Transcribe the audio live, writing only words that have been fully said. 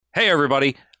Hey,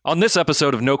 everybody. On this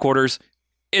episode of No Quarters,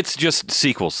 it's just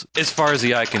sequels, as far as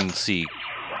the eye can see.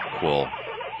 Cool.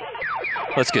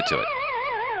 Let's get to it.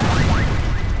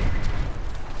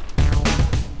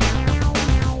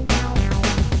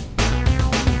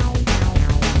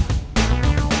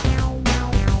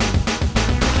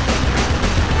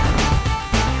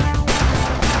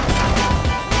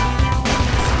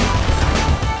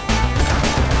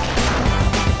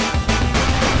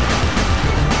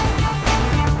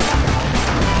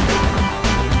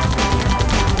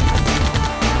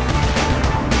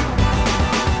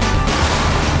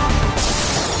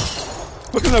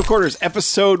 No Quarters,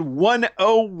 episode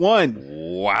 101.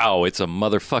 Wow, it's a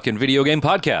motherfucking video game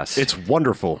podcast. It's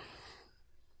wonderful.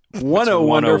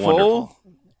 Wonderful.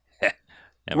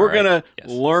 We're going to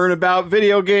learn about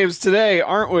video games today,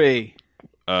 aren't we?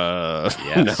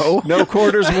 Yes. No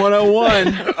Quarters 101.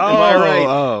 Am I right?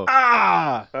 Oh.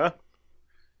 Ah!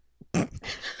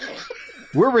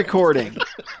 We're recording.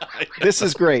 This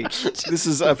is great. This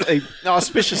is an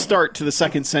auspicious start to the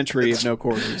second century of No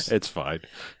Quarters. It's fine.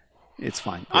 It's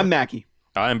fine. I'm Mackie.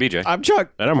 I'm BJ. I'm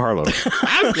Chuck. And I'm Harlow.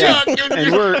 I'm Yeah. Chuck.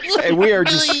 And we are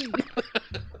just,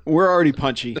 we're already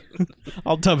punchy.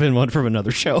 I'll dump in one from another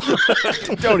show.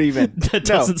 Don't even. That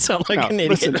doesn't sound like an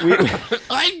idiot. Listen,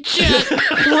 I'm Chuck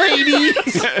Brady.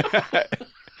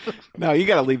 no, you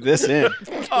got to leave this in.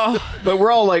 But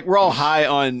we're all high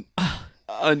on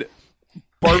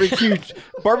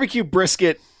barbecue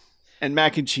brisket and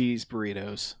mac and cheese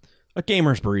burritos. A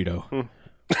gamer's burrito.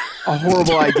 A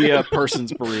horrible idea,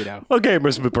 person's burrito. Okay,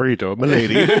 Miss Burrito, my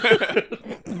lady.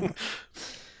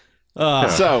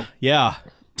 So, Yeah,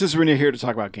 just we're here to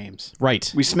talk about games. right.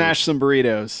 We smashed some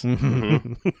burritos.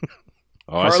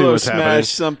 Oh, I see Carlo what's happening.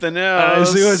 smashed something else.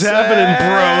 I see what's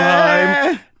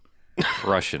happening,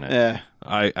 Crushing it. Yeah.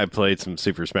 I played some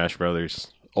Super Smash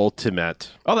Brothers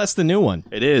Ultimate. Oh, that's the new one.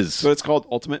 It is So it's called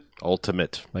Ultimate.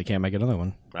 Ultimate. They can't make another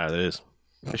one. It is.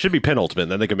 It should be penultimate.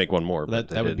 Then they can make one more. but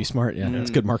That they would be didn't. smart. Yeah, it's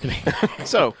good marketing.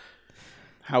 So,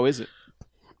 how is it?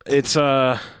 It's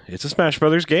a Smash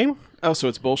Brothers game. Oh, so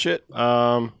it's bullshit?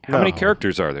 How many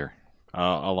characters are there?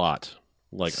 A lot.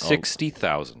 Like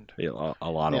 60,000. a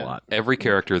lot. Yeah. A lot. Every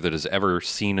character that has ever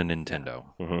seen a Nintendo.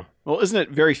 Well, isn't it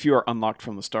very few are unlocked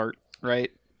from the start, right?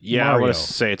 Yeah, Mario. I want to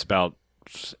say it's about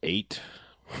 8.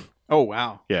 Oh,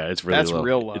 wow. Yeah, it's really That's low.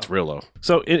 real low. It's real low.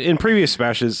 So in previous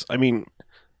Smashes, I mean,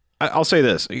 I'll say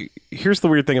this. Here's the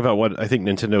weird thing about what I think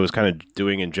Nintendo is kind of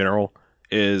doing in general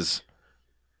is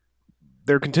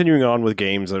they're continuing on with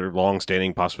games that are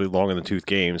long-standing, possibly long-in-the-tooth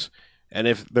games. And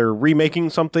if they're remaking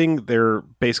something, they're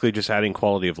basically just adding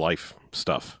quality of life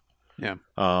stuff. Yeah.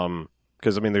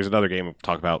 Because, I mean, there's another game we'll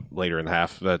talk about later in the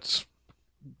half that's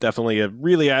definitely a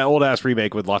really old-ass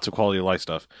remake with lots of quality of life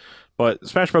stuff. But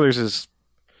Smash Brothers is...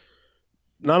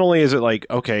 Not only is it like,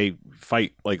 okay,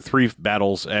 fight like 3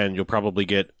 battles and you'll probably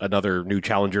get another new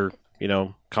challenger,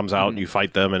 comes out and you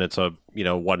fight them and it's a,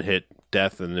 one-hit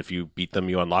death, and if you beat them,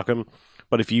 you unlock them.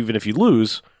 But even if you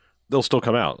lose, they'll still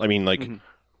come out. I mean, like,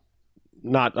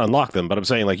 not unlock them, but I'm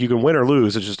saying, like, you can win or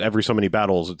lose. It's just every so many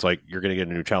battles, it's like you're going to get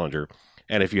a new challenger.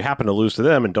 And if you happen to lose to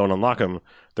them and don't unlock them,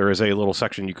 there is a little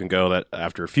section you can go that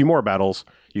after a few more battles,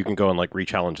 you can go and, like,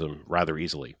 re-challenge them rather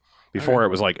easily. Before it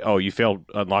was like, oh, you failed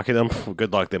unlocking them?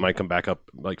 Good luck. They might come back up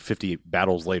like 50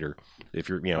 battles later if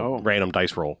you're, random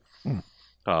dice roll.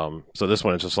 So this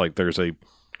one is just like there's a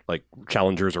like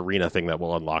Challengers Arena thing that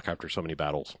will unlock after so many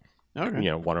battles.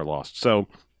 Okay. Won or lost. So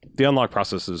the unlock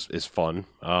process is fun.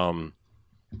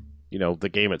 The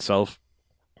game itself.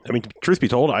 I mean, truth be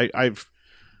told, I've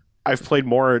played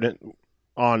more in it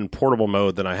on portable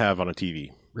mode than I have on a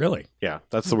TV. Really? Yeah,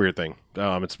 that's the weird thing.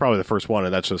 It's probably the first one,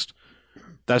 and that's just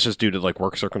due to like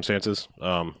work circumstances.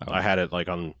 I had it like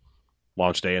on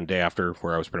launch day and day after,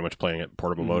 where I was pretty much playing it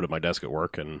portable mode at my desk at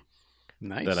work, and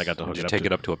Nice. then I got to hook Did you it up. take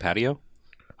it up to a patio?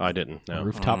 I didn't. No,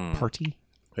 Rooftop party?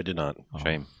 I did not.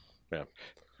 Shame.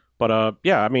 But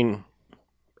yeah, I mean,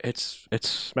 it's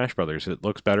Smash Brothers. It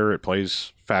looks better. It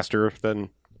plays faster than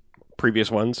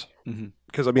previous ones.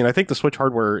 Because I mean, I think the Switch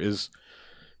hardware is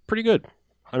pretty good.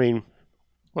 I mean,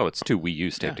 Well, it's 2 Wii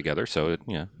U's taped together, so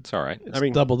it's all right. It's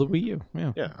mean- double the Wii U.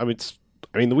 Yeah. yeah. I mean,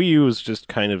 the Wii U is just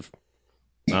kind of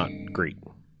not great.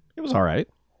 It was all right.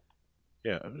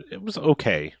 Yeah, it was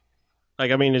okay.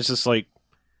 Like, I mean, it's just like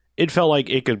it felt like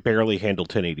it could barely handle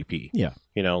 1080p. Yeah.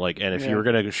 And if Yeah. you were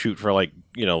gonna shoot for like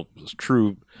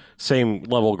true same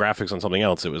level graphics on something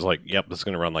else, it was like, yep, this is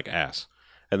gonna run like ass.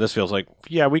 And this feels like,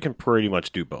 yeah, we can pretty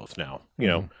much do both now. I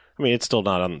mean, it's still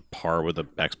not on par with the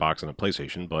Xbox and the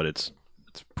PlayStation, but it's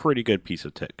a pretty good piece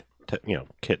of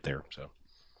kit there. So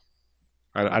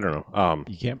I don't know.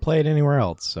 You can't play it anywhere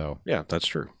else, so Yeah, that's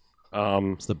true.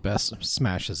 It's the best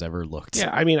Smash has ever looked. Yeah,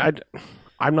 I mean,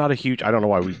 I'm not a huge. I don't know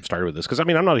why we started with this because I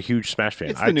mean I'm not a huge Smash fan.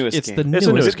 It's the newest It's game. the It's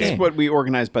the newest newest game. It's what we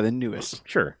organized by the newest.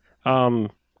 Sure.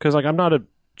 Because like I'm not a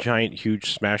giant,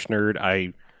 huge Smash nerd.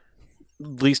 At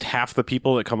least half the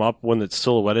people that come up when it's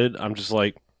silhouetted, I'm just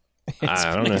like,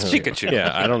 I don't know. it's Pikachu.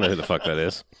 Yeah, I don't know who the fuck that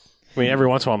is. I mean, every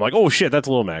once in a while, I'm like, oh shit, that's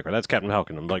Little Mac or that's Captain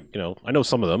Falcon. I'm like, I know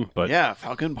some of them, but Yeah,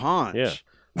 Falcon Punch. Yeah.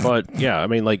 But yeah, I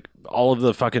mean, like all of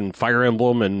the fucking Fire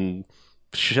Emblem and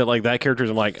shit like that characters,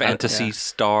 I'm like, Fantasy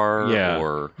Star Yeah.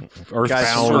 or Earthbound.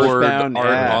 Sword Earthbound, Art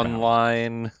yeah.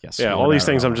 Online. Yes, Yeah, all Sword these Art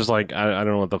things, I'm Online. just like, I don't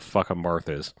know what the fuck a Marth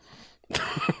is.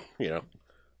 I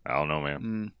don't know, man.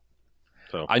 Mm.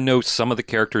 So I know some of the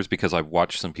characters because I've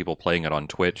watched some people playing it on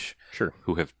Twitch sure.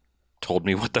 who have told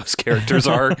me what those characters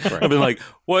are. I've been like,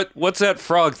 "What's that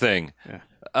frog thing?"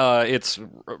 Yeah. It's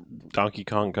Donkey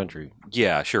Kong Country.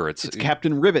 yeah, sure. It's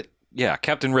Captain Ribbit. yeah,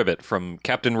 Captain Ribbit from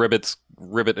Captain Ribbit's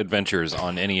Ribbit Adventures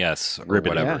on NES or Ribbit.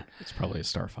 whatever. Yeah. It's probably a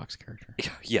Star Fox character.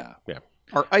 Yeah,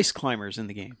 Are ice climbers in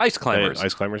the game? Ice climbers,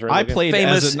 Ice climbers. Are I in the game? played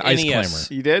famous as an ice NES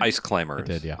climber. You did? ice climbers. I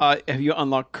did, yeah. Have you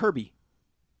unlocked Kirby?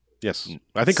 Yes,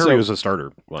 I think So- Kirby was a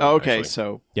starter. One, Oh, okay, actually.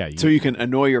 so Yeah, you can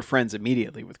annoy your friends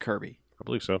immediately with Kirby. I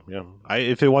believe so. Yeah,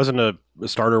 if it wasn't a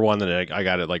starter one, then I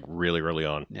got it like really early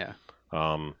on. Yeah.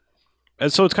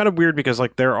 And so it's kind of weird because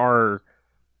like there are,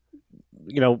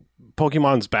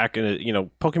 Pokemon's back in it.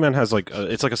 Pokemon has like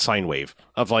it's like a sine wave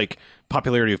of like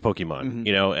popularity of Pokemon.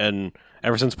 Mhm. And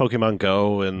ever since Pokemon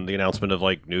Go and the announcement of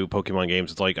like new Pokemon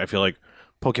games, it's like I feel like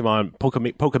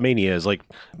Pokemania is like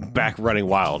back running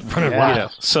wild. Yeah.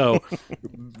 So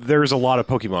there's a lot of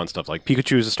Pokemon stuff. Like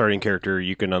Pikachu is a starting character.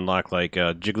 You can unlock like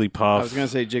Jigglypuff. I was going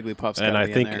to say Jigglypuff's and gotta I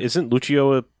be think in there. isn't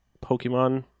Lucio a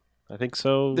Pokemon? I think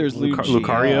so. There's Lugia.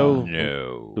 Lucario.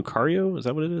 No, Lucario, is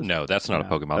that what it is? no, that's not a No.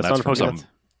 Pokemon. That's That's, not a from Pokemon. some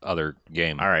other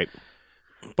game. All right,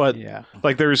 but Yeah.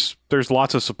 like there's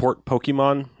lots of support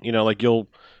Pokemon. Like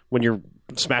when you're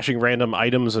smashing random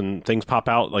items and things pop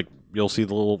out, like you'll see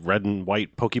the little red and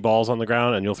white Pokeballs on the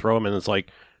ground, and you'll throw them, and it's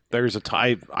like there's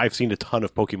I've seen a ton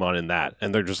of Pokemon in that,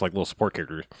 and they're just like little support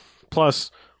characters. Plus,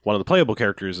 one of the playable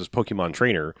characters is Pokemon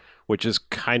Trainer, which is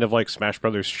kind of like Smash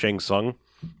Brothers Shang Tsung,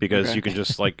 because Okay. you can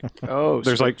just like Oh,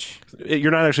 there's Switch.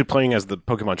 you're not actually playing as the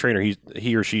Pokemon Trainer.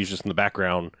 He or she's just in the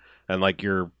background, and like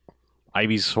your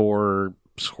Ivysaur,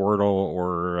 Squirtle,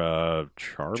 or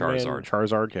Charizard.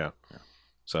 Charizard, yeah.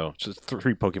 So it's just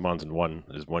three Pokemons in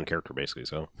one character basically.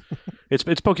 So it's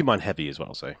Pokemon heavy as well.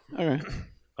 I'll say. Okay.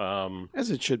 Um,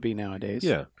 As it should be nowadays.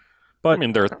 yeah, I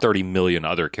mean, there are 30 million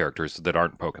other characters that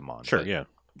aren't Pokemon. sure, but, yeah.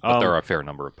 but there are a fair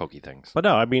number of Poke things. But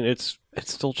no, I mean it's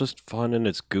still just fun and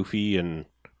it's goofy and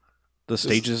the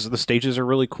stages are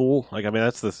really cool. Like I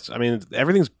mean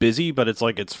everything's busy, but it's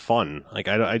like it's fun. Like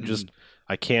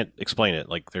I can't explain it.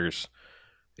 Like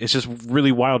it's just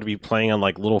really wild to be playing on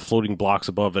like little floating blocks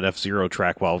above an F-Zero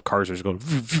track while cars are just going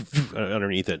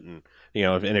underneath it, and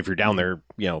and if you're down there,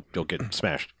 you'll get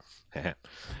smashed. But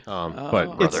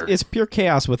Oh. Brother. It's pure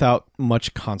chaos without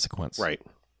much consequence. right,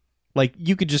 Like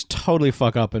you could just totally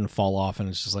fuck up and fall off, and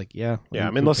it's just like, yeah. yeah. I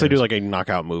who mean, unless they do cares? like a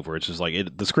knockout move where it's just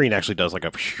like the screen actually does like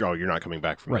oh, you're not coming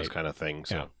back from this Right. kind of thing.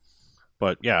 So, Yeah.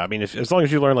 but yeah, I mean, as long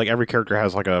as you learn like every character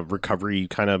has like a recovery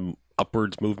kind of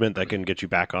upwards movement that can get you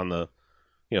back on the.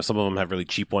 Some of them have really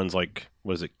cheap ones, like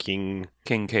was it King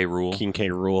K. Rool. K.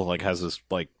 Rool, like has this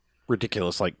like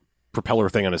ridiculous like propeller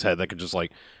thing on his head that could just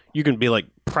like you can be like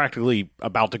practically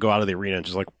about to go out of the arena and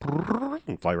just like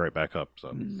and fly right back up.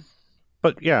 So,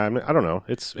 but yeah, I mean, I don't know.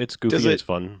 It's goofy. Does it- It's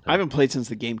fun. I haven't played since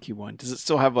the GameCube one. Does it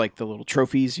still have like the little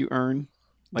trophies you earn?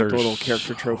 Like the There's- little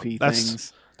character trophy that's-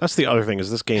 things? That's the other thing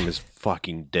is this game is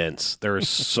fucking dense. There is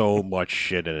so much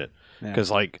shit in it Yeah.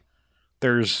 because like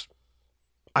there's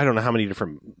I don't know how many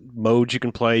different modes you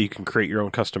can play. You can create your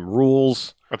own custom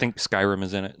rules. I think Skyrim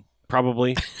is in it.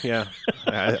 Probably, yeah,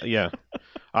 yeah.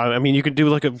 I mean, you can do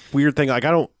like a weird thing. Like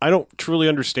I don't truly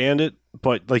understand it,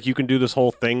 but like you can do this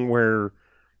whole thing where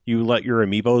you let your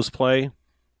amiibos play,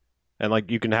 and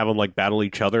like you can have them like battle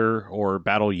each other or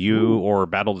battle you or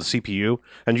battle the CPU,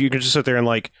 and you can just sit there and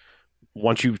like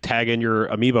once you tag in your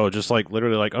amiibo, just like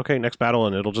literally like okay, next battle,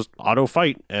 and it'll just auto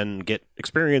fight and get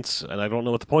experience. And I don't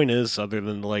know what the point is other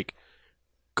than like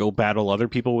go battle other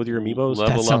people with your amiibos. Level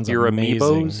That up sounds your amazing.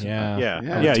 amiibos? Yeah.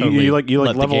 Yeah. Totally You let the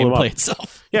level game them up. play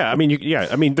itself. Yeah, I mean, it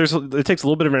takes a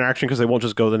little bit of interaction because they won't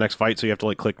just go to the next fight, so you have to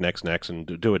like click next,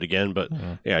 and do it again. But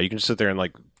yeah, you can just sit there and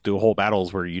like do whole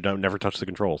battles where you don't never touch the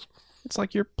controls. It's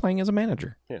like you're playing as a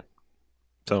manager.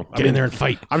 So Get in there and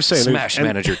fight. I'm saying Smash and-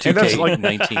 Manager and that's, like,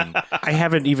 2K19. I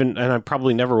haven't even, and I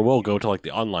probably never will go to like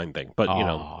the online thing. But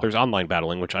Aw. there's online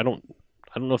battling, which I don't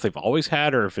know if they've always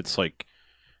had or if it's like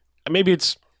maybe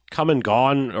it's come and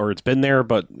gone, or it's been there,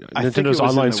 but I think it Nintendo's was in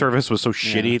online the- service was so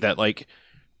shitty that like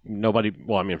nobody.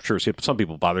 Well, I mean, I'm sure some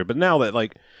people bother, but now that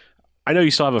like I know you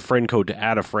still have a friend code to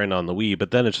add a friend on the Wii, but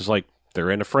then it's just like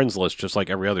they're in a friends list, just like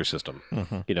every other system.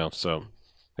 You know, so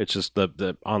it's just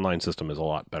the online system is a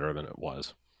lot better than it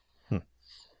was.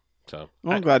 So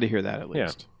Well, I'm glad to hear that at Yeah.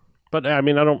 least. but I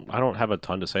mean, I don't have a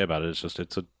ton to say about it. It's just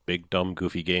it's a big, dumb,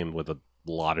 goofy game with a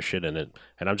lot of shit in it,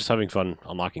 and I'm just having fun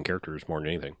unlocking characters more than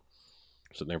anything.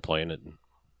 Sitting there playing it. And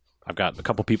I've got a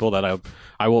couple people that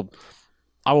I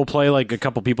will play like a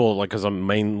couple people like because I'm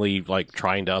mainly like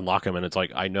trying to unlock them, and it's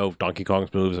like I know Donkey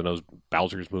Kong's moves and those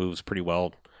Bowser's moves pretty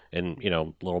well, and you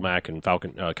know Little Mac and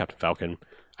Falcon, Captain Falcon.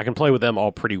 I can play with them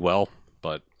all pretty well,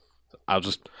 but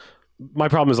my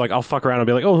problem is like I'll fuck around and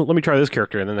be like, oh, let me try this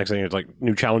character, and the next thing it's like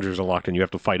new challengers unlocked, and you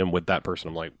have to fight them with that person.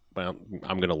 I'm like, well,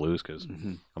 I'm gonna lose because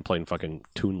I'm playing fucking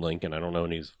Toon Link, and I don't know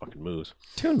any of his fucking moves.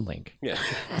 Toon Link. Yeah,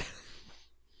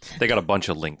 They got a bunch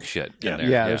of Link shit in there.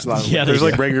 Yeah, there's a lot of Yeah, there's they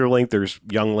like do. regular Link, there's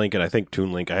young Link, and I think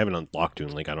Toon Link. I haven't unlocked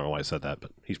Toon Link. I don't know why I said that,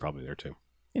 but he's probably there too.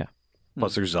 Yeah.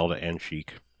 Plus, there's Zelda and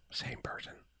Sheik, same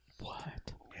person.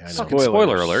 What? Yeah, I know. Fucking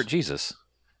spoiler alert, Jesus.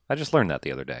 I just learned that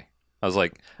the other day. I was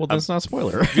like, Well, that's not a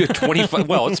spoiler. 25.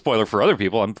 Well, it's spoiler for other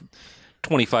people. I'm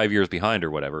 25 years behind or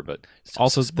whatever, but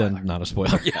Also, then not a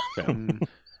spoiler.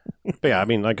 But yeah, I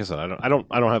mean, like I said, I don't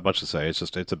have much to say. It's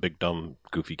just it's a big dumb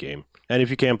goofy game, and if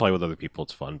you can play with other people,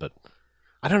 it's fun. But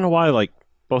I don't know why like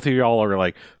both of y'all are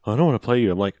like, I don't want to play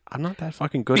you. I'm like, I'm not that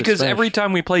fucking good. because at Smash. every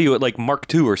time we play you at like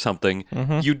Mark II or something,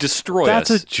 you destroy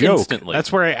that's us a joke. instantly.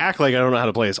 That's where I act like I don't know how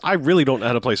to play this. I really don't know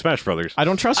how to play Smash Brothers. I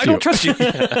don't trust I you. don't trust you.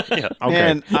 Yeah. Okay,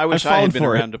 Man, I wish I've I had fallen been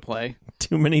for it. around to play.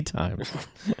 Too many times.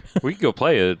 We could go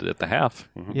play it at the half.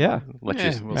 Yeah. Let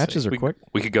Yeah, you, we'll Matches see. are quick.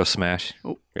 we could go smash.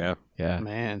 yeah, Yeah.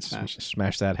 Man, Smash.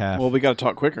 Smash that half. Well, we got to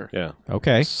talk quicker. yeah.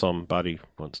 Okay. Somebody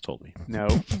once told me. No.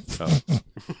 Oh.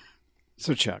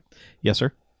 So, Chuck, Yes,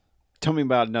 sir. tell me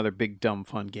about another big, dumb,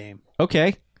 fun game.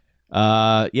 Okay.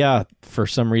 Yeah. For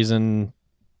some reason,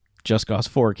 Just Cause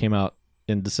 4 came out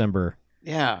in December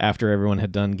Yeah. after everyone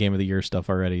had done Game of the Year stuff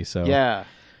already. So Yeah.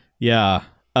 yeah.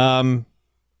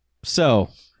 So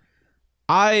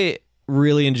I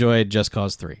really enjoyed Just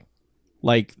Cause 3.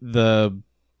 Like the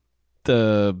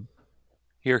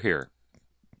Here, here.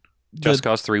 Just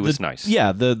Cause 3 was nice.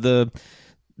 Yeah, the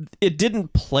it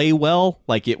didn't play well.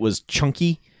 Like it was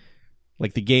chunky.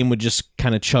 Like the game would just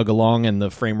kind of chug along, and the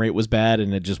frame rate was bad,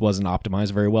 and it just wasn't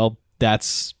optimized very well.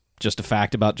 That's just a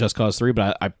fact about Just Cause 3,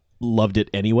 but I loved it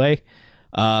anyway.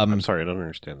 I'm sorry, I don't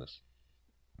understand this.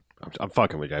 I'm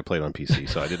fucking with you. I played on PC,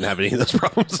 so I didn't have any of those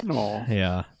problems. Aw.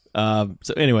 Yeah.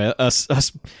 So anyway, us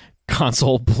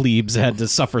console plebes had to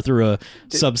suffer through a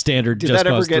substandard Did Just that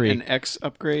ever Cause get 3. an X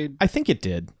upgrade? I think it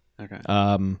did. Okay.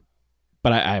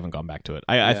 But I haven't gone back to it.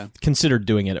 Yeah. I considered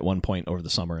doing it at one point over the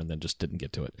summer and then just didn't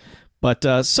get to it.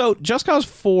 But so Just Cause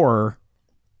 4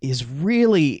 is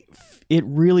really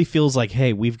feels like,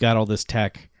 hey, we've got all this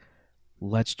tech.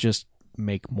 Let's just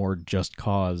make more Just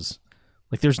Cause.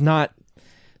 Like there's not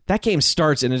that game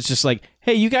starts and it's just like,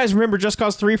 hey, you guys remember Just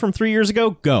Cause 3 from 3 years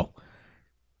ago? Go.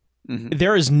 Mhm.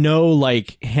 There is no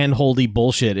like handholdy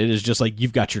bullshit. It is just like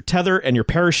you've got your tether and your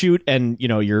parachute and you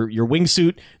know your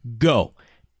wingsuit. Go.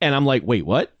 And I'm like, wait,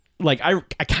 what? Like I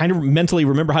kind of mentally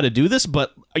remember how to do this,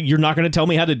 but you're not going to tell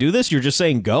me how to do this. You're just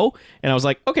saying go. And I was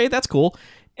like, okay, that's cool.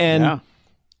 And Yeah.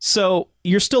 so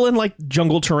you're still in like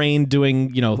jungle terrain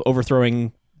doing, you know,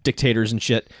 overthrowing dictators and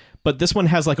shit. But this one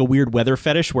has like a weird weather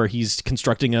fetish where he's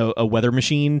constructing a weather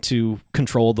machine to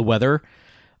control the weather.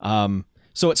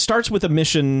 So it starts with a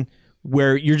mission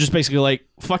where you're just basically like,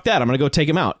 fuck that, I'm going to go take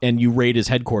him out. And you raid his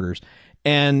headquarters.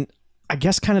 And I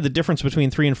guess kind of the difference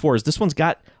between 3 and 4 is this one's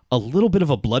got a little bit of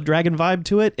a Blood Dragon vibe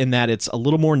to it in that it's a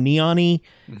little more neon-y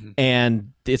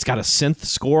and it's got a synth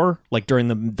score like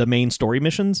during the main story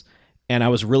missions. And I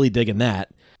was really digging that.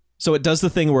 So it does the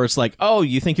thing where it's like, oh,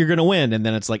 you think you're going to win. And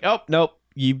then it's like, oh, nope,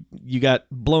 you got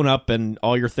blown up and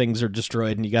all your things are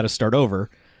destroyed and you got to start over.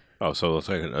 Oh, so it's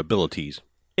like abilities.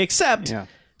 Except Yeah.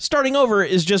 starting over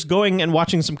is just going and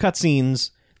watching some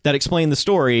cutscenes that explain the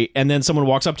story, and then someone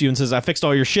walks up to you and says, I fixed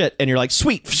all your shit, and you're like,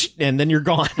 sweet, and then you're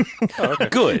gone.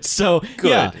 Good. So, Good.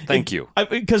 yeah. Thank you.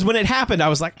 Because when it happened, I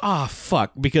was like, ah,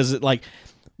 fuck, because it, like,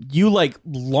 you, like,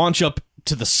 launch up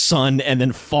to the sun and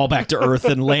then fall back to Earth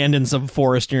and land in some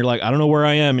forest, and you're like, I don't know where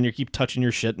I am, and you keep touching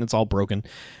your shit, and it's all broken.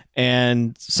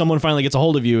 And someone finally gets a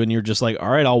hold of you, and you're just like, all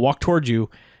right, I'll walk towards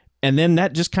you. And then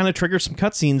that just kind of triggers some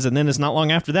cutscenes, and then it's not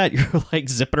long after that you're like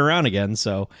zipping around again.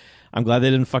 So I'm glad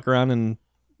they didn't fuck around and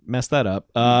mess that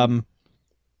up.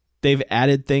 They've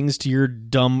added things to your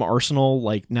dumb arsenal,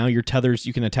 like now your tethers,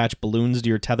 you can attach balloons to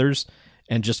your tethers,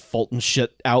 and just Fulton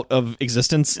shit out of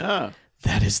existence. Ah.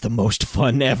 That is the most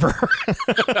fun ever.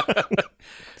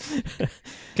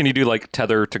 Can you do like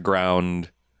tether to ground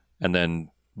and then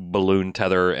balloon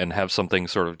tether and have something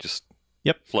sort of just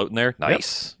floating there?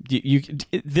 Nice.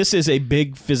 This is a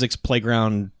big physics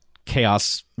playground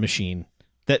chaos machine.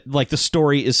 That like the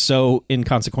story is so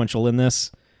inconsequential in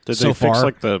this. Did so they fix far.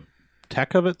 like the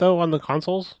tech of it though on the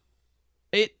consoles?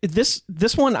 This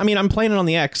one, I mean, I'm playing it on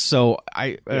the X, so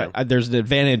I there's an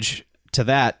advantage to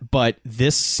that, but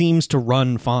this seems to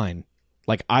run fine.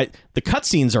 Like the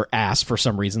cutscenes are ass for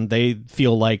some reason. They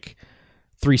feel like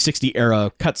 360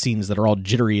 era cutscenes that are all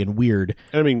jittery and weird.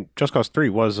 I mean, Just Cause 3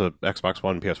 was a Xbox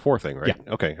One PS4 thing, right?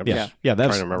 Yeah. Okay. I'm Yeah, just yeah,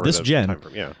 that's trying to remember this the gen. time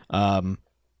frame. Yeah.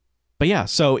 But yeah,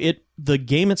 so the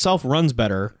game itself runs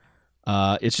better.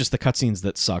 It's just the cutscenes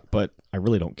that suck, but I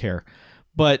really don't care.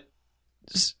 But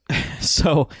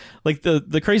so like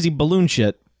the crazy balloon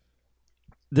shit.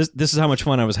 This is how much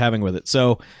fun I was having with it.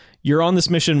 So you're on this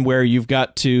mission where you've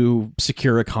got to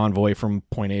secure a convoy from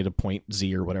point A to point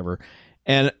Z or whatever.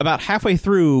 And about halfway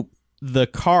through the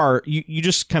car, you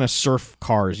just kind of surf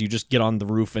cars. You just get on the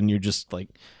roof and you're just like,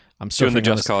 I'm surfing Doing the on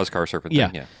Just this- Cause car surfing Yeah.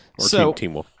 thing. Yeah. Or So-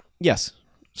 Team Wolf. Yes.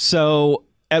 So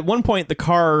at one point, the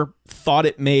car thought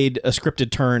it made a scripted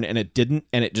turn and it didn't,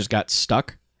 and it just got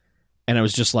stuck. And I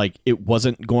was just like, it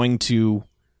wasn't going to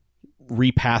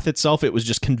repath itself. It was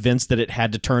just convinced that it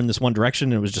had to turn this one direction,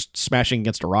 and it was just smashing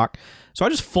against a rock. So I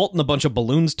just Fulton a bunch of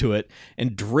balloons to it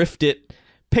and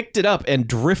picked it up and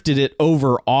drifted it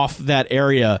over off that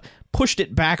area, pushed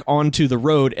it back onto the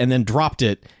road, and then dropped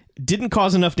it. Didn't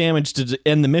cause enough damage to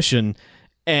end the mission.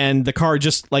 And the car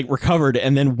just like recovered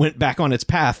and then went back on its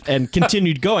path and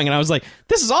continued going. And I was like,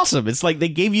 this is awesome. It's like they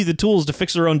gave you the tools to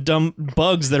fix their own dumb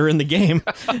bugs that are in the game.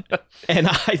 And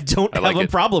I don't have a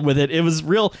problem with it. It was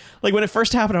real. Like when it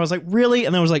first happened, I was like, really?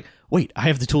 And then I was like, wait, I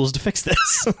have the tools to fix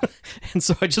this. And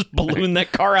so I just ballooned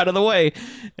that car out of the way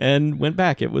and went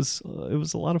back. It was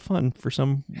a lot of fun for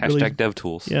some Hashtag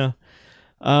DevTools. Yeah.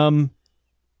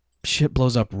 Shit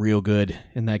blows up real good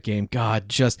in that game. God,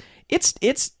 just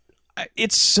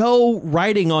it's so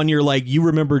riding on your like you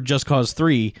remember Just Cause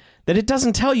 3 that it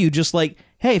doesn't tell you just like,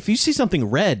 hey, if you see something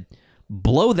red,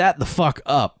 blow that the fuck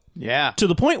up. Yeah. To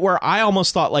the point where I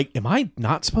almost thought like, am I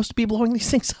not supposed to be blowing these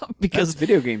things up? Because That's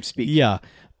video game speak. yeah.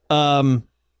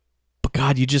 But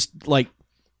God, you just like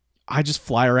I just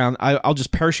fly around. I'll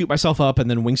just parachute myself up and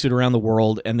then wingsuit around the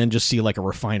world and then just see like a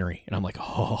refinery. And I'm like,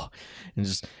 oh, and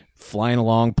just flying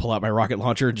along, pull out my rocket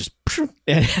launcher and just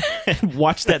and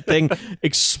watch that thing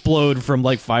explode from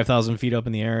like 5,000 feet up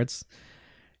in the air.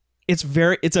 It's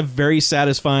a very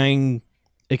satisfying,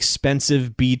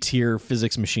 expensive B-tier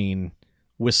physics machine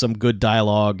with some good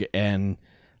dialogue and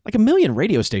like 1 million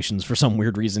radio stations for some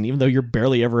weird reason, even though you're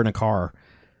barely ever in a car.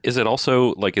 Is it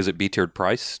also like, is it B-tiered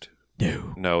priced?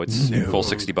 No, It's full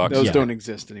 $60. Those Yeah. don't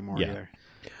exist anymore Yeah. either.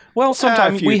 Well,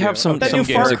 sometimes if you we do. have some, that some new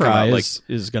games Far that come Cry out like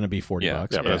is going to be $40. Yeah.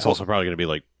 Yeah, but it's also probably going to be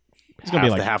like It's gonna be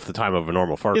like half the time of a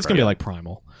normal Far Cry. it's gonna be like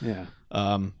Primal. Yeah.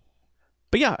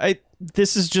 But yeah,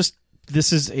 this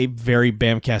is a very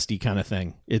Bamcasty kind of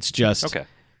thing. It's just okay.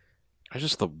 It's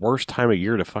just the worst time of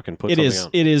year to fucking put It something is. out.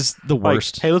 It is the Like,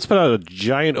 worst. hey, let's put out a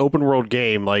giant open world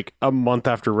game like a month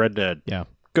after Red Dead. Yeah.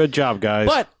 Good job, guys.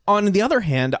 But on the other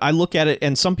hand, I look at it,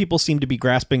 and some people seem to be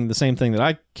grasping the same thing that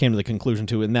I came to the conclusion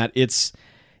to, in that it's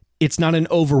not an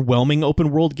overwhelming open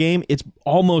world game. It's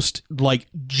almost like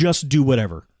just do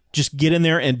whatever. Just get in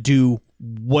there and do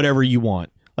whatever you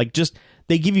want. Like just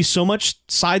they give you so much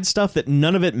side stuff that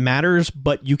none of it matters,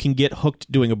 but you can get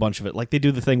hooked doing a bunch of it. Like they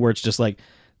do the thing where it's just like,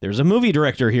 there's a movie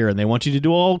director here and they want you to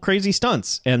do all crazy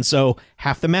stunts. And so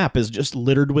half the map is just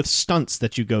littered with stunts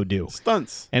that you go do.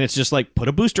 Stunts. And it's just like, put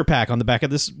a booster pack on the back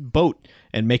of this boat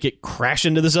and make it crash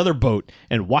into this other boat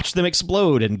and watch them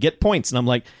explode and get points. And I'm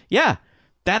like, yeah,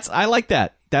 I like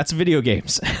that. That's video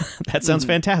games. That sounds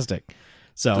fantastic.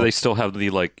 So Do they still have the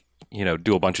like,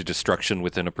 do a bunch of destruction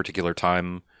within a particular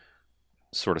time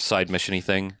sort of side mission-y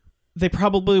thing? they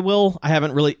probably will. I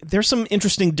haven't really. There's some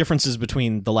interesting differences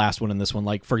between the last one and this one.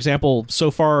 Like, for example,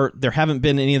 so far there haven't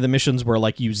been any of the missions where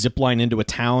like you zip line into a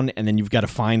town and then you've got to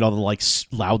find all the like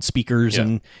loudspeakers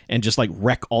and just like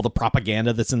wreck all the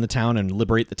propaganda that's in the town and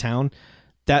liberate the town.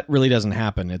 That really doesn't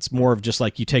happen. It's more of just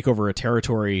like you take over a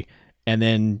territory and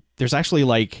then there's actually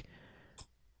like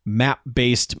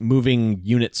map-based moving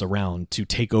units around to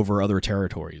take over other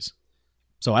territories.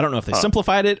 So I don't know if they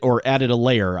simplified it or added a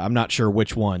layer. I'm not sure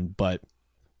which one, but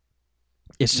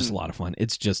it's just a lot of fun.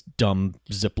 It's just dumb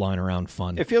zipline around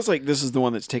fun. It feels like this is the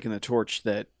one that's taken the torch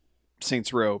that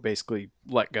Saints Row basically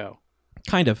let go.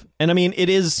 Kind of. And I mean, it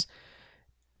is...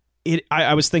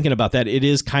 I was thinking about that. It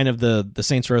is kind of the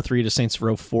Saints Row 3 to Saints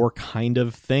Row 4 kind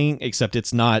of thing, except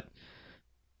it's not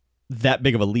that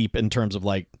big of a leap in terms of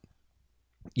like,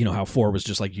 you know, how 4 was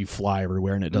just like you fly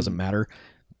everywhere and it doesn't matter.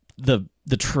 The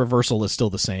traversal is still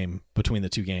the same between the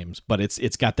two games, but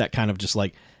it's got that kind of just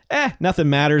like, nothing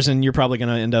matters, and you're probably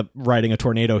going to end up riding a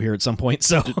tornado here at some point.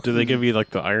 So, Do they give you like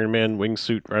the Iron Man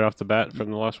wingsuit right off the bat from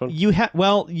the last one? you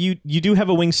do have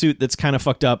a wingsuit that's kind of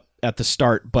fucked up at the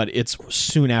start, but it's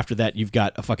soon after that you've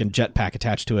got a fucking jetpack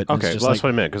attached to it. And Okay, it's just well, that's like, what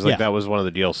I meant, because like that was one of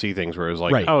the DLC things where it was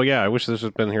like, Right. oh yeah, I wish this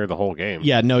had been here the whole game.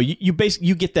 yeah, no, you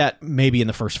get that maybe in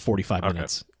the first 45 Okay.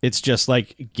 minutes. It's just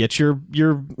like, get your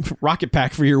rocket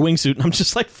pack for your wingsuit, and I'm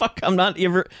just like, fuck, I'm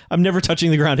never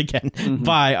touching the ground again.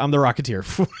 Bye, I'm the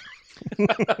Rocketeer.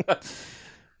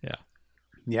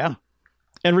 Yeah.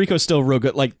 And Rico's still real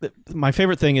good. Like, my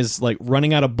favorite thing is like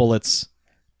running out of bullets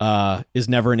is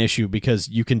never an issue because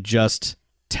you can just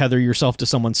tether yourself to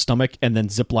someone's stomach and then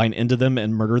zip line into them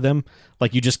and murder them.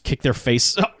 Like, you just kick their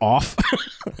face off.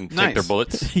 And Nice. take their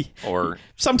bullets, or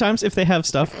Sometimes if they have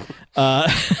stuff.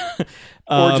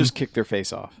 Or just kick their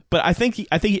face off. But I think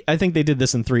they did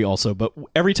this in 3 also. But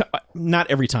every time, not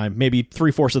every time, maybe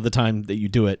 3/4 of the time that you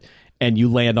do it, and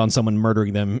you land on someone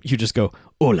murdering them, you just go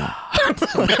 "Hola."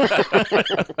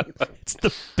 It's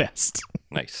the best.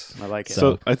 nice. I like it.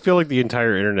 So I feel like the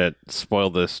entire internet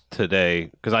spoiled this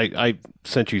today because I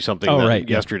sent you something Right,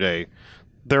 yeah. yesterday.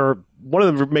 One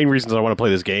of the main reasons I want to play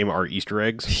this game are Easter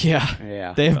eggs. Yeah,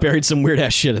 Yeah. they have buried some weird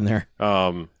ass shit in there.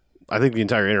 I think the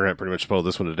entire internet pretty much spoiled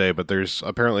this one today, but there's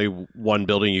apparently one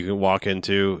building you can walk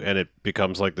into and it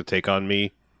becomes like the Take On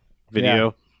Me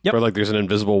video. Yep. Where like there's an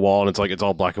invisible wall and it's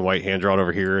all black and white hand drawn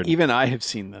over here. And Even I have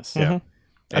seen this. yeah.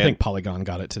 I think Polygon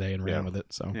got it today and ran Yeah. with it.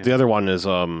 So The other one is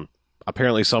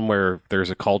apparently somewhere there's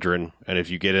a cauldron, and if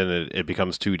you get in it, it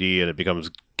becomes 2D and it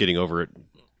becomes getting over it.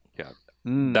 Yeah,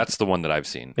 Mm. that's the one that I've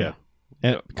seen. Yeah.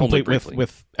 and only complete briefly.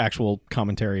 with actual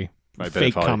commentary, By Bennett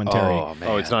fake Foddy. commentary. Oh, man.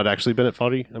 Oh, it's not actually Bennett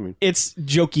Foddy? I mean, It's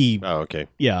jokey. oh, okay.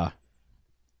 Yeah.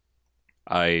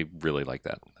 I really like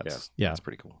that. Yeah. That's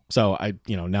pretty cool. So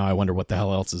now I wonder what the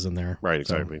hell else is in there. Right,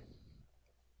 So- exactly.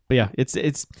 but yeah,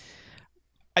 it's.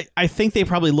 I think they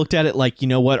probably looked at it like, you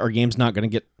know what, our game's not going to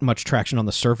get much traction on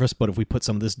the surface, but if we put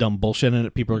some of this dumb bullshit in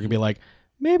it, people are going to be like,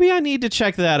 maybe I need to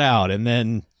check that out. And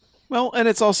then, Well, and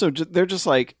it's also, they're just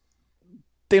like,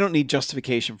 they don't need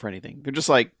justification for anything. They're just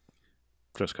like,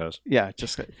 Just cause. yeah,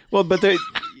 just, well, but they,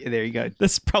 there you go.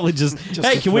 that's probably just, Just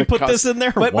hey, a can we put cost- this in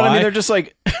there? But I Why? mean, they're just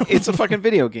like, it's a fucking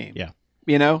video game. Yeah.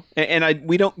 You know?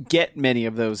 We don't get many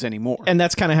of those anymore. And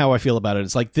that's kind of how I feel about it.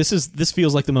 It's like, this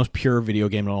feels like the most pure video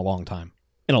game in a long time.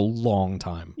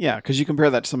 Yeah, because you compare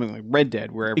that to something like Red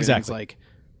Dead, where everything's Exactly.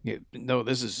 like, no,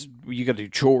 this is, you got to do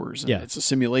chores. And Yeah. it's a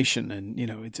simulation, and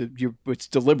it's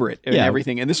deliberate and Yeah.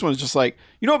 everything. And this one's just like,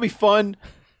 what'd be fun?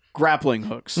 Grappling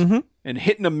hooks and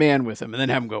hitting a man with him, and then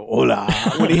have him go hola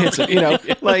when he hits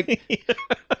it. Like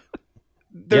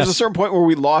there's Yes. a certain point where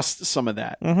we lost some of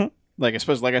that. Mhm. Like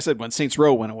especially like I said, when Saints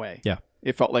Row went away. Yeah.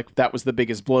 It felt like that was the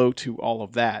biggest blow to all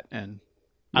of that. And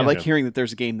I Yeah. like hearing that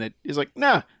there's a game that is like,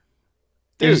 nah,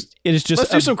 It dude, is just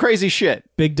let's do some crazy shit.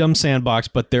 big dumb sandbox,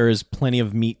 but there is plenty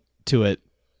of meat to it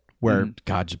where,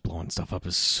 God, just blowing stuff up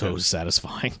is so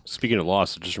satisfying. Speaking of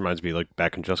Lost, it just reminds me, like,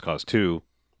 back in Just Cause 2,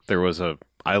 there was a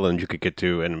island you could get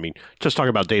to, and I mean, just talking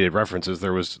about dated references,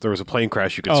 there was a plane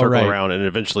crash you could circle right. around, and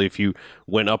eventually, if you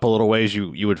went up a little ways,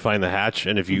 you would find the hatch,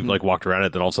 and if you like walked around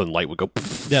it, then all of a sudden light would go.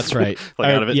 That's right.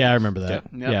 Out of it. Yeah, I remember that.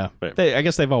 Yeah. Right. I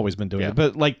guess they've always been doing Yeah. it,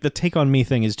 but like the Take On Me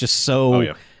thing is just so Oh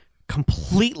yeah,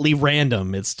 completely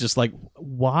random. It's just like,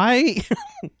 why?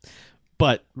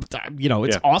 But it's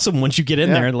Yeah. awesome once you get in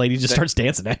Yeah. there and the lady just starts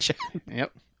dancing at you.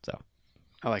 Yep. So.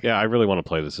 I like yeah. I really want to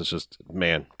play this. It's just,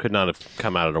 man, could not have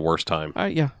come out at a worse time.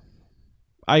 Yeah,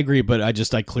 I agree, but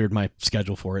I cleared my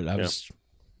schedule for it.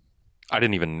 I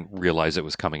didn't even realize it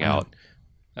was coming Uh-huh.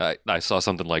 out. I saw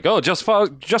something like, "Oh, Just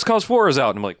Cause 4 is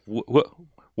out," and I'm like,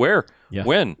 "Where? Yeah.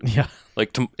 When? Yeah.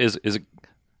 Like, is it?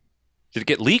 Did it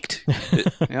get leaked?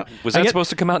 Yep. Was I that get- supposed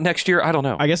to come out next year? I don't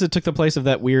know. I guess it took the place of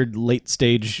that weird late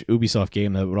stage Ubisoft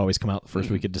game that would always come out the first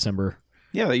week of December.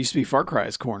 Yeah, that used to be Far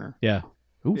Cry's corner. Yeah.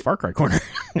 Ooh, Far Cry Corner.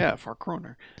 Yeah, Far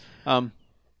Corner.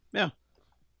 Yeah.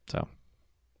 So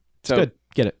So good.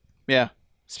 Get it. yeah.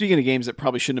 Speaking of games that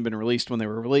probably shouldn't have been released when they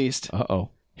were released, Uh-oh.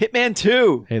 Hitman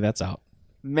 2. Hey, that's out.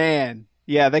 Man.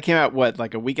 Yeah, that came out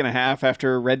like a week and a half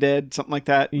after Red Dead, something like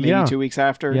that. Maybe Yeah. 2 weeks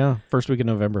after. Yeah, first week of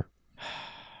November.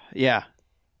 Yeah.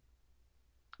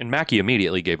 and Mackie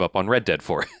immediately gave up on Red Dead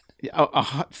for it. Yeah,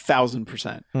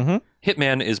 1,000%. Mm-hmm.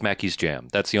 Hitman is Mackie's jam.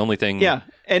 That's the only thing. Yeah,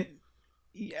 and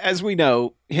as we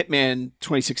know, Hitman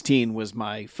 2016 was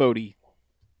my Fody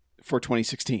for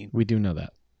 2016. We do know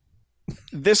that.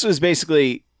 This was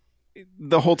basically,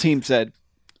 the whole team said,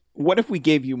 what if we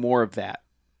gave you more of that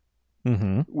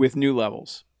Mm-hmm. with new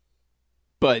levels?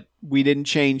 But we didn't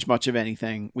change much of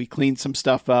anything. We cleaned some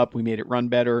stuff up. We made it run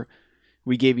better.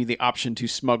 We gave you the option to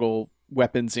smuggle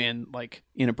weapons in, like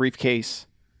in a briefcase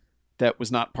that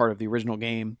was not part of the original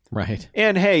game. Right.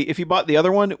 And hey, if you bought the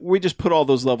other one, we just put all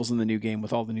those levels in the new game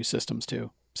with all the new systems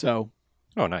too. So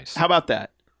Oh, nice. how about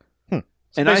that? And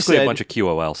basically a bunch of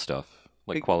QOL stuff,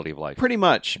 like quality of life. Pretty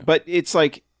much. But it's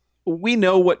like, we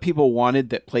know what people wanted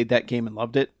that played that game and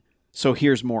loved it. So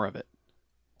here's more of it.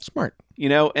 Smart. You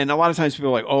know, and a lot of times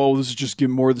people are like, oh, this is just give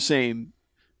more of the same.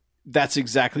 That's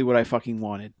exactly what I fucking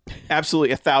wanted.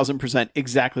 Absolutely 1,000%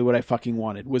 exactly what I fucking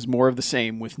wanted was more of the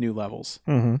same with new levels.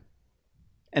 Mm-hmm.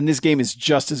 And this game is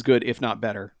just as good, if not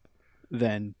better,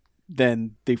 than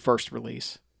the first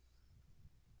release.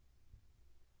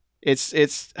 It's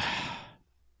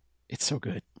so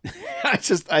good.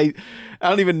 I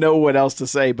don't even know what else to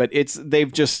say, but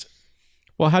they've just.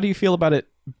 Well, how do you feel about it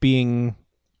being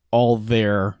all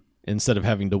there instead of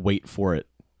having to wait for it?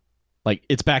 Like,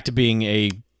 it's back to being a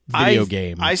video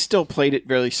game. I still played it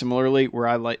very similarly, where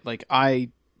I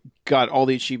got all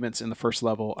the achievements in the first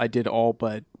level. I did all,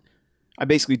 but I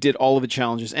basically did all of the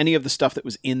challenges, any of the stuff that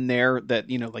was in there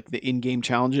that, you know, like the in-game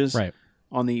challenges. Right.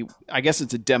 I guess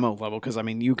it's a demo level, because I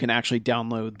mean, you can actually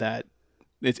download that.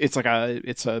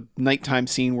 It's a nighttime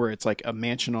scene where it's like a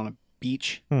mansion on a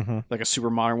beach, like a super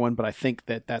modern one, but I think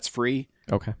that's free.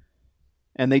 Okay.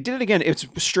 And they did it again. It's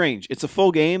strange. It's a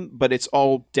full game, but it's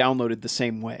all downloaded the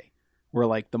same way. Where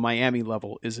like the Miami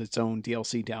level is its own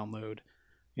DLC download.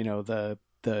 You know, the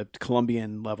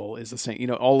Colombian level is the same. You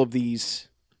know, all of these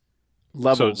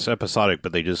levels. So it's episodic,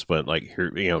 but they just went like,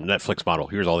 here, you know, Netflix model.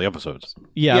 Here's all the episodes.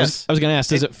 Yeah, Yes. I was going to ask,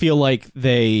 does it feel like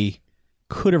they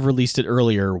could have released it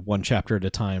earlier, one chapter at a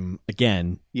time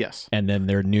again, Yes. and then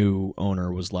their new owner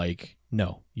was like,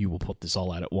 no, you will put this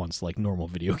all out at once like normal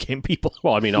video game people?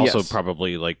 Well, I mean, also Yes.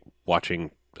 probably like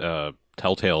watching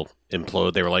Telltale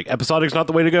implode. They were like, episodic's not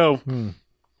the way to go.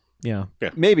 Yeah.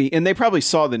 Maybe. And they probably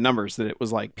saw the numbers that it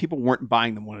was like people weren't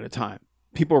buying them one at a time.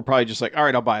 People were probably just like, all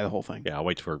right, I'll buy the whole thing. Yeah, I'll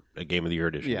wait for a Game of the Year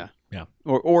edition. Yeah. Yeah.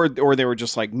 Or they were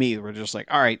just like me. They were just like,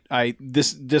 all right,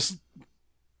 this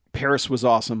Paris was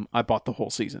awesome. I bought the whole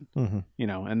season. Mm-hmm. You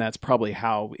know, and that's probably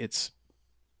how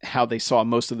they saw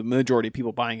most of the majority of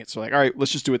people buying it. So like, all right,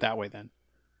 let's just do it that way then.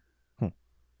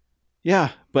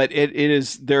 Yeah, but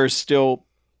there's still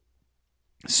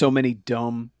so many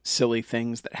dumb, silly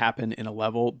things that happen in a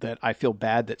level that I feel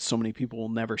bad that so many people will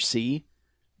never see.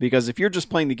 Because if you're just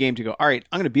playing the game to go, all right,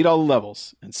 I'm going to beat all the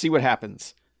levels and see what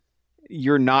happens,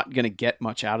 you're not going to get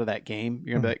much out of that game.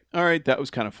 You're going to be like, all right, that was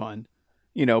kind of fun.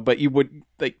 You know, but you would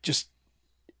like just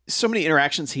so many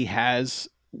interactions he has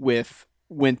with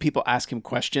when people ask him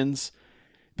questions,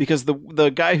 because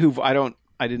the guy who I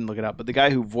didn't look it up, but the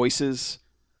guy who voices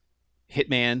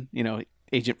Hitman, you know,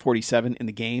 Agent 47 in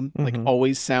the game, like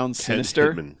always sounds Ted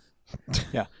sinister. Hitman.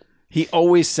 Yeah. He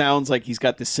always sounds like he's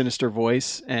got this sinister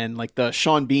voice, and like the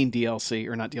Sean Bean DLC,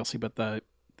 or not DLC, but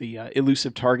the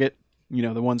Elusive Target, you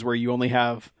know, the ones where you only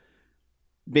have,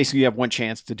 basically you have one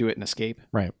chance to do it and escape.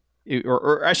 Right.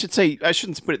 Or I should say, I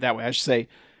shouldn't put it that way. I should say,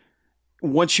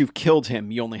 once you've killed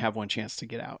him, you only have one chance to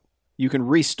get out. You can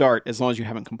restart as long as you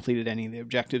haven't completed any of the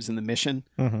objectives in the mission,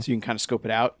 so you can kind of scope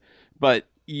it out. But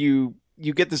you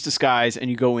get this disguise and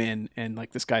you go in, and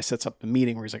like this guy sets up the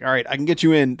meeting where he's like, all right, I can get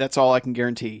you in. That's all I can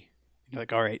guarantee. You're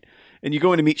like, all right. And you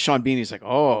go in to meet Sean Bean. He's like,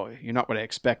 oh, you're not what I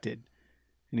expected.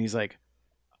 And he's like,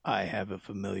 I have a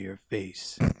familiar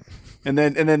face. and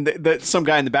then some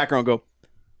guy in the background go,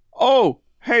 oh,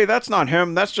 hey, that's not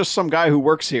him. That's just some guy who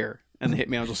works here. And the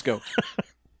hitman will just go,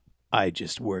 I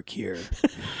just work here.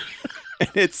 And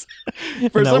it's,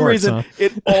 for some reason,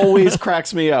 it always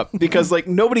cracks me up, because like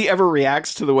nobody ever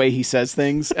reacts to the way he says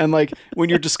things. And like when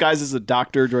you're disguised as a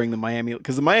doctor during the Miami,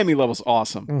 because the Miami level's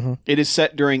awesome. It is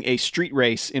set during a street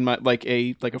race in like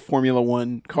a Formula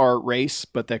One car race,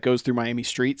 but that goes through Miami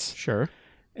streets. Sure.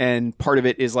 And part of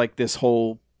it is like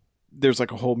there's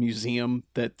like a whole museum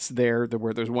that's there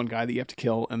where there's one guy that you have to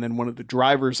kill, and then one of the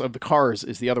drivers of the cars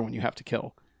is the other one you have to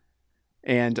kill.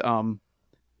 And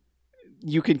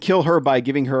you can kill her by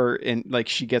giving her, and like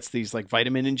she gets these like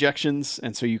vitamin injections,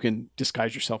 and so you can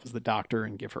disguise yourself as the doctor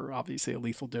and give her obviously a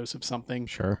lethal dose of something.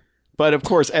 Sure. But of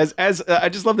course, as I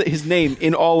just love that his name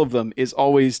in all of them is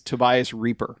always Tobias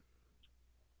Reaper.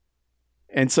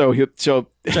 And so she'll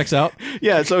Checks out.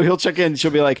 yeah, so he'll check in. She'll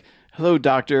be like, hello,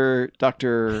 Doctor.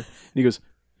 And he goes,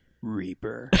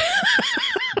 Reaper.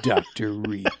 Dr.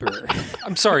 Reaper.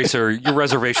 I'm sorry, sir. Your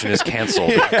reservation is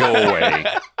canceled. Go away.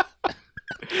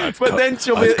 But then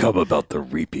she'll be come about the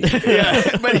reaping.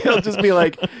 yeah, but he'll just be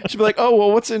like, she'll be like, oh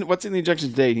well, what's in the injection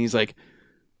today? And he's like,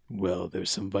 well, there's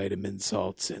some vitamin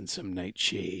salts and some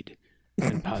nightshade.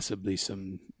 And possibly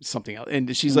something else.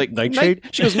 And she's like, Nightshade?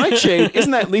 She goes, nightshade,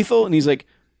 isn't that lethal? And he's like,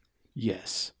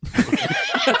 yes.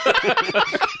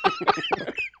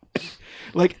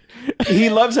 Like, he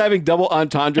loves having double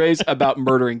entendres about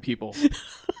murdering people.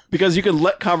 Because you can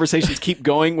let conversations keep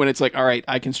going when it's like, all right,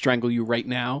 I can strangle you right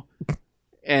now.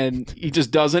 And he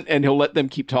just doesn't, and he'll let them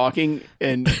keep talking,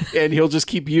 and he'll just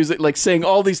keep using, like, saying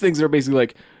all these things that are basically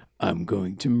like, I'm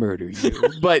going to murder you.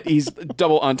 But he's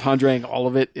double entendreing all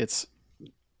of it.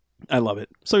 I love it.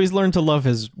 So he's learned to love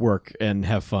his work and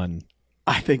have fun.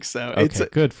 I think so. Okay, It's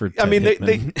good for Ted I mean,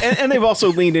 Hickman. and they've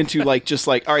also leaned into like, just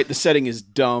like, all right, the setting is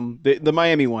dumb. The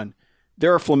Miami one,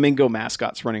 there are flamingo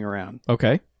mascots running around.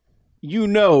 Okay. You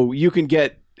know, you can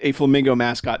get a flamingo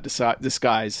mascot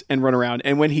disguise and run around.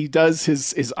 And when he does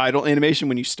his idle animation,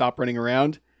 when you stop running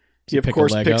around, he of pick a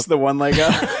course leg picks up? the one leg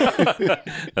up.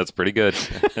 That's pretty good.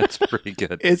 That's pretty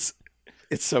good. It's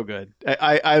so good.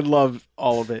 I love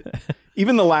all of it.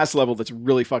 Even the last level that's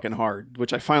really fucking hard,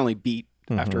 which I finally beat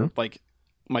after like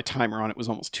my timer on it was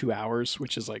almost 2 hours,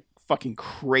 which is like fucking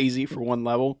crazy for one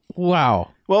level.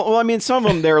 Wow. Well, I mean, some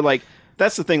of them they're like,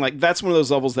 that's the thing. Like, that's one of those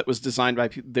levels that was designed by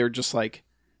people. They're just like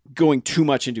going too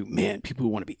much into, man, people who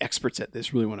want to be experts at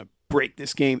this really want to break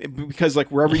this game, because like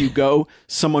wherever you go,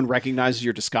 someone recognizes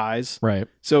your disguise. Right.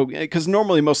 So, because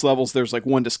normally most levels there's like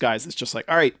one disguise that's just like,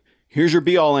 all right, here's your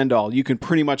be all end all. You can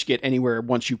pretty much get anywhere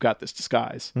once you've got this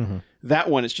disguise. That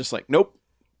one is just like, nope.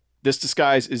 This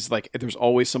disguise is like, there's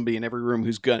always somebody in every room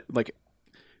who's gonna, like,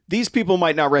 these people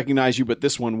might not recognize you, but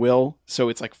this one will. So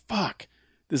it's like, fuck,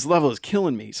 this level is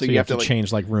killing me. So you have to like,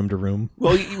 change like room to room.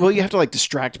 well, you have to like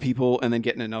distract people and then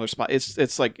get in another spot.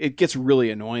 It's like, it gets really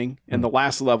annoying. And the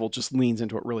last level just leans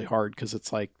into it really hard because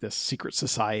it's like this secret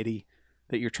society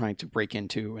that you're trying to break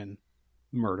into and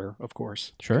murder, of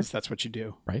course. Sure. 'Cause that's what you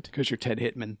do. Right. Because you're Ted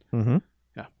Hittman. Mm-hmm.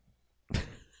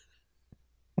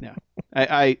 Yeah.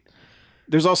 I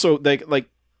there's also like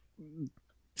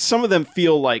some of them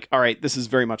feel like, all right, this is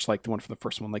very much like the one from the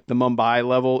first one. Like the Mumbai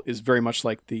level is very much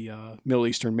like the Middle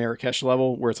Eastern Marrakesh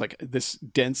level, where it's like this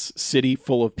dense city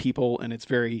full of people and it's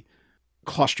very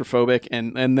claustrophobic.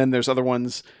 And then there's other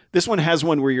ones. This one has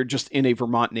one where you're just in a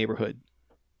Vermont neighborhood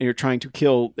and you're trying to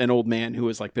kill an old man who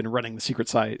has like been running the secret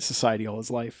society all his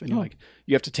life. And you're like,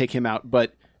 you have to take him out,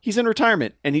 but he's in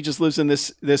retirement and he just lives in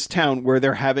this town where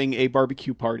they're having a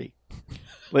barbecue party.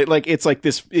 Like it's like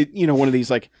this, one of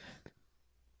these like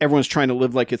everyone's trying to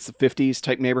live like it's the 50s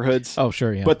type neighborhoods. Oh,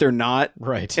 sure, yeah. But they're not.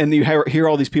 Right. And you hear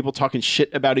all these people talking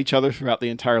shit about each other throughout the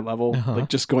entire level, like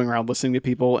just going around listening to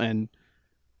people. And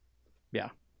yeah,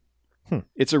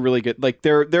 it's a really good, like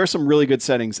there are some really good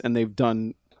settings and they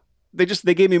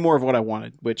gave me more of what I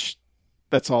wanted, which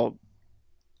that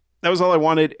was all I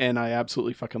wanted. And I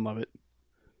absolutely fucking love it.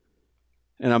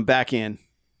 And I'm back in.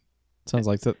 Sounds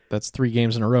like that's 3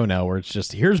 games in a row now where it's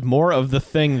just, here's more of the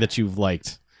thing that you've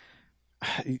liked.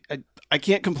 I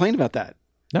can't complain about that.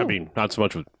 No. I mean, not so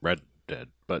much with Red Dead,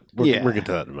 but we'll get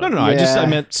to that in a minute. No. Yeah. I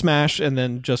meant Smash and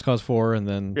then Just Cause 4 and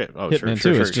then Hitman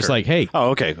 2. It's just like, hey, Oh,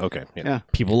 okay. Yeah.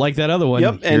 people like that other one.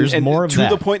 Yep, Here's and more of to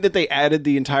that. the point that they added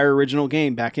the entire original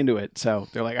game back into it. So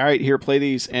they're like, all right, here, play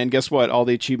these, and guess what? All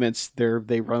the achievements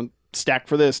they run stacked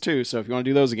for this too. So if you want to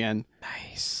do those again,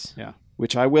 Nice. yeah,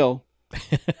 which I will.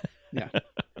 Yeah,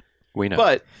 We know.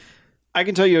 but I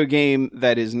can tell you a game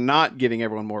that is not giving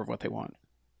everyone more of what they want.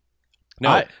 no,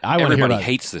 I wanna hear everybody about,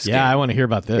 hates this game. Yeah, I want to hear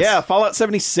about this. Yeah, Fallout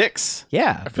 76.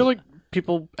 Yeah. I feel like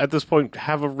people at this point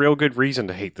have a real good reason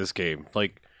to hate this game.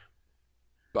 Like,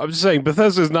 I'm just saying,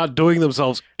 Bethesda's not doing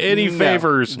themselves any No,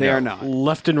 favors. they are not.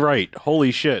 Left and right.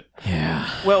 Holy shit. Yeah.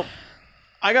 Well,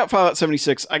 I got Fallout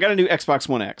 76. I got a new Xbox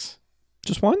One X.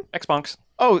 Just one? Xbox.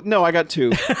 Oh no, I got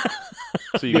 2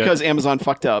 So you because Amazon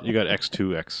fucked up. got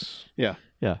X2X, Yeah.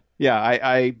 Yeah. Yeah,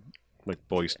 I like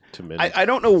boys to men. I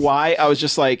don't know why. I was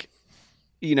just like,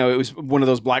 it was one of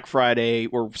those Black Friday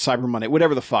or Cyber Monday,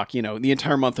 whatever the fuck, the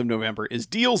entire month of November is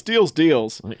deals.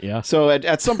 Yeah. So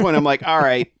at some point I'm like, all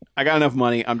right, I got enough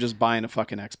money. I'm just buying a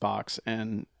fucking Xbox.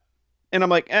 And I'm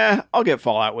like, I'll get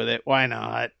Fallout with it. Why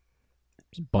not?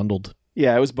 It's bundled.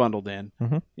 Yeah, it was bundled in.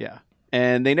 Mhm. Yeah.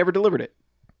 And they never delivered it.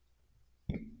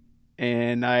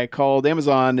 And I called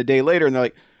Amazon a day later and they're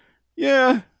like,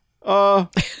 yeah,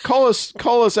 call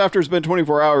us after it's been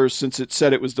 24 hours since it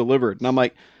said it was delivered. And I'm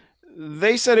like,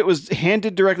 they said it was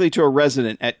handed directly to a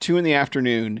resident at 2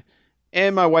 p.m.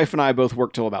 and my wife and I both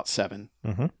worked till about 7.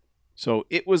 Mm-hmm. So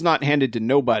it was not handed to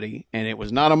nobody and it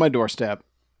was not on my doorstep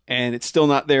and it's still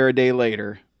not there a day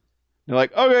later. They're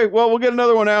like, okay, well, we'll get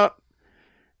another one out.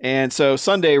 And so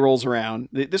Sunday rolls around.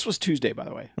 This was Tuesday, by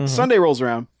the way. Mhm. Sunday rolls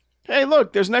around. Hey,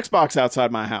 look, there's an Xbox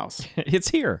outside my house. It's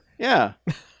here. Yeah.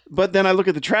 But then I look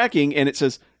at the tracking and it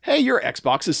says, hey, your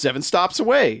Xbox is 7 stops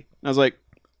away. And I was like,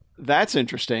 that's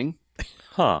interesting.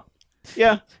 Huh.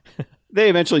 Yeah. They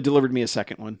eventually delivered me a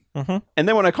second one. Mhm. And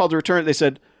then when I called to return it, they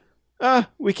said,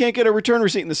 we can't get a return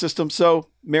receipt in the system, so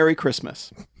Merry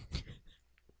Christmas.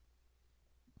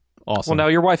 Awesome. Well, now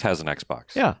your wife has an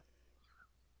Xbox. yeah.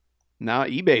 Now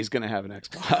eBay's going to have an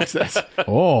Xbox. That's,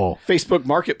 Oh. Facebook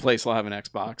Marketplace will have an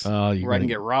Xbox. Where I can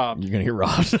get robbed. You're gonna get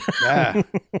robbed. Yeah.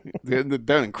 They're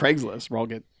better than Craigslist, where I'll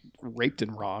get raped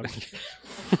and robbed.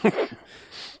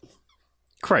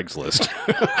 Craigslist.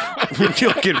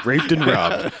 You'll get raped and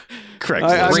robbed. Craigslist.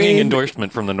 I Ringing mean-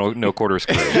 endorsement from the No Quarters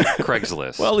crew.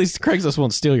 Craigslist. Well, at least Craigslist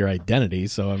won't steal your identity.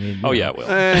 So I mean. oh, you yeah, know. it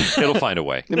will. Eh, It'll find a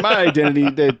way. my identity,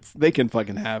 they can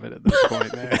fucking have it at this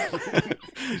point, man.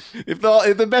 if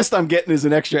the best I'm getting is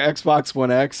an extra Xbox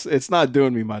One X, it's not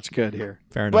doing me much good here.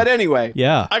 Fair enough. But anyway,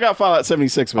 Yeah. I got Fallout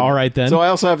 76 with All it. right, then. So I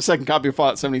also have a second copy of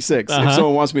Fallout 76 Uh-huh. if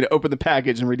someone wants me to open the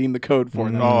package and redeem the code for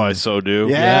them. Oh, I so do.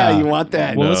 Yeah, Yeah. you want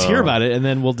that. Well, let's No. hear about it, and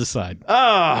then we'll decide.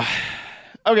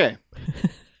 Okay.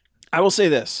 I will say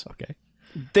this. Okay.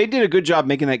 They did a good job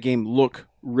making that game look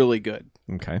really good.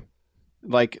 Okay.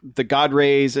 Like the God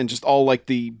rays and just all like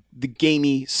the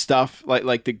gamey stuff,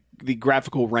 like the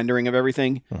graphical rendering of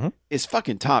everything Mhm. is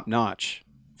fucking top notch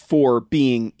for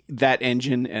being that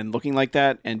engine and looking like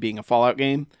that and being a Fallout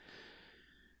game.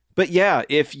 But yeah,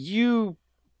 if you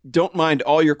don't mind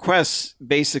all your quests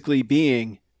basically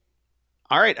being,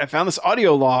 all right, I found this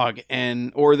audio log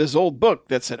or this old book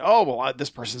that said, oh, well, this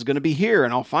person's going to be here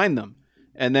and I'll find them.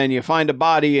 And then you find a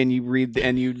body and you read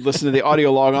and you listen to the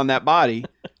audio log on that body.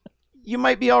 You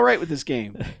might be all right with this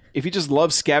game. If you just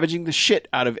love scavenging the shit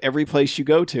out of every place you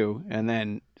go to and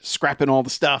then scrapping all the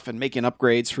stuff and making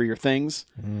upgrades for your things,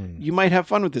 you might have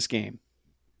fun with this game.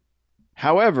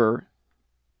 However,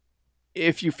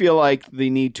 if you feel like the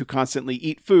need to constantly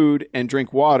eat food and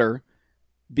drink water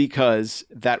because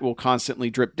that will constantly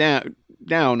drip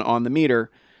down on the meter,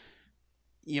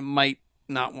 you might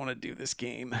not want to do this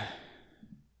game.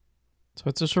 So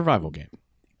it's a survival game.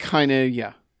 Kind of,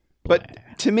 yeah. But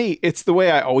to me, it's the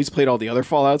way I always played all the other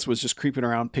Fallouts, was just creeping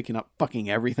around, picking up fucking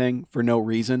everything for no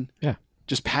reason. Yeah.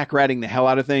 Just pack ratting the hell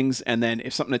out of things, and then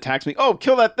if something attacks me, oh,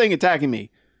 kill that thing attacking me.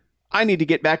 I need to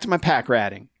get back to my pack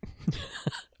ratting.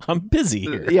 I'm busy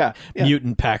here. Yeah. Yeah.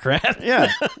 Mutant pack rat.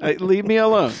 Yeah. Leave me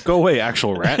alone. Go away,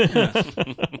 actual rat.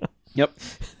 Yep.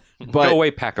 Go But,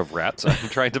 away, pack of rats. I'm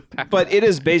trying to pack. but it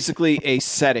is basically a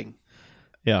setting,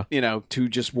 Yeah. to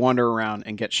just wander around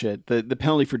and get shit. The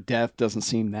penalty for death doesn't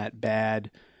seem that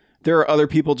bad. There are other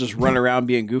people just running around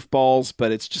being goofballs,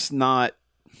 but it's just not.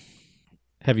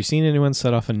 Have you seen anyone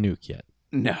set off a nuke yet?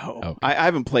 No, Okay. I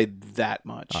haven't played that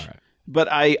much. All right. But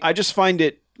I just find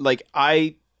it like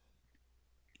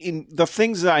in the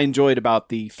things that I enjoyed about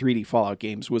the 3D Fallout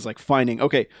games was like finding,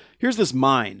 okay, here's this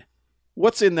mine.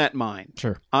 What's in that mine?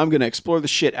 Sure. I'm going to explore the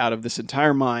shit out of this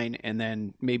entire mine and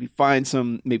then maybe find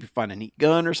a neat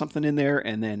gun or something in there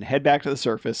and then head back to the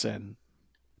surface and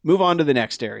move on to the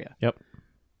next area. Yep.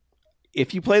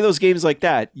 If you play those games like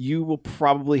that, you will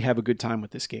probably have a good time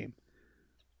with this game.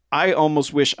 I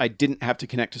almost wish I didn't have to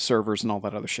connect to servers and all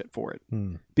that other shit for it.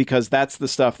 Because that's the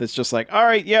stuff that's just like, all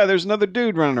right, yeah, there's another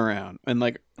dude running around. And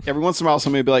like every once in a while,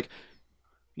 somebody will be like,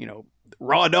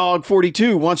 Raw Dog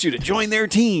 42 wants you to join their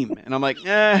team. And I'm like,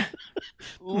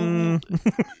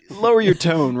 lower your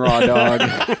tone, Raw Dog.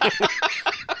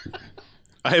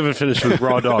 I haven't finished with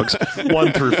Raw Dogs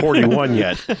 1 through 41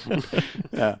 yet.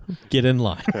 Get in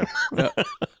line.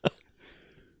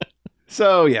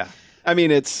 So, yeah. I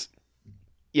mean,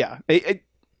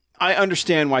 I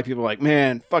understand why people are like,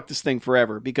 man, fuck this thing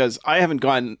forever, because I haven't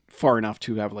gotten far enough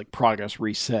to have like progress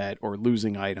reset or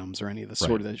losing items or any of the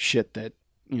sort of the shit that,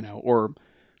 or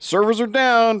servers are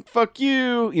down, fuck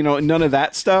you, none of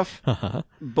that stuff.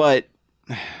 But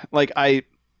like, I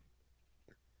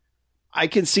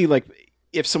can see like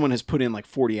if someone has put in like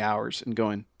 40 hours and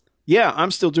going, yeah,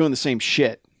 I'm still doing the same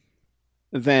shit,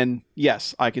 then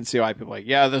yes, I can see why people are like,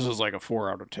 yeah, this is like a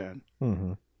 4 out of 10.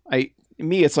 Mm-hmm.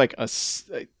 It's like a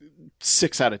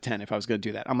 6 out of 10 if I was going to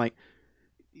do that. I'm like,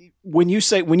 when you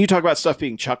talk about stuff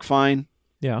being chuck fine,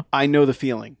 Yeah. I know the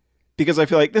feeling, because I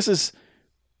feel like this is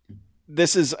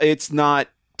it's not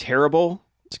terrible.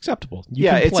 It's acceptable.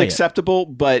 Yeah, can it's play it. acceptable,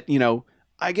 but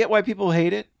I get why people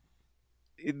hate it.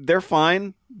 They're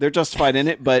fine. They're justified in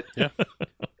it, but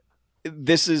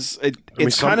this is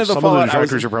it's some, kind of the some Fallout of the I was-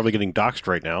 directors are probably getting doxxed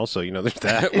right now, so there's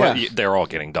that. Well, Yeah. they're all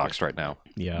getting doxxed right now.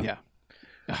 Yeah. Yeah.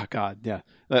 Oh God, yeah.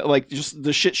 Like just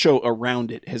the shit show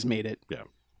around it has made it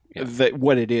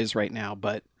what it is right now.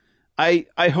 But I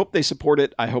hope they support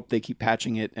it. I hope they keep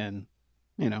patching it, and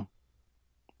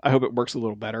I hope it works a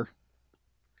little better.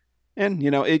 And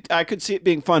I could see it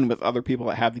being fun with other people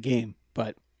that have the game,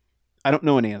 but I don't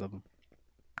know any of them.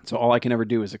 So all I can ever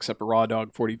do is accept a Raw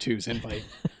Dog 42's invite.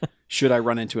 Should I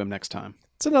run into him next time?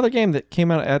 It's another game that came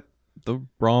out at the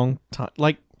wrong time.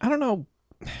 Like, I don't know.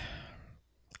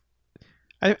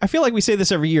 I feel like we say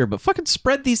this every year, but fucking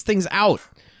spread these things out.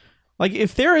 Like,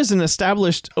 if there is an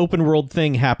established open world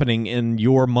thing happening in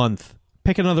your month,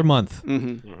 pick another month.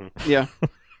 Mm-hmm. Mm-hmm. Yeah.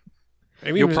 I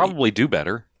mean, You'll probably do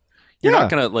better. You're Yeah. not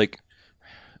going to,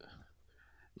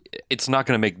 it's not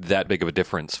going to make that big of a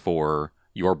difference for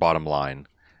your bottom line,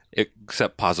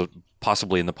 except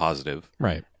possibly in the positive.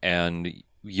 Right. And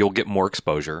you'll get more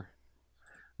exposure.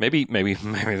 Maybe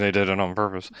they did it on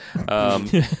purpose. I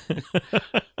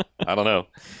don't know.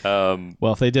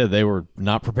 Well, if they did, they were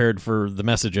not prepared for the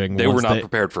messaging. They were once not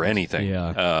prepared for anything.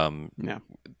 Yeah. Yeah.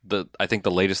 I think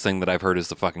the latest thing that I've heard is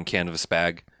the fucking canvas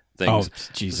bag Oh, things.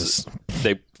 Jesus.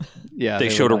 They Yeah. they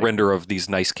showed a were render of these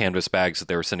nice canvas bags that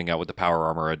they were sending out with the Power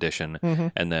Armor edition, Mm-hmm.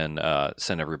 and then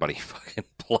sent everybody fucking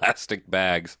plastic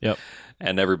bags. Yep.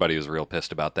 And everybody was real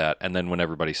pissed about that. And then when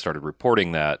everybody started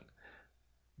reporting that,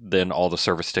 then all the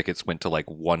service tickets went to like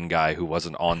one guy who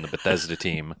wasn't on the Bethesda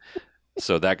team.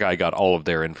 So that guy got all of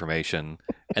their information.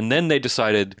 And then they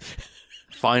decided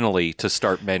finally to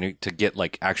start to get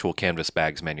like actual canvas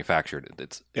bags manufactured.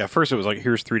 It's first it was like,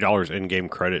 here's $3 in-game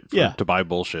credit to buy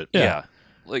bullshit. yeah.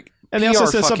 Like And they also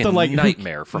PR said something fucking like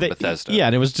nightmare from Bethesda. Yeah,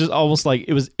 and it was just almost like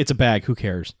it's a bag. Who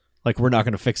cares? Like, we're not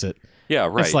going to fix it. Yeah,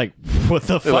 right. It's like, what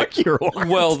the fuck, like, you're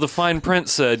well, the fine print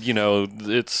said,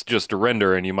 it's just a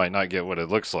render and you might not get what it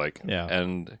looks like. Yeah.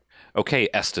 And okay,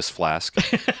 Estus Flask,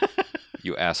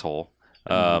 you asshole.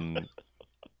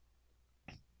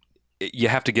 You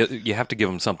have to give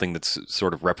them something that's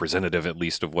sort of representative, at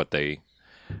least, of what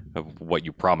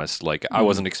you promised. Like, I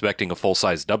wasn't expecting a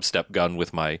full-size dubstep gun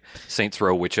with my Saints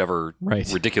Row whichever Right.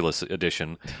 ridiculous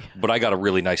edition, but I got a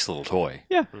really nice little toy.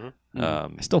 Yeah. I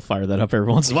still fire that up every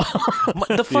once in a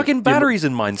while. The fucking batteries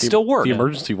in mine still work. The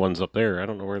emergency one's up there. I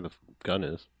don't know where the gun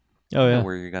is. Oh, yeah.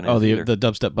 Where you're gonna Oh, either. the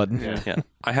dubstep button. Yeah,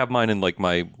 I have mine in like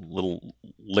my little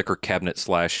liquor cabinet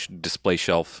 / display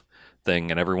shelf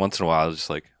thing, and every once in a while, I was just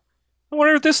like, I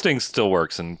wonder if this thing still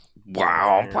works. And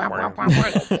wow,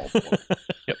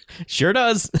 Sure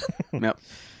does. Yep.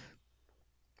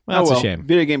 Well, that's a shame.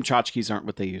 Video game tchotchkes aren't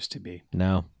what they used to be.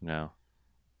 No. no,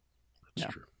 Yeah.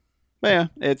 But yeah,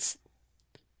 it's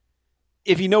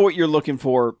if you know what you're looking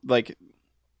for, like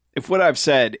if what I've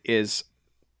said is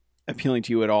appealing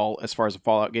to you at all as far as a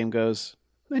Fallout game goes,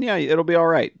 then yeah, it'll be all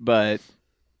right. But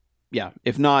yeah,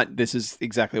 if not, this is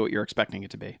exactly what you're expecting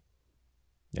it to be.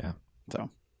 Yeah. So,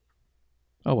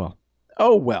 Oh, well.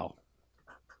 oh well.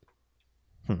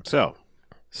 So,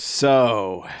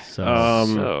 So,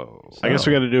 so I guess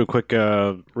we got to do a quick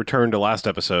return to last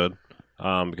episode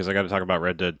because I got to talk about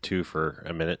Red Dead 2 for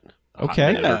a minute. Okay. A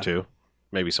minute Yeah. or two.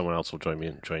 Maybe someone else will join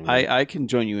you. I can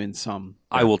join you in some.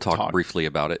 I will talk briefly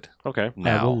about it Okay. I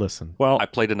now. will listen. Well, I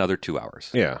played another 2 hours.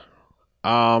 yeah.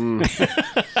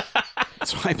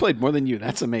 So I played more than you.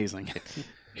 That's amazing.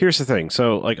 Here's the thing.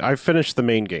 So, like, I finished the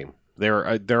main game. There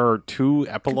are 2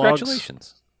 epilogues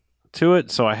Congratulations! to it,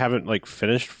 so I haven't like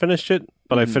finished it,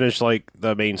 but I finished like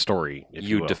the main story. If you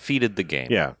You will. defeated the game.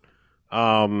 Yeah.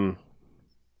 And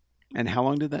how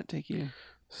long did that take you?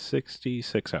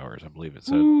 66 hours, I believe it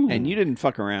said. And you didn't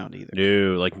fuck around either.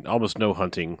 No, like almost no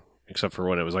hunting, except for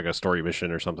when it was like a story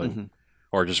mission or something, Mhm.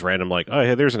 or just random like, oh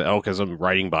hey, there's an elk as I'm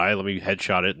riding by. Let me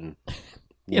headshot it and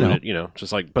loot it,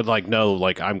 just like, but like no,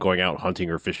 like I'm going out hunting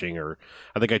or fishing, or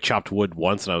I think I chopped wood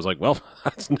once and I was like, well,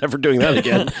 I'm never doing that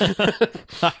again.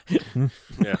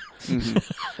 Yeah.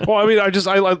 Well, I mean, I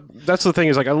that's the thing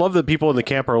is like I love that people in the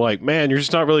camp are like, man, you're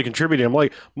just not really contributing. I'm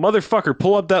like, motherfucker,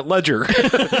 pull up that ledger.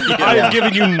 I have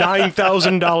given you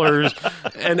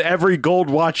 $9,000 and every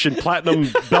gold watch and platinum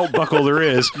belt buckle there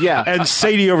is. Yeah. And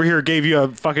Sadie over here gave you a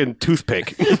fucking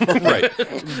toothpick. Right.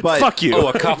 But Fuck you. Oh,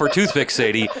 a copper toothpick,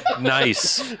 Sadie.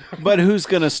 Nice. But who's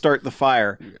going to start the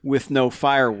fire with no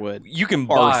firewood? You can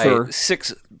buy Arthur.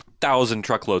 6,000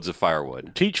 truckloads of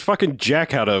firewood. Teach fucking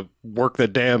Jack how to work the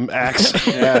damn axe.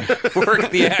 Yeah. Work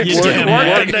the axe. You damn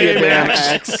work Work the damn the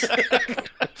axe.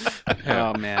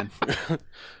 Oh man.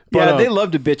 But, They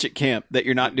love to bitch at camp that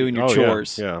you're not doing your Oh,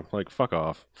 chores. Yeah, like fuck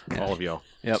off, all of y'all.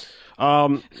 Yep.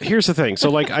 Here's the thing. So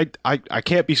like I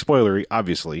can't be spoilery,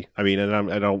 obviously. I mean,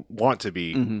 and I don't want to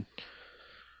be. Mm-hmm.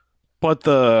 But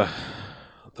the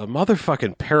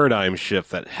motherfucking paradigm shift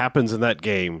that happens in that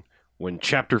game when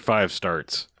Chapter 5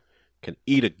 starts can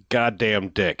eat a goddamn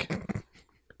dick.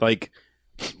 Like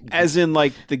As in,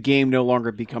 like, the game no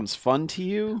longer becomes fun to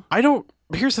you?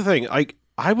 Here's the thing. Like,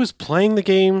 I was playing the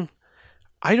game.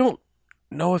 I don't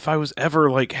know if I was ever,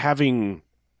 like, having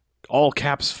all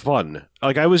caps fun.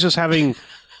 Like, I was just having...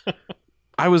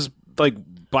 I was, like,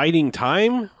 biding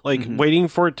time. Like, waiting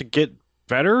for it to get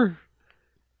better.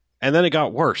 And then it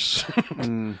got worse.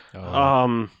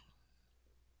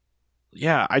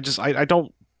 Yeah, I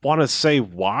don't want to say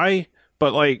why,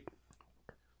 but, like,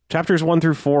 chapters 1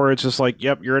 through 4, it's just like,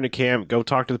 yep, you're in a camp, go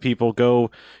talk to the people,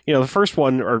 go, the first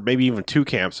one, or maybe even 2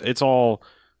 camps, it's all,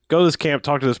 go to this camp,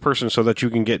 talk to this person so that you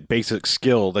can get basic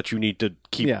skill that you need to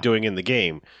keep doing in the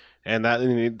game. And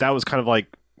that was kind of like,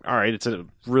 all right, it's a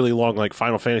really long, like,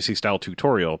 Final Fantasy style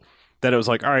tutorial. Then it was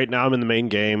like, all right, now I'm in the main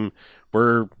game,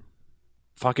 we're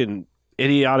fucking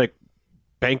idiotic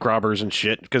bank robbers and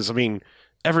shit, because, I mean,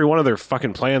 every one of their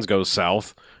fucking plans goes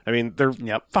south. I mean, they're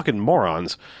fucking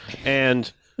morons.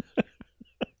 And...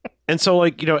 And so,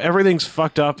 like, everything's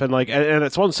fucked up, and, like, and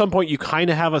at some point you kind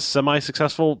of have a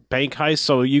semi-successful bank heist,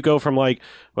 so you go from, like,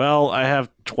 well, I have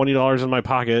 $20 in my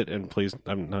pocket, and please,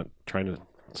 I'm not trying to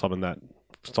summon that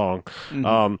song,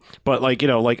 but, like,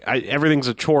 everything's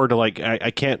a chore to, like,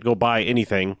 I can't go buy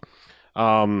anything,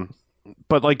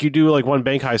 but, like, you do, like, one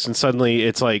bank heist, and suddenly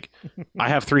it's, like, I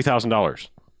have $3,000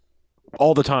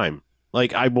 all the time.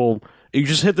 Like, you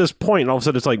just hit this point, and all of a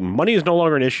sudden it's like, money is no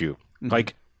longer an issue.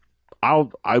 Like,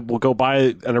 I will go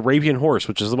buy an Arabian horse,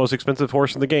 which is the most expensive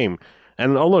horse in the game.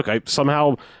 And, oh, look, I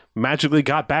somehow magically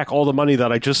got back all the money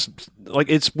that I just... Like,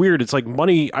 it's weird. It's like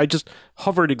money... I just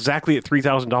hovered exactly at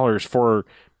 $3,000 for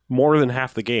more than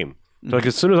half the game. So, like,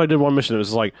 as soon as I did one mission, it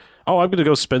was like, oh, I'm going to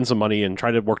go spend some money and try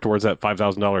to work towards that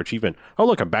 $5,000 achievement. Oh,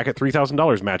 look, I'm back at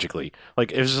 $3,000 magically.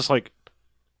 Like, it was just like...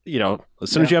 as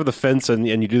soon as you have the fence and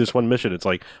you do this one mission, it's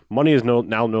like, money is now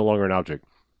no longer an object.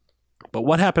 But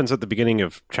what happens at the beginning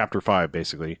of Chapter 5,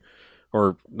 basically?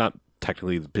 Or not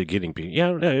technically the beginning.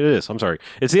 Yeah, it is. I'm sorry.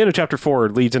 It's the end of Chapter 4,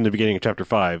 leads into the beginning of Chapter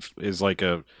 5, is like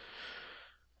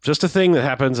just a thing that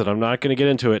happens, and I'm not going to get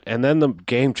into it. And then the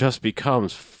game just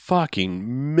becomes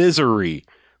fucking misery.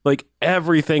 Like,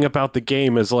 everything about the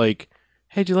game is like,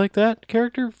 hey, do you like that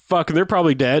character? Fuck, they're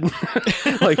probably dead.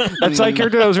 Like, that side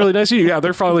character that was really nice to you, yeah,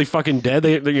 they're probably fucking dead.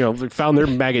 They found their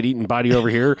maggot-eating body over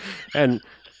here. And...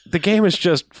 the game is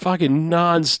just fucking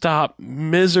non-stop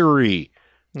misery.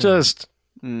 Just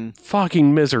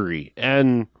fucking misery.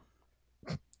 And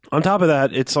on top of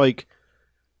that, it's like...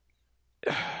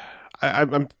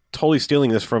 I'm totally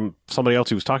stealing this from somebody else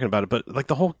who was talking about it, but, like,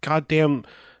 the whole goddamn...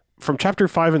 From Chapter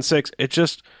 5 and 6,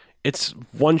 it's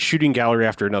one shooting gallery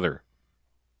after another.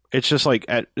 It's just like,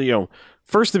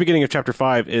 first the beginning of Chapter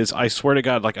 5 is, I swear to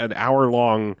God, like, an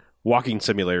hour-long walking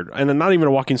simulator. And not even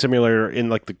a walking simulator in,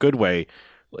 like, the good way.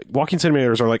 Like, walking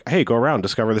simulators are like, hey, go around,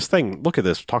 discover this thing, look at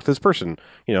this, talk to this person,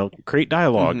 create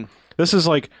dialogue. This is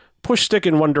like, push stick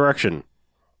in one direction.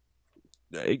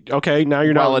 Okay, now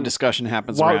you're while a discussion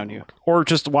happens around you. Or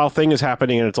just while thing is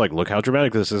happening, and it's like, look how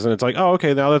dramatic this is, and it's like, oh,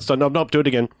 okay, now that's done. Nope, do it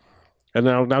again. And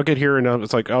now get here, and now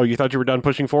it's like, oh, you thought you were done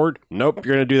pushing forward? Nope,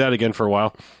 you're going to do that again for a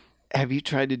while. Have you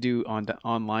tried to do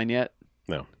online yet?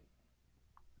 No.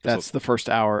 That's the first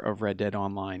hour of Red Dead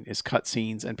Online, is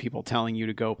cutscenes and people telling you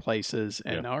to go places.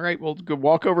 And all right, well, go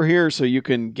walk over here so you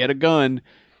can get a gun.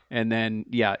 And then,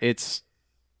 it's...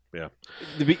 Yeah.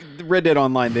 The Red Dead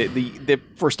Online, the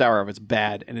first hour of it's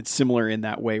bad. And it's similar in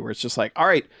that way where it's just like, all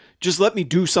right, just let me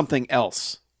do something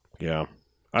else. Yeah.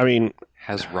 I mean...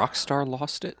 Has Rockstar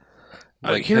lost it?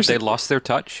 Like, have they lost their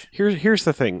touch? Here's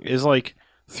the thing, is like,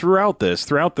 throughout this,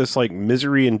 like,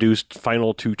 misery-induced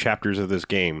final 2 chapters of this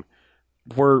game...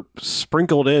 were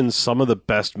sprinkled in some of the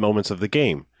best moments of the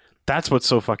game. That's what's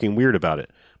so fucking weird about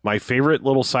it. My favorite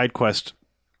little side quest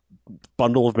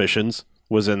bundle of missions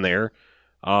was in there.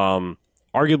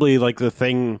 Arguably, like, the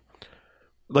thing...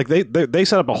 Like, they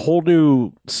set up a whole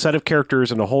new set of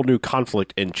characters and a whole new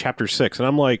conflict in Chapter 6, and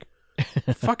I'm like,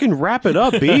 fucking wrap it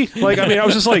up, B. Like, I mean, I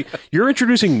was just like, you're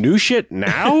introducing new shit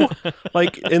now?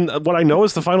 Like, in what I know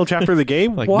is the final chapter of the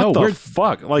game? Like, what the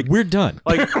fuck? Like, we're done.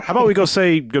 Like, how about we go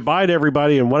say goodbye to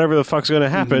everybody and whatever the fuck's going to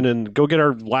happen and go get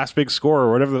our last big score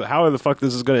or whatever, however the fuck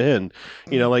this is going to end.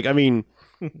 Like, I mean,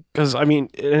 because, I mean,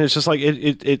 and it's just like,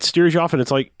 it steers you off, and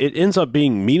it's like, it ends up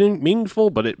being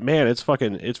meaningful, but it's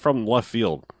from left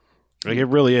field. Like, it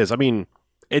really is. I mean,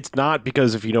 it's not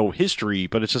because if you know history,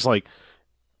 but it's just like,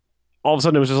 all of a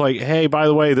sudden it was just like, hey, by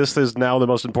the way, this is now the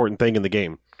most important thing in the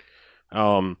game.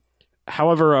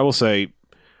 However, I will say,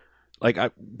 like,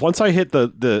 once I hit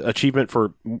the achievement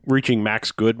for reaching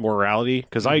max good morality,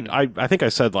 because I think I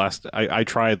said I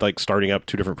tried, like, starting up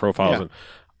 2 different profiles,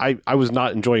 and I was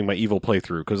not enjoying my evil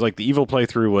playthrough, because, like, the evil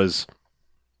playthrough was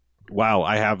wow,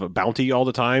 I have a bounty all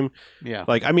the time. Yeah.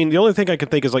 Like, I mean, the only thing I could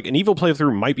think is like an evil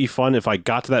playthrough might be fun if I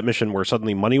got to that mission where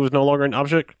suddenly money was no longer an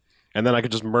object, and then I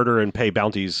could just murder and pay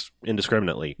bounties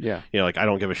indiscriminately. Yeah. You know, like I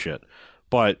don't give a shit.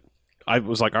 But I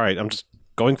was like, all right, I'm just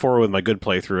going forward with my good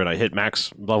playthrough, and I hit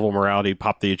max level morality,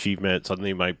 popped the achievement.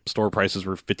 Suddenly my store prices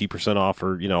were 50% off,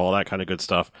 or, you know, all that kind of good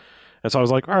stuff. And so I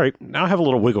was like, all right, now I have a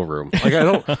little wiggle room. Like, I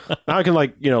don't, now I can,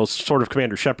 like, you know, sort of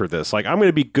Commander Shepard this. Like, I'm going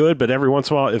to be good, but every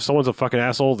once in a while, if someone's a fucking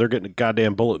asshole, they're getting a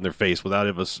goddamn bullet in their face without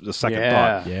a second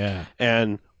thought. Yeah.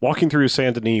 And walking through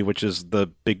Saint Denis, which is the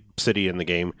big city in the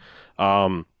game,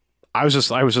 I was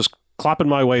just clopping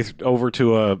my way over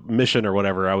to a mission or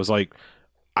whatever. I think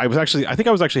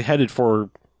I was actually headed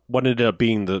for what ended up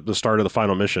being the start of the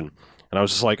final mission. And I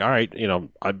was just like, all right, you know,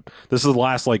 this is the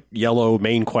last like yellow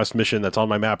main quest mission that's on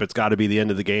my map. It's got to be the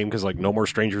end of the game because like no more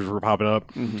strangers were popping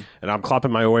up. Mm-hmm. And I'm clopping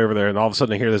my way over there, and all of a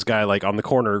sudden I hear this guy like on the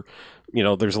corner. You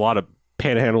know, there's a lot of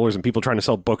panhandlers and people trying to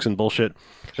sell books and bullshit.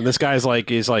 And this guy's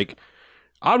like,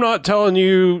 I'm not telling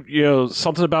you, you know,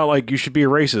 something about like you should be a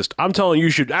racist. I'm telling you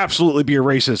should absolutely be a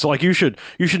racist. Like you should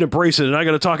embrace it. And I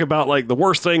got to talk about like the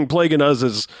worst thing plaguing us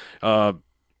is, what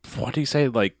did he say?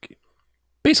 Like,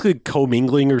 basically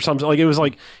commingling or something. Like it was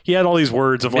like he had all these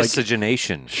words of like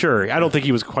miscegenation. Sure, I don't think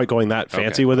he was quite going that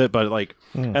fancy with it, but like,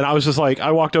 and I was just like,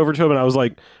 I walked over to him and I was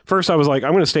like, first I was like,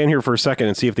 I'm going to stand here for a second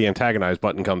and see if the antagonize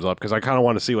button comes up because I kind of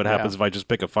want to see what happens if I just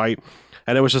pick a fight.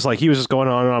 And it was just like he was just going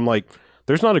on, and I'm like,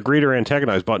 there's not a greet or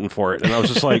antagonize button for it, and I was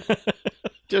just like.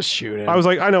 Just shoot him. I was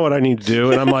like, I know what I need to do,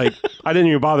 and I'm like, I didn't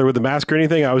even bother with the mask or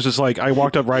anything. I was just like, I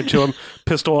walked up right to him,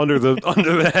 pistol under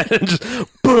the head, and just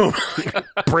boom,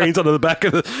 brains under the back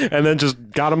of and then just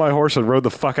got on my horse and rode the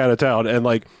fuck out of town. And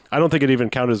like, I don't think it even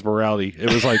counted as morality. It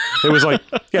was like,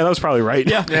 yeah, that was probably right.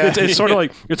 Yeah, it's sort of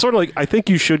like I think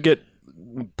you should get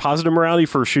positive morality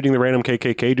for shooting the random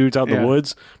KKK dudes out in the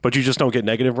woods, but you just don't get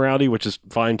negative morality, which is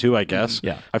fine too, I guess.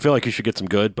 Yeah, I feel like you should get some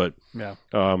good, but yeah,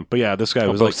 this guy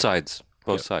was both like sides.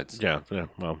 Both sides. Yeah.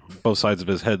 Well, both sides of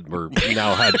his head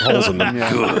now had holes in them.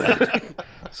 Good.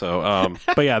 So,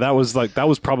 but yeah, that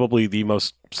was probably the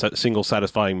most single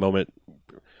satisfying moment.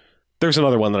 There's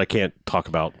another one that I can't talk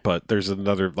about, but there's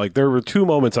another, like, there were two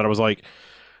moments that I was like,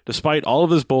 despite all of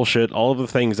this bullshit, all of the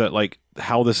things that, like,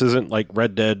 how this isn't like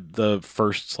Red Dead the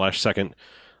first/second,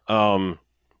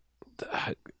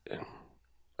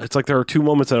 it's like there are two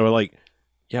moments that I were like,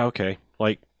 yeah, okay,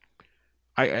 like.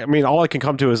 I mean, all I can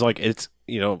come to is like it's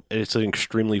an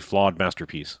extremely flawed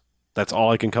masterpiece. That's all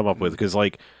I can come up with because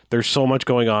like there's so much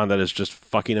going on that is just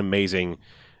fucking amazing.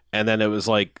 And then it was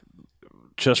like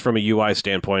just from a UI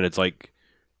standpoint, it's like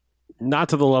not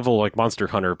to the level like Monster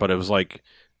Hunter, but it was like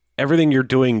everything you're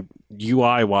doing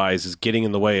UI wise is getting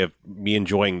in the way of me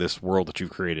enjoying this world that you've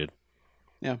created.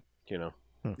 Yeah, you know.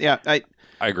 Yeah, I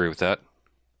agree with that.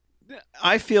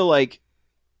 I feel like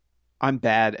I'm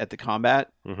bad at the combat.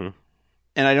 Mm-hmm.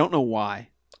 And I don't know why.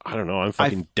 I don't know. I'm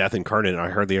fucking death incarnate, and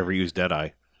I hardly ever use Deadeye.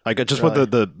 Like just Really?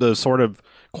 with the sort of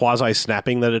quasi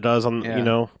snapping that it does on you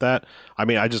know that. I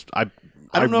mean, I don't know if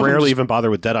I'm rarely just even bother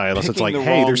with Deadeye unless it's like, picking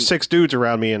the hey, wrong- there's 6 dudes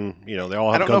around me, and you know they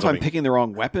all have I don't know guns if on I'm me. picking the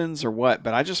wrong weapons or what,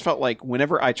 but I just felt like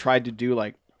whenever I tried to do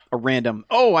like a random,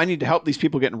 oh, I need to help these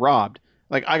people getting robbed,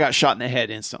 like I got shot in the head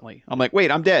instantly. I'm like,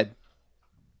 wait, I'm dead,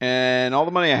 and all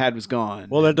the money I had was gone.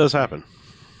 Well, that does happen.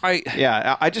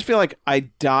 I just feel like I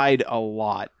died a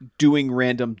lot doing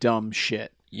random dumb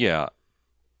shit. Yeah.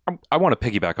 I want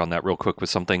to piggyback on that real quick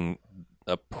with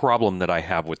a problem that I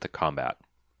have with the combat,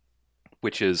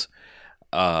 which is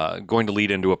going to lead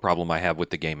into a problem I have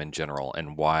with the game in general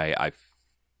and why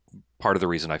part of the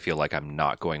reason I feel like I'm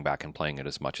not going back and playing it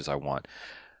as much as I want.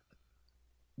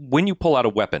 When you pull out a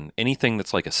weapon, anything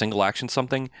that's like a single action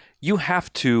something, you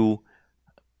have to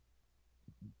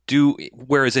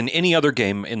whereas in any other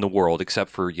game in the world, except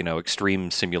for, you know,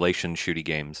 extreme simulation shooty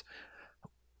games,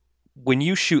 when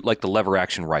you shoot like the lever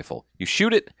action rifle, you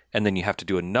shoot it and then you have to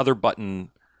do another button.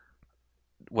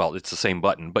 Well, it's the same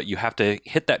button, but you have to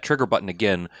hit that trigger button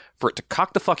again for it to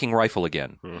cock the fucking rifle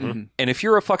again. Mm-hmm. And if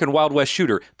you're a fucking Wild West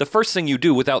shooter, the first thing you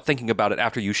do without thinking about it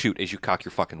after you shoot is you cock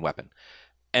your fucking weapon.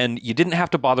 And you didn't have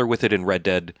to bother with it in Red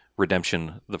Dead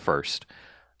Redemption the first.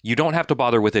 You don't have to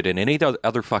bother with it in any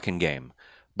other fucking game.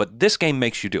 But this game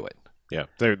makes you do it. Yeah,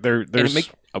 there's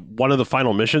one of the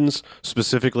final missions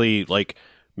specifically like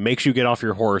makes you get off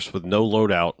your horse with no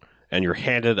loadout, and you're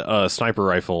handed a sniper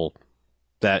rifle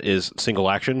that is single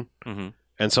action. Mm-hmm.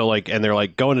 And so like, and they're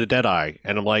like going to Deadeye,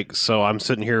 and I'm like, so I'm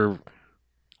sitting here,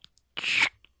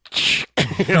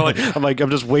 you know, I'm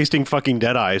just wasting fucking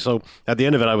Deadeye. So at the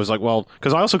end of it, I was like, well,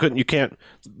 because I also couldn't, you can't,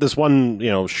 this one, you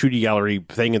know, shooty gallery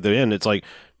thing at the end, it's like,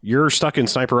 you're stuck in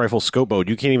sniper rifle scope mode.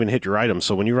 You can't even hit your items.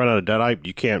 So when you run out of Deadeye,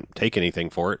 you can't take anything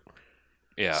for it.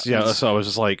 Yeah. So I was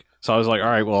just like, all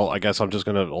right, well, I guess I'm just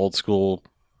gonna old school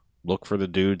look for the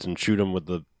dudes and shoot them with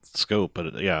the scope.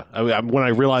 But yeah, when I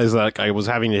realized that I was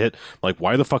having to hit, like,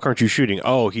 why the fuck aren't you shooting?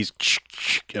 Oh, he's.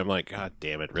 I'm like, God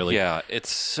damn it, really? Yeah, it's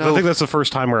so. I think that's the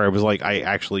first time where I was like, I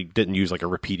actually didn't use like a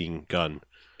repeating gun.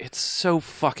 It's so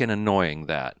fucking annoying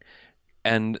that,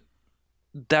 and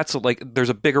that's like, there's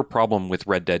a bigger problem with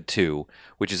Red Dead 2,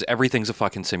 which is everything's a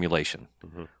fucking simulation.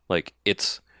 Mhm. Like,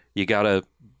 it's you gotta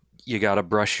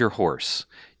brush your horse.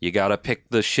 You gotta pick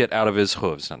the shit out of his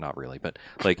hooves. Not really, but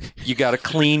like you gotta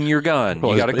clean your gun.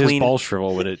 Well, you gotta his clean. balls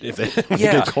shrivel when it Yeah,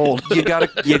 gets cold. you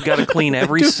gotta clean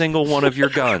every single one of your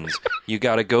guns. You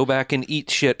gotta go back and eat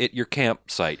shit at your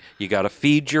campsite. You gotta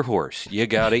feed your horse. You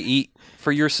gotta eat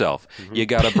for yourself. You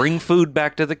gotta bring food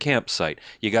back to the campsite.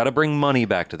 You gotta bring money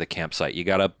back to the campsite. You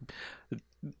gotta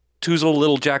toozle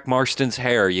little Jack Marston's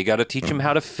hair. You gotta teach him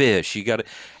how to fish.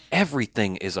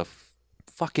 Everything is a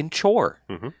fucking chore.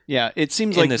 Yeah, it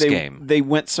seems In like this they, game. they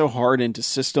went so hard into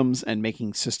systems and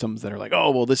making systems that are like,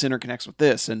 oh, well, this interconnects with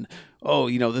this, and oh,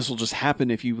 this will just happen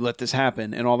if you let this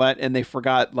happen, and all that, and they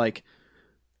forgot, like,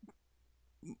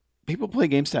 people play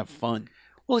games to have fun.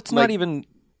 Well, it's Like- not even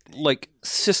like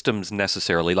systems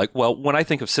necessarily. Like, well, when I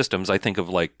think of systems, I think of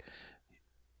like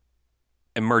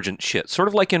emergent shit. Sort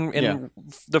of like in Yeah.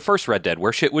 the first Red Dead,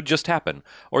 where shit would just happen.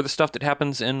 Or the stuff that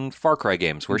happens in Far Cry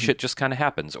games, where shit just kind of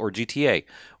happens. Or GTA,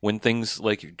 when things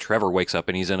like Trevor wakes up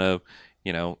and he's in a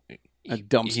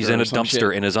dumpster he's in or a some dumpster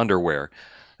shit. in his underwear.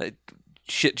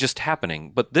 Shit just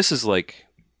happening. But this is like,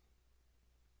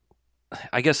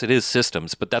 I guess it is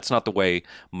systems, but that's not the way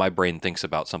my brain thinks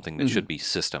about something that should be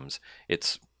systems.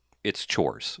 It's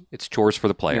chores. It's chores for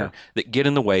the player that get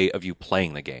in the way of you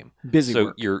playing the game. Busy So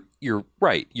work. you're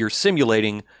right. You're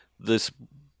simulating this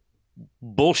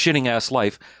bullshitting ass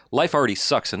life. Life already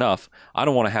sucks enough. I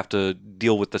don't want to have to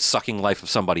deal with the sucking life of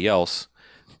somebody else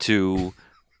to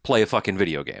play a fucking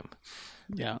video game.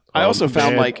 Yeah. I also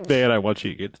found, man, I want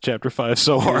you to get to chapter 5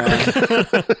 so hard.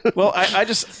 well,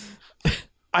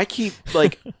 I keep,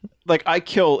 like, I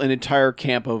kill an entire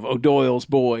camp of O'Doyle's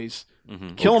boys,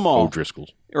 kill them all,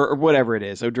 O'Driscoll's. or whatever it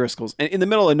is, O'Driscoll's, and in the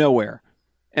middle of nowhere,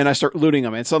 and I start looting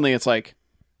them, and suddenly it's like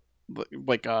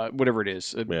whatever it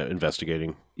is. Yeah,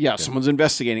 investigating. Yeah, someone's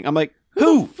investigating. I'm like,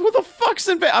 who the fuck's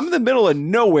I'm in the middle of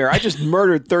nowhere. I just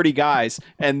murdered 30 guys,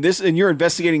 and you're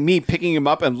investigating me picking him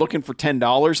up and looking for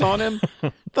 $10 on him?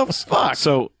 The fuck?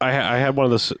 So I had one of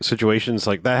those situations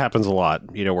like that happens a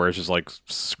lot, where it's just like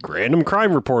random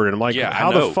crime reported. I'm like, Yeah, I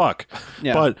how know. the fuck?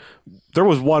 Yeah. But there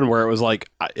was one where it was like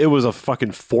it was a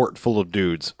fucking fort full of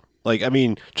dudes. Like, I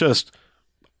mean,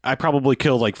 I probably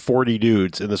killed like 40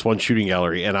 dudes in this one shooting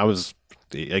gallery, and I was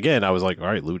like, all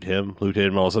right, loot him. All of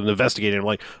a sudden investigating. I'm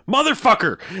like,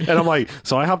 motherfucker! And I'm like,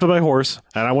 so I hopped on my horse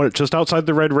and I went just outside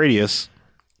the red radius.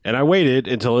 And I waited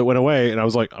until it went away, and I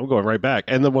was like, I'm going right back.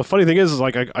 And the funny thing is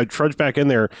like, I trudged back in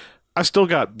there. I still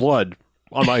got blood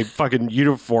on my fucking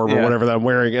uniform or whatever that I'm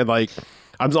wearing. And like,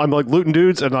 I'm like looting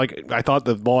dudes, and like, I thought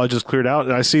the law just cleared out.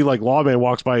 And I see like lawman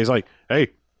walks by. He's like, hey,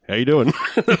 how you doing?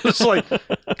 It's like,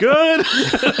 good.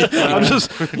 I'm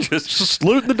just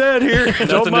looting the dead here. Don't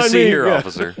Nothing to mind see me. here, Yeah.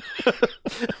 officer.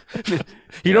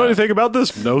 You know anything about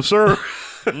this? No, sir.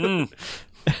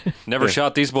 Never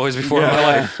shot these boys before in my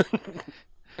life.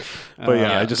 But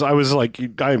yeah, I was like,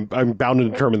 I'm bound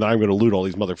and determined that I'm going to loot all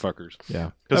these motherfuckers.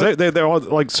 Yeah. Because they're all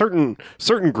like certain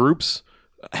groups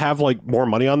have like more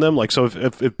money on them. Like, so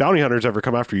if bounty hunters ever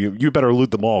come after you, you better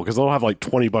loot them all because they'll have like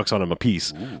 $20 on them a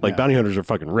piece. Bounty hunters are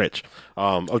fucking rich.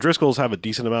 O'Driscoll's have a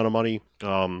decent amount of money.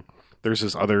 There's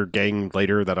this other gang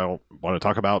later that I don't want to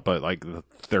talk about, but like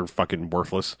they're fucking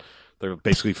worthless. They're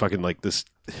basically fucking like this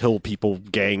hill people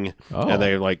gang, and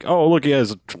they're like, oh look, he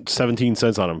has 17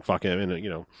 cents on him. Fuck him,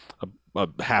 and a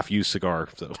half-used cigar.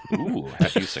 So. Ooh,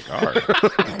 half-used cigar.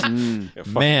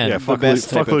 Man, fuck, the best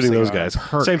fuck type of looting those cigar. guys.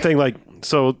 Perk. Same thing. Like,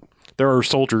 so there are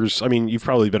soldiers. I mean, you've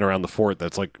probably been around the fort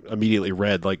that's like immediately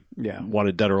red, like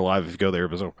wanted dead or alive if you go there.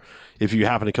 But so if you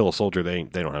happen to kill a soldier, they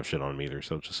don't have shit on them either.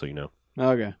 So just so you know.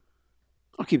 Okay.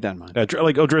 I'll keep that in mind.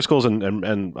 Like O'Driscoll's and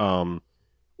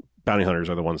bounty hunters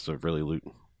are the ones that really loot.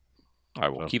 I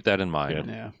will keep that in mind.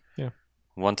 Yeah.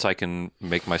 Once I can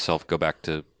make myself go back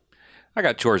to, I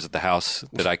got chores at the house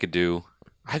that I could do.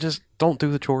 I just don't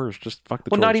do the chores. Just fuck the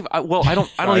Well, chores. not even. I don't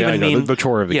I even know, mean the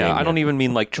chore of the game. I don't even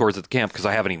mean like chores at the camp because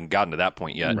I haven't even gotten to that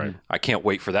point yet. Right. I can't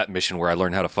wait for that mission where I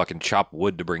learn how to fucking chop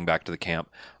wood to bring back to the camp.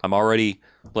 I'm already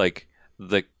like,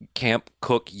 the camp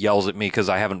cook yells at me because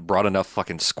I haven't brought enough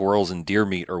fucking squirrels and deer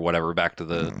meat or whatever back to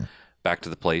the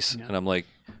place, and I'm like,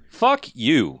 fuck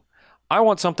you. I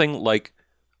want something like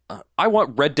I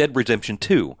want Red Dead Redemption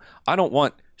 2. I don't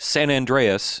want San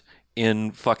Andreas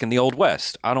in fucking the Old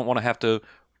West. I don't want to have to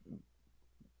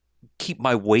keep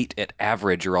my weight at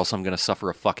average or else I'm going to suffer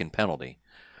a fucking penalty.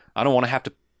 I don't want to have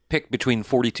to pick between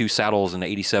 42 saddles and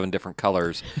 87 different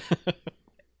colors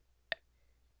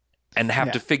and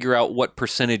have to figure out what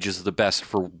percentage is the best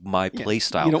for my play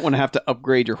style. You don't want to have to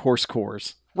upgrade your horse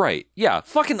cores. Right. Yeah.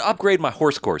 Fucking upgrade my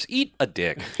horse course. Eat a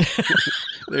dick.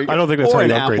 I don't think that's Or how you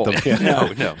an upgrade apple. them.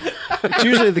 Yeah. No. It's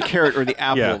usually the carrot or the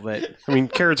apple Yeah. that. I mean,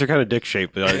 carrots are kind of dick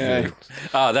shaped. Yeah.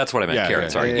 That's what I meant. Yeah, Carrot. yeah,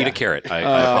 Sorry. yeah. Eat a carrot. I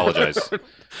apologize.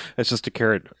 It's just a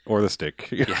carrot or the stick.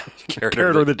 Yeah. Carrot,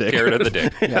 Carrot or the dick. Carrot or the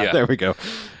dick. Yeah, there we go.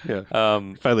 Yeah,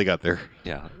 finally got there.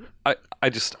 Yeah.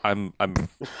 I'm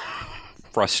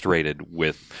frustrated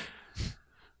with,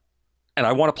 and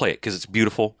I want to play it because it's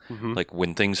beautiful. Mm-hmm. Like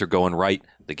when things are going right,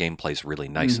 the game plays really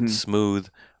nice and smooth.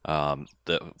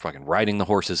 The fucking riding the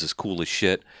horses is cool as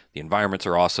shit. The environments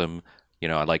are awesome. You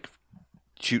know, I like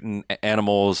shooting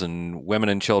animals and women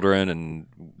and children and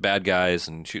bad guys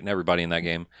and shooting everybody in that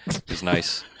game is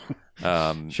nice.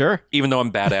 Sure. Even though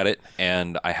I'm bad at it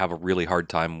and I have a really hard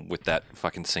time with that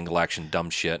fucking single action dumb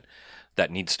shit that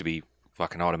needs to be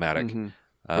fucking automatic.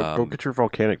 Go get your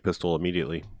volcanic pistol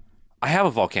immediately. I have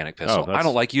a volcanic pistol. that's- I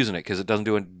don't like using it because it doesn't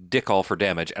do a dick all for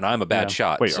damage, and I'm a bad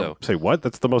shot. Wait, so say what?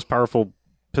 That's the most powerful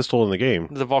pistol in the game.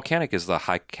 the volcanic is the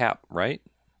high cap, right?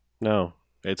 No,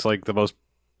 it's like the most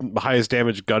highest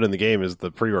damage gun in the game is the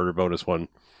pre-order bonus one.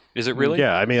 Is it really?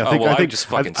 Yeah, I mean, I Oh, think well, I I think just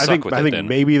fucking I suck think with I it think then.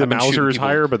 maybe the I've been shooting Mauser is people-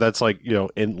 higher, but that's like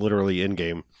literally in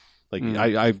game. Like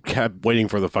I kept waiting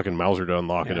for the fucking Mauser to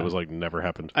unlock, and it was like never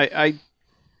happened.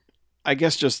 I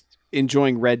guess just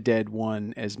enjoying Red Dead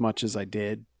 1 as much as I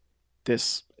did.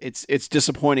 It's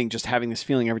disappointing just having this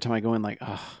feeling every time I go in like,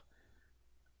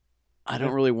 I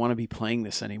don't really want to be playing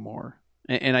this anymore.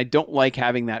 And I don't like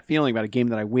having that feeling about a game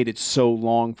that I waited so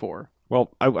long for.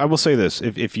 Well, I will say this: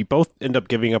 if you both end up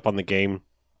giving up on the game,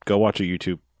 go watch a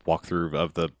YouTube walkthrough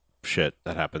of the shit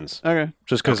that happens. Okay.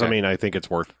 Just because, Okay. I mean, I think it's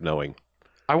worth knowing.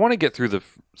 I want to get through the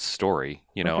story.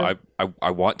 You know, Okay.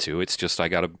 I want to. It's just I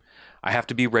have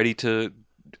to be ready to.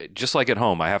 Just like at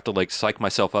home, I have to like psych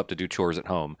myself up to do chores at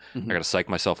home. I got to psych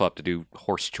myself up to do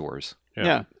horse chores.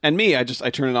 Yeah. And me, I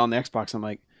turn it on the Xbox. I'm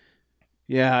like,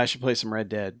 yeah, I should play some Red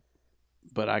Dead,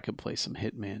 but I could play some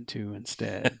Hitman 2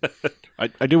 instead.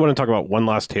 I do want to talk about one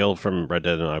last tale from Red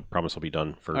Dead, and I promise I'll be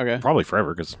done for probably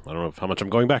forever because I don't know how much I'm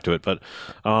going back to it. But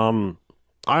I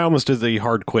almost did the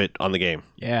hard quit on the game.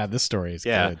 Yeah, this story is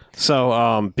good.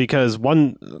 So because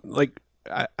one, like,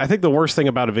 I think the worst thing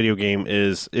about a video game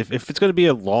is if it's going to be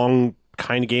a long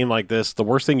kind of game like this, the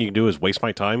worst thing you can do is waste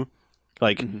my time.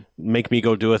 Like, make me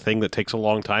go do a thing that takes a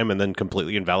long time and then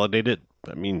completely invalidate it.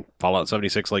 I mean, Fallout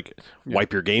 76, like,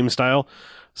 wipe your game style.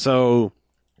 So,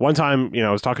 one time,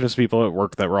 I was talking to some people at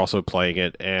work that were also playing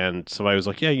it, and somebody was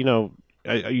like, yeah,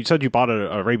 you said you bought an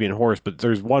Arabian horse, but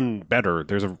there's one better.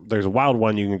 There's a wild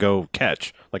one you can go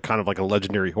catch, like kind of like a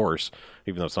legendary horse,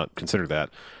 even though it's not considered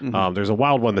that. There's a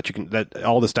wild one that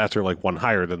all the stats are like one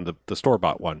higher than the store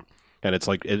bought one, and it's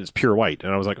like it's pure white.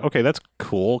 And I was like, okay, that's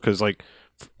cool because like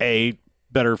A,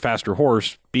 better, faster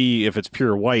horse. B, if it's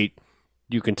pure white,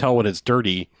 you can tell when it's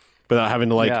dirty without having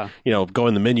to go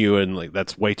in the menu and like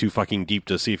that's way too fucking deep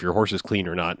to see if your horse is clean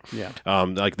or not. Yeah.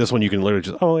 Like this one you can literally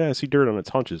just, I see dirt on its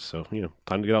haunches, so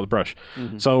time to get out of the brush.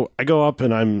 So I go up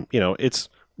and I'm it's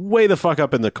way the fuck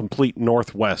up in the complete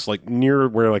northwest, like near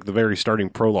where like the very starting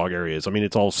prologue area is. I mean,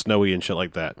 it's all snowy and shit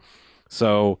like that.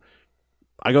 So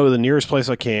I go to the nearest place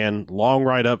I can, long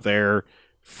ride up there,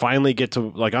 finally get to,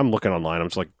 like, I'm looking online. I'm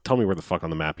just like, tell me where the fuck on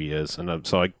the map he is. And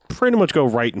so I pretty much go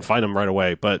right and find him right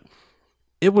away. But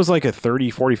it was like a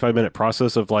 30-45 minute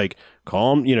process of like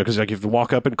calm, because like you have to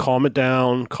walk up and calm it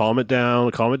down,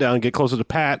 get closer to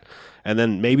Pat, and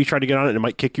then maybe try to get on it and it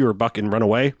might kick you or buck and run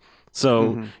away.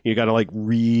 So you got to like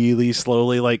really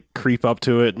slowly like creep up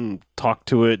to it and talk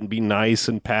to it and be nice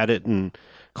and pat it and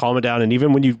calm it down. And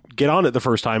even when you get on it the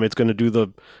first time, it's going to do the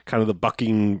kind of the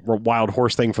bucking wild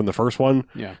horse thing from the first one.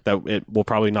 Yeah. That it will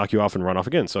probably knock you off and run off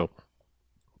again. So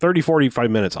 30-45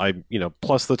 minutes,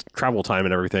 plus the travel time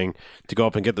and everything to go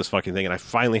up and get this fucking thing. And I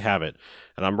finally have it.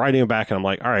 And I'm riding it back and I'm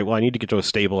like, all right, well, I need to get to a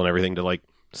stable and everything to like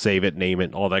save it, name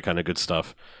it, all that kind of good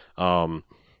stuff. And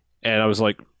I was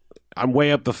like, I'm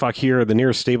way up the fuck here. The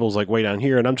nearest stable's like way down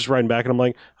here. And I'm just riding back and I'm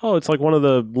like, oh, it's like one of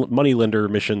the money lender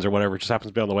missions or whatever. It just happens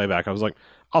to be on the way back. I was like,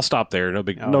 I'll stop there. No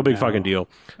big fucking deal.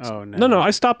 Oh, no. No,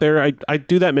 I stop there. I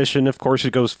do that mission. Of course,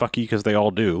 it goes fucky because they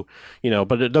all do,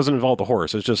 but it doesn't involve the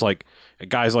horse. It's just like a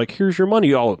guy's like, here's your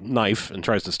money, all knife, and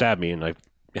tries to stab me, and I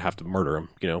have to murder him,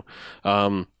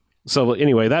 So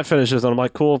anyway, that finishes, and I'm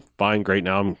like, cool, fine, great.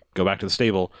 Now I'm go back to the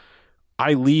stable.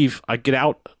 I leave, I get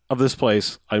out of this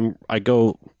place, I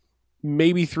go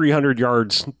maybe 300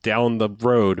 yards down the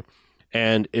road,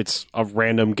 and it's a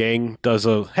random gang does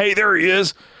a "hey, there he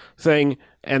is" thing,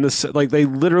 and they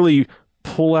literally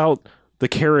pull out the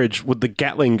carriage with the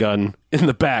Gatling gun in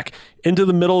the back into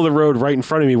the middle of the road right in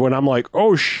front of me, when I'm like,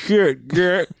 oh shit,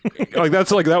 yeah.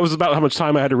 That was about how much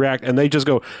time I had to react, and they just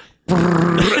go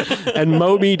and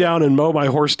mow me down and mow my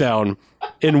horse down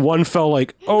in one fell,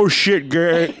 like, oh shit,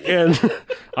 and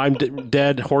I'm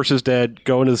dead, horse is dead,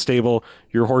 go into the stable,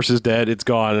 your horse is dead, it's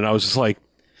gone. And I was just like,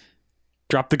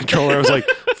 dropped the controller, I was like,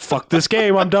 fuck this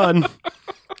game, I'm done.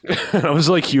 And I was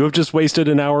like, you have just wasted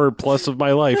an hour plus of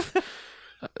my life,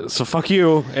 so fuck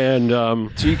you. And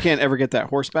so you can't ever get that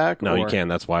horse back? No, you can.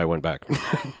 That's why I went back.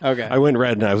 Okay. I went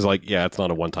red, and I was like, yeah, it's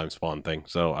not a one-time spawn thing.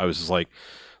 So I was just like,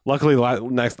 luckily,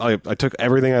 I took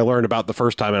everything I learned about the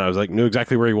first time, and I was like, knew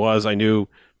exactly where he was. I knew,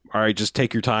 all right, just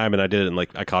take your time, and I did it. And like,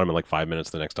 I caught him in like 5 minutes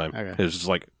the next time. Okay. It was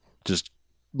just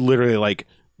literally like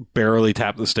barely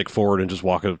tap the stick forward and just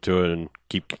walk up to it and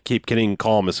keep getting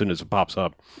calm as soon as it pops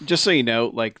up. Just so you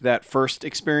know, like that first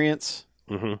experience,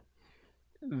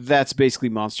 that's basically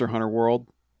Monster Hunter World.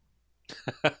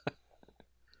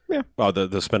 Yeah. Oh,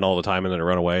 the spend all the time and then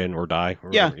run away or die. Or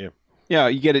Yeah. whatever. Yeah,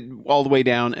 you get it all the way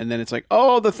down, and then it's like,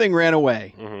 oh, the thing ran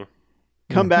away. Mm-hmm.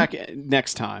 Come back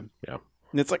next time. Yeah.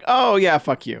 And it's like, oh, yeah,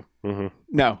 fuck you. Mm-hmm.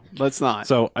 No, let's not.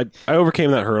 So I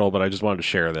overcame that hurdle, but I just wanted to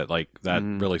share that that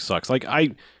really sucks. Like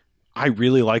I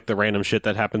really like the random shit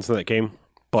that happens in that game,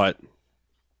 but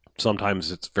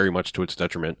sometimes it's very much to its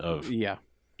detriment of Yeah.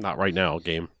 not right now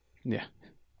game. Yeah.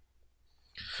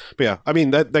 But yeah, I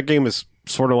mean that game is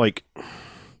sort of like,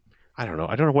 I don't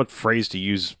know what phrase to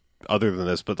use other than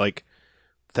this, but like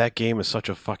that game is such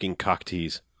a fucking cock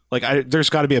tease. Like there's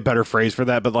got to be a better phrase for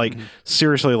that, but like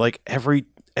seriously, like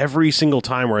every single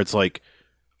time where it's like,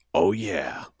 oh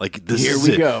yeah, like this Here is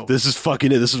we it. go. This is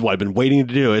fucking it. This is what I've been waiting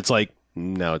to do. It's like,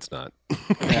 no, it's not.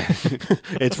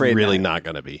 It's Afraid really not. not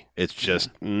gonna be. It's just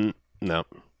no.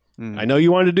 Mm. I know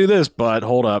you wanted to do this, but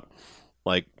hold up.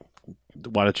 Like,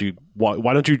 why don't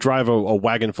you drive a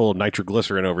wagon full of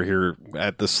nitroglycerin over here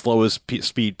at the slowest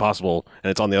speed possible,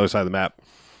 and it's on the other side of the map?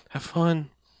 Have fun.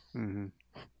 Mm-hmm.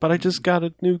 But I just got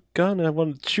a new gun and I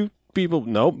want to shoot people.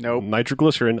 Nope.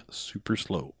 Nitroglycerin, super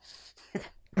slow.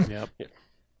 Yep. Yeah.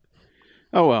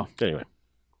 Oh, well. Anyway.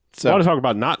 So I want to talk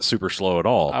about not super slow at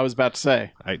all. I was about to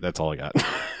say. That's all I got.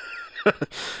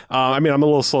 I mean, I'm a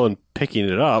little slow in picking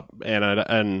it up,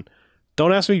 and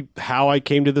don't ask me how I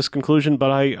came to this conclusion, but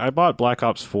I bought Black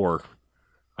Ops 4.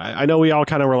 I know we all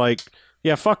kind of were like,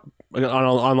 yeah, fuck an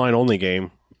online only game,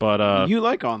 but You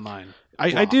like online.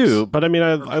 I do, but I mean,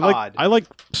 I like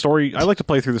story. I like to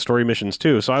play through the story missions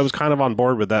too. So I was kind of on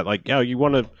board with that. Like, yeah, you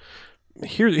want to.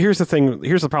 Here's the thing.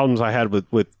 Here's the problems I had with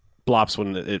Blops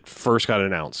when it first got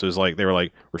announced. It was like they were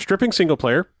like, we're stripping single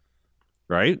player,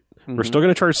 right? Mm-hmm. We're still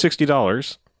going to charge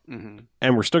 $60, Mm-hmm.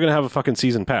 and we're still going to have a fucking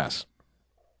season pass.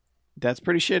 That's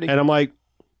pretty shitty. And I'm like,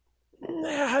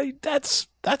 nah, that's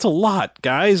a lot,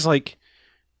 guys. Like,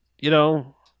 Yeah.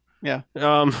 Yeah.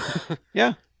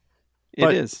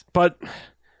 It is. But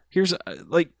here's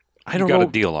like, I don't You got know.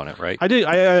 a deal on it, right? I did.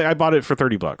 I bought it for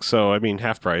 $30, so I mean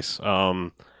half price.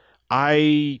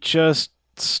 I just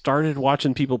started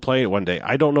watching people play it one day.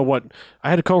 I don't know what. I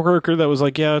had a coworker that was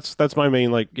like, "Yeah, that's my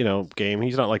main game."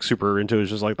 He's not like super into it.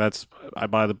 It's just like I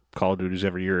buy the Call of Duties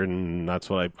every year, and that's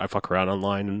what I fuck around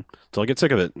online until I get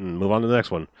sick of it and move on to the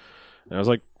next one. And I was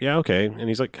like, "Yeah, okay." And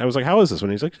he's like, "I was like, how is this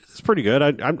one?" He's like, "It's pretty good.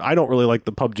 I don't really like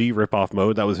the PUBG ripoff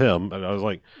mode." That was him, and I was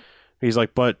like. He's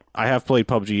like, but I have played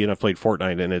PUBG and I've played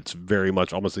Fortnite, and it's very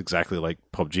much almost exactly like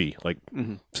PUBG. Like,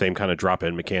 same kind of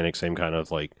drop-in mechanics, same kind of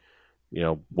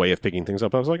way of picking things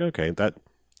up. I was like, okay, that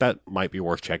might be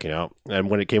worth checking out.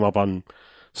 And when it came up on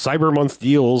Cyber Month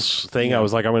deals thing, I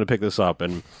was like, I'm going to pick this up.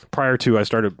 And prior to, I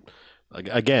started,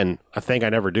 again, a thing I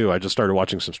never do, I just started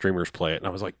watching some streamers play it. And I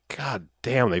was like, God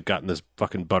damn, they've gotten this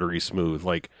fucking buttery smooth.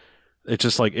 Like, it's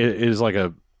just like, it is like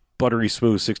a buttery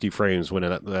smooth 60 frames when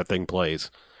that thing plays.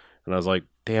 And I was like,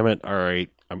 damn it, all right.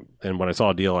 And when I saw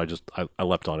a deal, I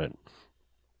leapt on it.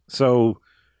 So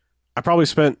I probably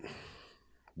spent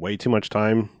way too much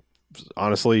time,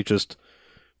 honestly, just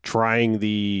trying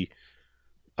the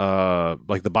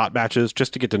bot matches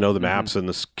just to get to know the maps and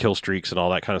the kill streaks and all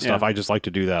that kind of stuff. I just like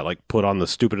to do that, like put on the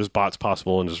stupidest bots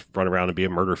possible and just run around and be a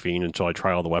murder fiend until I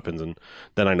try all the weapons, and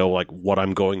then I know like what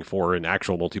I'm going for in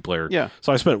actual multiplayer. Yeah.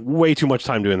 So I spent way too much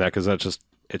time doing that because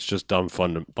it's just dumb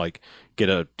fun to like get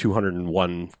a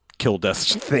 201 kill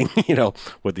deaths thing,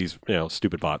 with these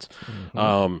stupid bots.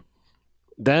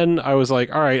 Then I was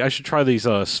like, all right, I should try these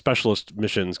specialist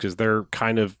missions because they're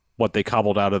kind of what they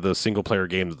cobbled out of the single player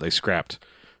game that they scrapped.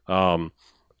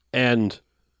 And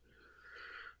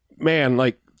man,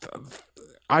 like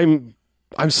I'm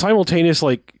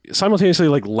simultaneously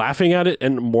like laughing at it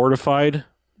and mortified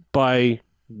by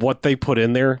what they put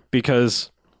in there,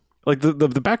 because like the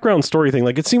background story thing,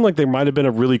 like it seemed like there might have been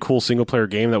a really cool single player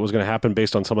game that was going to happen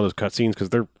based on some of those cutscenes, because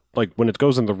they're like, when it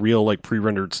goes into real like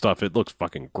pre-rendered stuff, it looks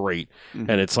fucking great.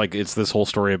 And it's like, it's this whole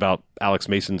story about Alex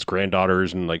Mason's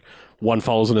granddaughters, and like one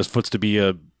follows in his footsteps to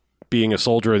be being a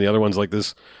soldier, and the other one's like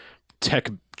this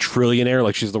tech trillionaire,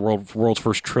 like she's the world's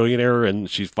first trillionaire, and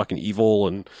she's fucking evil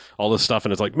and all this stuff.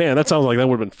 And it's like, man, that sounds like that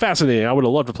would have been fascinating. I would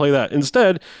have loved to play that.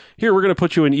 Instead, here we're going to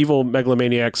put you in evil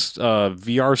megalomaniac's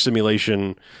VR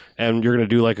simulation, and you're going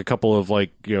to do like a couple of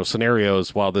like, you know,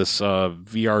 scenarios while this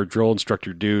VR drill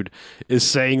instructor dude is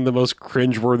saying the most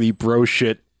cringeworthy bro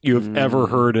shit you've ever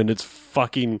heard. And it's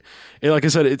fucking, like I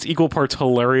said, it's equal parts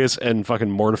hilarious and fucking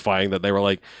mortifying that they were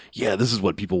like, yeah, this is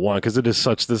what people want, because it is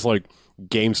such this like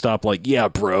GameStop, like, yeah,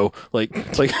 bro, like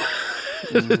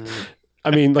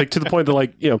I mean, like, to the point that,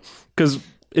 like, you know, because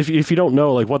if you don't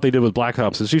know, like, what they did with Black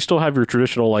Ops is you still have your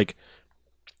traditional like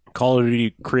Call of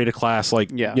Duty create a class,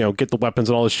 like, you know, get the weapons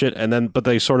and all this shit, and then but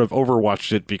they sort of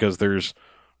overwatched it because there's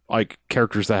like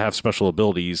characters that have special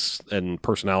abilities and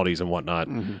personalities and whatnot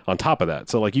on top of that.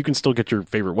 So like you can still get your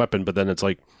favorite weapon, but then it's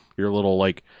like your little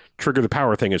like trigger the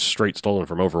power thing is straight stolen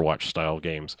from Overwatch style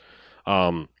games.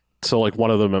 So like one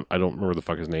of them, I don't remember the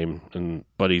fuck his name,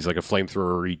 but he's like a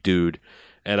flamethrower dude.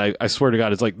 And I swear to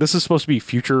God, it's like, this is supposed to be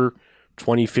future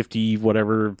 2050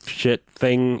 whatever shit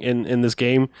thing in this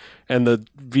game. And the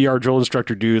VR drill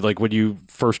instructor dude, like when you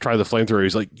first try the flamethrower,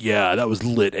 he's like, yeah, that was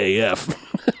lit AF.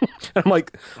 I'm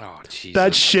like, Oh, Jesus.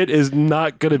 that shit is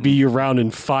not going to be around in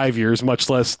 5 years, much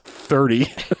less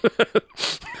 30.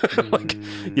 Like,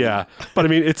 yeah. But I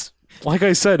mean, it's like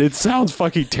I said, it sounds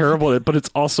fucking terrible, but it's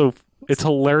also, it's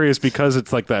hilarious because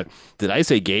it's like that, did I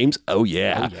say games? Oh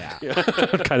yeah.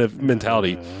 Kind of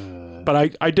mentality.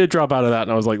 But I did drop out of that,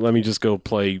 and I was like, let me just go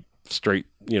play straight,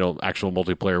 you know, actual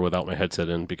multiplayer without my headset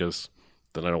in, because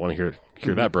then I don't want to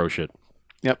hear that bro shit.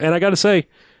 Yep. And I got to say,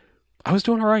 I was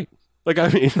doing all right. Like, I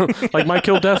mean, like my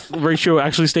kill death ratio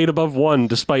actually stayed above 1,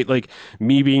 despite like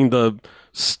me being the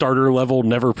starter level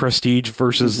never prestige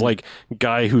versus like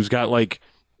guy who's got like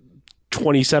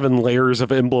 27 layers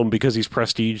of emblem because he's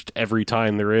prestiged every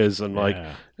time there is. And like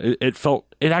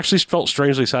it actually felt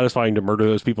strangely satisfying to murder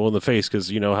those people in the face,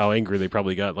 because you know how angry they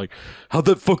probably got, like, how'd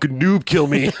that fucking noob kill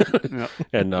me?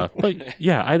 And but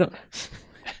yeah, I don't.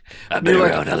 I've been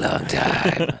around a long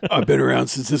time. I've been around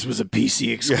since this was a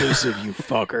PC exclusive, you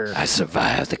fucker. I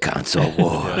survived the console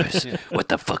wars. What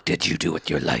the fuck did you do with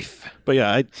your life? But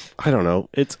yeah, I don't know.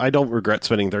 I don't regret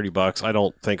spending $30. I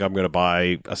don't think I'm going to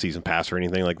buy a season pass or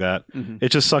anything like that. It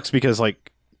just sucks because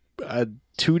like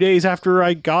 2 days after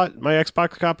I got my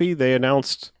Xbox copy, they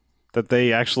announced that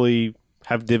they actually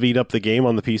have divvied up the game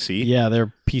on the PC. Yeah,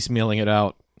 they're piecemealing it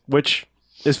out, which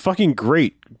is fucking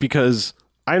great, because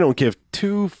I don't give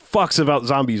 2 fucks about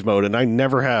zombies mode, and I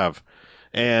never have.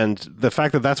 And the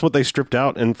fact that that's what they stripped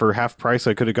out, and for half price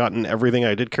I could have gotten everything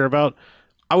I did care about,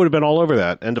 I would have been all over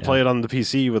that. And to play it on the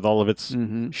PC with all of its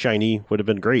shiny would have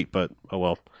been great, but oh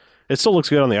well. It still looks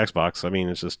good on the Xbox. I mean,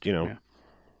 it's just, you know.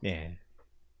 Yeah.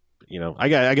 You know,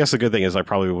 I guess the good thing is I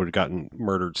probably would have gotten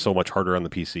murdered so much harder on the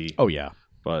PC. Oh yeah.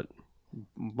 But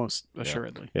Most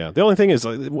assuredly. yeah, the only thing is, the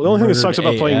only thing that sucks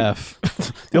about playing,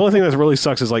 the only thing that really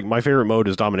sucks is like my favorite mode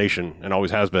is domination, and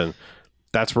always has been.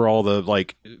 That's where all the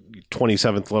like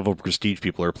 27th level prestige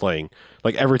people are playing.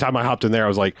 Like every time I hopped in there, I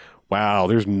was like, wow,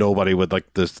 there's nobody with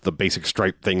like the basic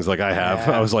stripe things like I have.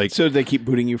 I was like, so they keep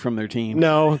booting you from their team?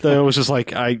 No, it was just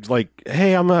like,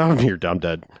 hey, I'm here, I'm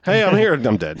dead. Hey, I'm here,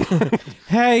 I'm dead.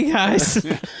 Hey guys,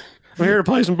 I'm here to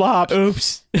play some Blops.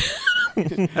 oops.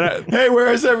 Hey,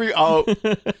 where is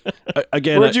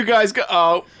Again, where'd you guys go?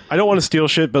 Oh, I don't want to steal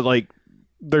shit, but like,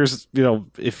 there's, you know,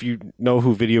 if you know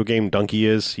who Video Game Donkey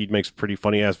is, he makes pretty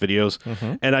funny ass videos.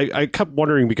 And I kept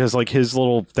wondering, because like his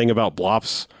little thing about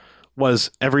Blops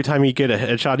was every time he'd get a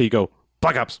headshot, he'd go,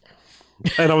 Black Ops.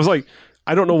 And I was like,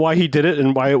 I don't know why he did it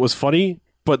and why it was funny,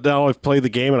 but now I've played the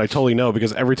game and I totally know,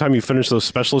 because every time you finish those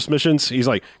specialist missions, he's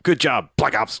like, good job,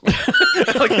 Black Ops.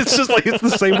 Like, it's just like, it's the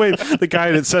same way the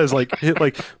guy that says like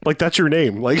that's your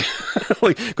name. Like,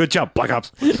 like, good job, Black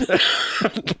Ops.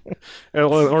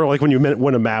 Or like when you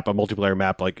win a map, a multiplayer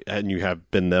map, like, and you have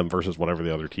been them versus whatever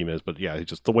the other team is. But yeah,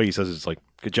 just the way he says it's like,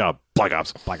 good job, Black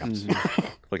Ops. Black Ops.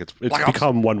 Like it's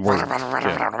become one word.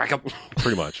 Yeah,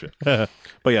 pretty much. Yeah.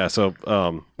 But yeah, so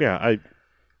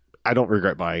I don't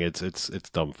regret buying it. It's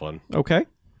dumb fun. Okay.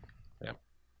 Yeah.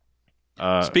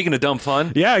 Speaking of dumb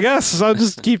fun, Yeah, I guess I'll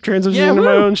just keep transitioning Yeah, into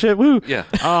my woo. own shit. Woo! yeah,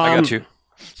 I got you.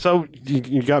 So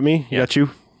you got me. You Yeah. got you.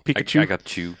 Pikachu. I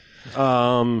got you.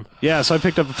 Yeah. So I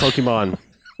picked up a Pokemon.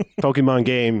 Pokemon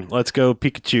game. Let's go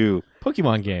Pikachu.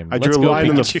 Pokemon game. I Let's drew a go, line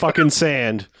in the Pikachu. fucking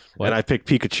sand, What? and I picked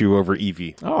Pikachu over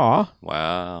Eevee. Aw,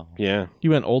 Wow. Yeah,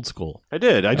 you went old school. I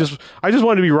did. I just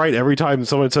wanted to be right every time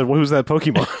someone said, well, "Who's that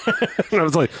Pokemon?" And I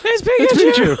was like, It's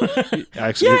 "It's Pikachu."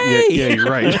 Actually, yeah, you're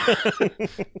right.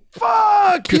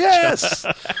 Fuck yes.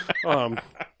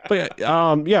 But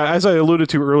yeah, as I alluded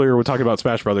to earlier, we're talking about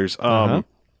Smash Brothers.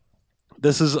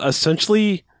 This is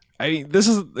essentially,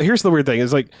 here's the weird thing: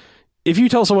 is like, if you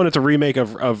tell someone it's a remake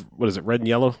of what is it, Red and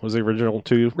Yellow was the original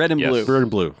two, Red and Yes. blue. Red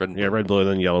and Blue, Red and yeah, blue. Red and Blue, and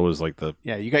then Yellow was like the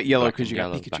Yeah, you got yellow Black because you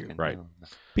and got yellow, black Pikachu. and Right. yellow.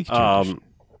 Pikachu. edition.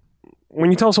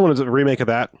 when you tell someone it's a remake of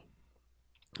that,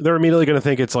 they're immediately going to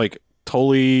think it's like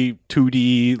totally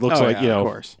 2D, looks Oh, like, yeah, you know, of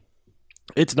course.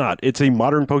 it's not. It's a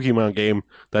modern Pokemon game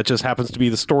that just happens to be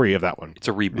the story of that one. It's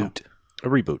a reboot. A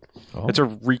reboot. Oh. It's a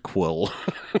requel.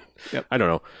 Yep. I don't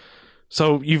know.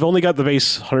 So you've only got the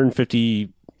base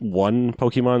 151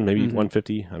 Pokemon, maybe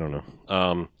 150. I don't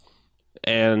know.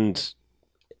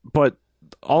 But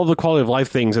all the quality of life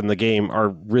things in the game are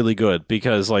really good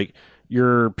because like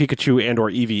your Pikachu and or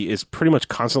Eevee is pretty much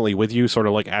constantly with you, sort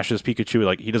of like Ash's Pikachu.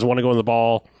 Like he doesn't want to go in the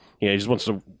ball. You know, he just wants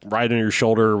to ride on your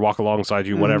shoulder, walk alongside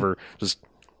you, whatever. Just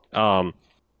and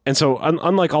so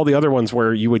unlike all the other ones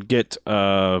where you would get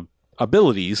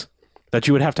abilities that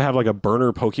you would have to have like a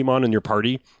burner Pokemon in your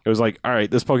party, it was like, all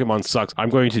right, this Pokemon sucks. I'm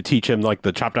going to teach him like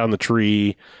the chop down the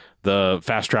tree, the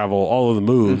fast travel, all of the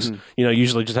moves. You know,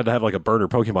 usually just had to have like a burner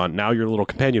Pokemon. Now your little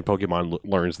companion Pokemon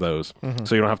learns those,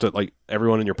 so you don't have to like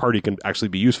everyone in your party can actually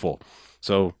be useful.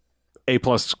 So A+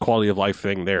 quality of life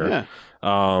thing there.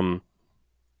 Yeah.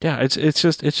 Yeah, it's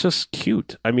just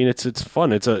cute. I mean, it's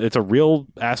fun. It's a real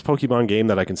ass Pokemon game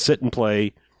that I can sit and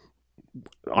play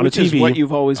on Which a TV. is what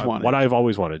you've always wanted. What I've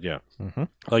always wanted. Yeah. Mhm.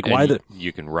 Like And why the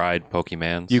you can ride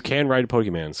Pokemans. you can ride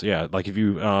Pokemans. Yeah, like if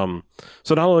you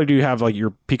so not only do you have like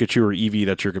your Pikachu or Eevee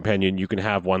that's your companion, you can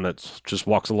have one that just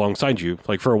walks alongside you.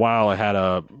 Like for a while, I had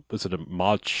a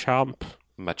Machamp?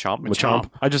 Machamp. Machamp.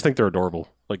 I just think they're adorable.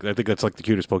 Like I think that's like the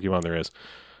cutest Pokemon there is.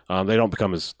 They don't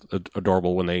become as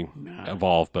adorable when they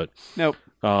evolve, but Nope.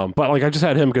 but like I just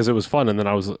had him because it was fun, and then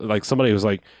I was like, somebody was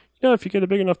like, you know, if you get a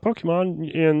big enough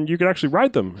Pokemon, and you could actually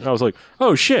ride them. And I was like,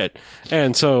 oh shit!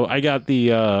 And so I got the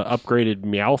upgraded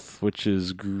Meowth, which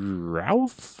is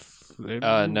Growth.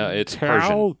 No, it's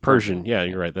Persian. Persian. Yeah,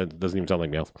 you're right. That doesn't even sound like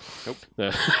Meowth.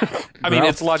 Nope. I mean,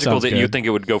 it's logical sounds that you good. think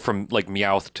it would go from like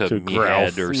Meowth to To Meowth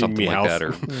Growth. or something like that,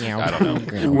 or I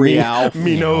don't know. Real.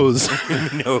 Me nose.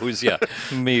 Nose, yeah,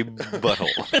 me butthole.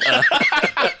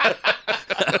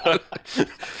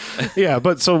 Yeah,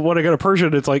 but so when I got a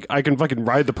Persian, it's like I can fucking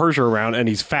ride the Persian around, and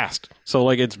he's fast. So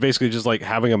like it's basically just like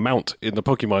having a mount in the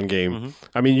Pokemon game.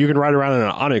 I mean, you can ride around in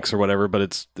an Onix or whatever, but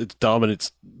it's dumb and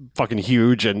it's fucking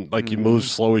huge and like you move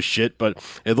slow as shit. But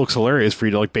it looks hilarious for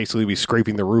you to like basically be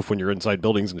scraping the roof when you're inside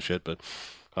buildings and shit. But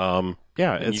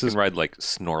yeah, And it's you just, can ride like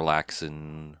Snorlax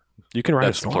and you can ride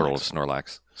that's a Snorlax. plural of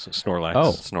Snorlax. Snorlax.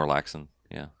 Oh. Snorlaxin.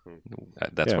 Yeah,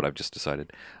 that's Yeah. what I've just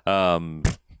decided.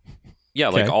 Yeah,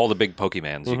 like Okay. all the big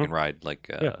Pokemans you Mhm. can ride. Like,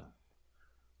 Yeah.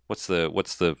 what's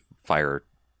the fire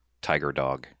tiger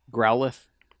dog? Growlithe.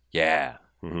 Yeah,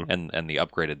 Mhm. and the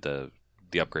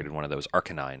upgraded one of those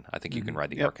Arcanine. I think you can ride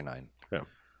the Yep. Arcanine. Yeah.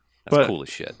 That's But- cool as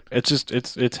shit. It's just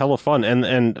it's hella fun, and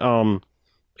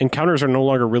encounters are no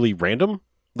longer really random.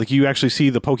 Like you actually see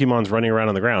the Pokemon's running around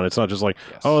on the ground. It's not just like,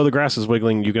 Yes. oh, the grass is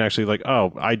wiggling. You can actually like,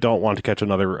 oh, I don't want to catch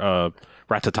another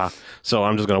Rattata, so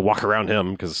I'm just gonna walk around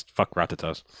him because fuck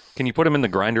Rattatas. Can you put him in the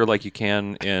grinder like you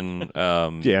can in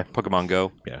Yeah. Pokemon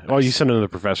Go? Yeah. Well, you send it to the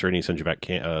professor, and he sends you back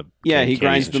Yeah, he candies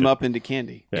grinds and them shit. up into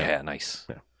candy. Yeah. Yeah, nice.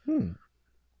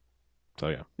 So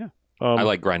yeah. Yeah. I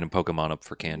like grinding Pokemon up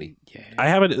for candy. Yeah. I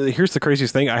haven't. Here's the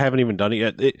craziest thing. I haven't even done it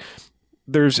yet.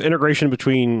 There's integration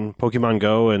between Pokemon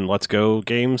Go and Let's Go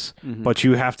games, but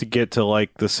you have to get to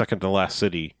like the second to last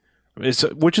city,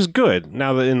 which is good.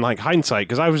 Now that in like hindsight,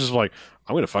 because I was just like,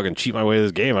 I'm gonna fucking cheat my way to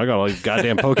this game. I got all these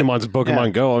goddamn Pokemons in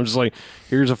Pokemon Go. I'm just like,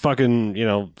 here's a fucking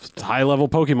high level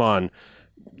Pokemon.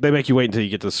 They make you wait until you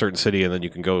get to a certain city, and then you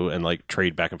can go and like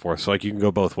trade back and forth. So like you can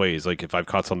go both ways. Like if I've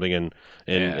caught something in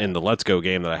the Let's Go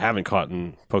game that I haven't caught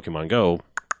in Pokemon Go,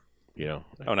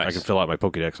 Oh, nice. I can fill out my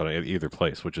Pokédex on either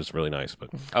place, which is really nice. But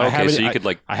Oh, okay, so you could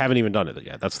like I haven't even done it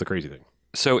yet. That's the crazy thing.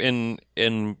 so in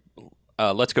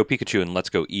Let's Go Pikachu and Let's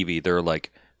Go Eevee, there are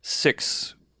like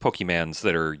 6 Pokemans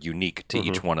that are unique to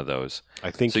each one of those.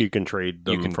 I think So you can trade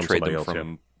them You can from trade somebody them else.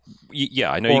 from.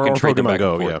 Yeah, I know Or- you can or trade them Pokemon back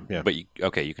Go, and forth. yeah. But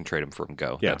you can trade them from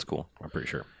Go. Yeah. That's cool. I'm pretty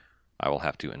sure. I will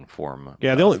have to inform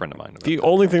Yeah, a friend of mine about the that.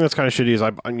 only thing that's kind of shitty is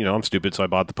I'm stupid, so I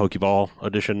bought the Pokeball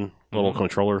edition little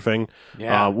controller thing,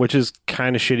 Yeah. which is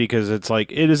kind of shitty because it's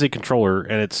like it is a controller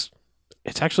and it's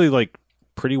actually like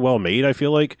pretty well made. I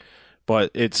feel like,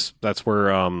 but that's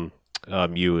where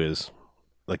Mew is.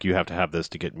 Like you have to have this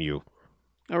to get Mew.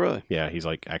 Oh, really? Yeah, he's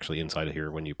like actually inside of here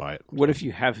when you buy it. What if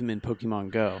you have him in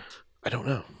Pokemon Go? I don't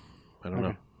know.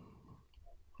 Okay.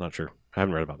 Not sure. I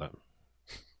haven't read about that.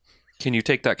 Can you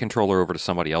take that controller over to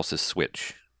somebody else's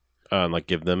Switch And like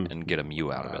give them and get a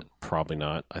Mew out of it? Probably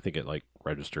not. I think it like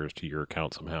registers to your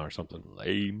account somehow or something.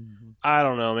 Lame. I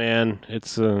don't know, man.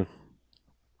 It's a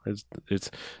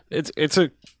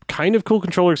kind of cool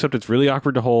controller, except it's really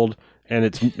awkward to hold, and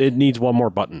it needs one more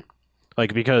button,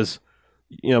 like because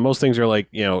most things are like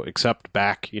except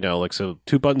back, like so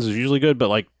 2 buttons is usually good, but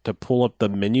like to pull up the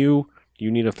menu,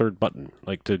 you need a 3rd button,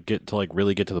 like to get to like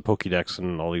really get to the Pokédex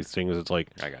and all these things. It's like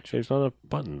I got you. there's not enough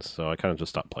buttons, so I kind of just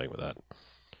stopped playing with that.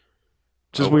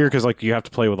 Which is weird because like you have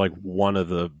to play with like one of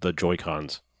the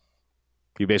Joy-Cons.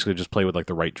 You basically just play with like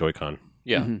the right Joy-Con.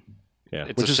 Yeah, Mhm. Yeah,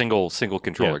 it's a single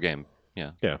controller game.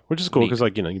 Yeah, which is cool Neat. because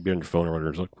like you'd be on your phone or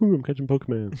whatever. It's like, ooh, I'm catching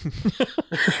Pokemon.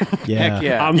 Yeah. Heck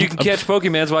yeah. You can catch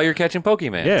Pokemans while you're catching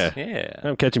Pokemans. Yeah.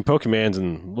 I'm catching Pokemans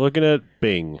and looking at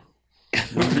Bing. All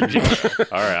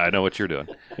right, I know what you're doing.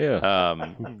 Yeah,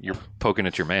 You're poking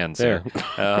at your man, there.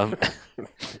 sir.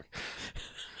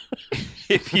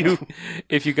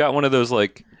 If you got one of those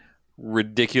like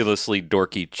ridiculously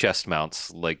dorky chest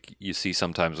mounts, like you see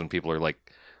sometimes when people are like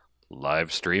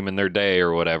live streaming their day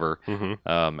or whatever,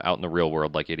 out in the real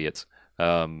world like idiots,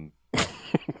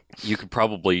 you could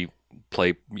probably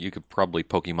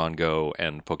Pokemon Go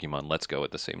and Pokemon Let's Go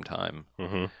at the same time.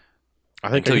 I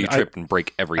think Until you trip and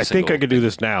break every I single think I could do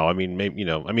this now. I mean, maybe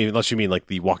unless you mean like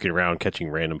the walking around catching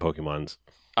random Pokemons.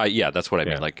 Yeah, that's what I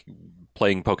mean. Yeah. Like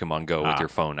playing Pokemon Go with your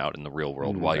phone out in the real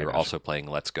world while I you're gotcha. also playing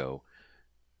Let's Go,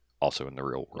 also in the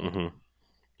real world.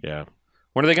 Yeah,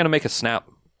 When are they going to make a Snap?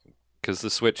 Because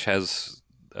the Switch is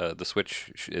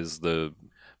the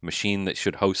machine that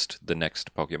should host the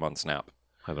next Pokemon Snap.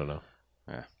 I don't know.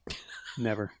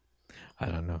 Never. I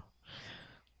don't know.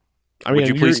 I mean, Would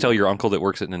you please tell your uncle that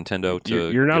works at Nintendo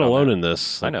to? You're not get on alone that? in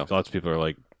this. I Like, know. Lots of people are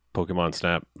like, Pokemon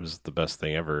Snap is the best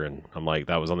thing ever, and I'm like,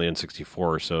 that was on the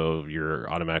N64, so you're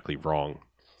automatically wrong.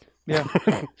 Yeah.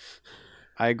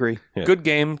 I agree. Yeah. Good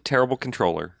game, terrible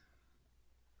controller.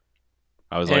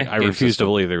 I was like, I game refuse system. to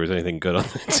believe there was anything good on the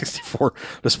N64,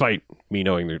 despite me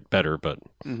knowing they're better. But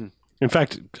Mhm. in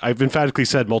fact, I've emphatically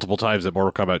said multiple times that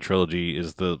Mortal Kombat Trilogy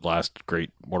is the last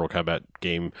great Mortal Kombat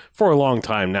game for a long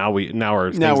time. Now we're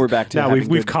back to now having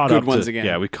we've good- caught good up ones to, again.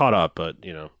 Yeah, we've caught up, but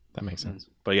That makes sense.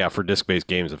 but yeah, for disc-based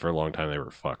games, for a long time they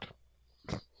were fucked.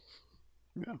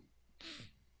 Yeah.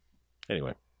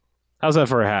 Anyway, how's that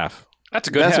for a half? That's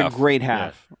a good That's half. a great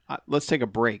half. Let's take a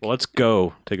break. Well, let's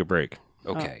go take a break.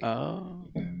 Okay.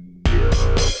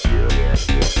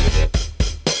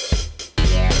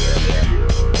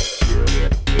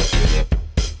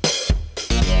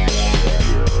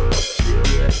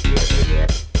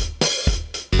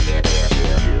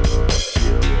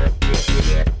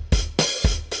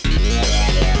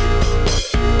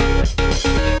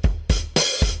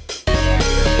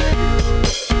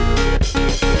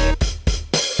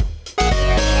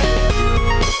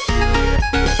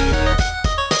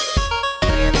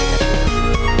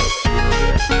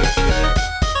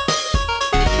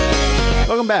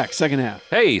 Welcome back. Second half.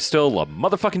 Hey, still a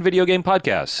motherfucking video game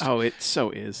podcast. Oh, it so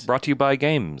is. Brought to you by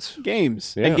Games.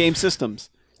 Games Yeah. and game systems.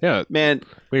 Yeah, Man,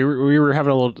 we were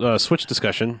having a little Switch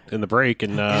discussion in the break,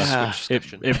 and Yeah.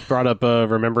 it brought up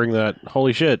remembering that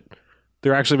holy shit,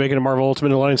 they're actually making a Marvel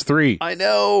Ultimate Alliance 3, I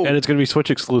know. and it's going to be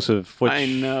Switch exclusive. Which I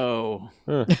know.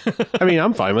 I mean,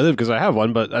 I'm fine with it because I have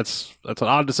one, but that's an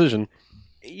odd decision.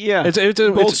 Yeah. It's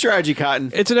bold strategy,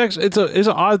 Cotton. it's an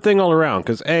odd thing all around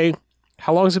because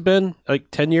how long has it been?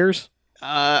 Like 10 years?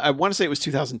 I want to say it was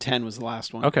 2010 was the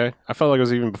last one. Okay, I felt like it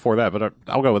was even before that, but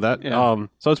I'll go with that. Yeah.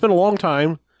 So it's been a long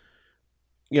time.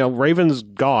 Raven's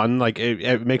gone. Like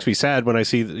it makes me sad when I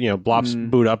see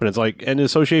Blops boot up, and it's like in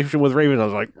association with Raven. I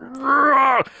was like,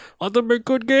 "Rah! Let them make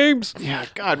good games. Yeah,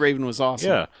 God, Raven was awesome.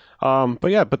 Yeah.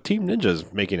 But Team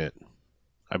Ninja's making it.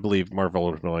 I believe Marvel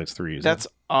Ultimate Alliance 3 is. That's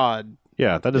odd.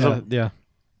 that is Yeah.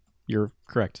 You're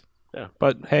correct. yeah.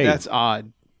 But hey, That's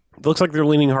odd. it looks like they're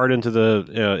leaning hard into the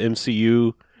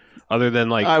MCU. Other than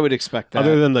like I would expect that.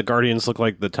 other than the Guardians look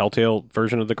like the Telltale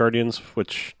version of the Guardians,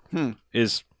 which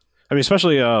is, I mean,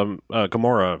 especially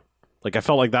Gamora. Like I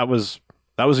felt like that was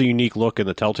a unique look in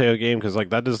the Telltale game because like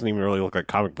that doesn't even really look like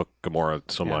comic book Gamora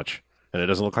so much, and it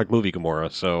doesn't look like movie Gamora.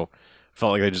 So I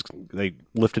felt like they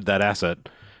lifted that asset.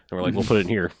 And we're like, we'll put it in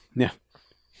here. Yeah.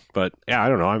 But yeah, I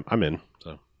don't know. I'm in.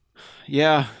 So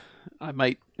Yeah, I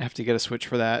might have to get a Switch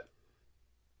for that.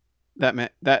 That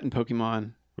and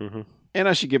Pokemon. mm-hmm. And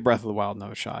I should give Breath of the Wild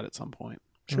another shot at some point.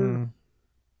 Sure.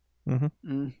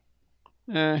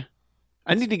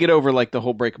 I need to get over like the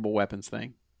whole breakable weapons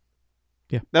thing.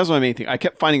 Yeah. That was my main thing. I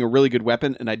kept finding a really good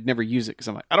weapon and I'd never use it because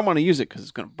I'm like, I don't want to use it because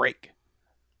it's going to break.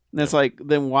 And it's like,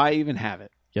 then why even have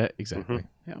it? Yeah, exactly.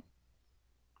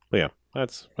 But yeah,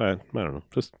 that's I don't know.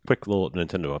 Just quick little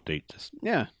Nintendo update. Just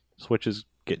Yeah. Switch is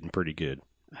getting pretty good.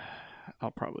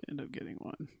 I'll probably end up getting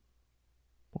one.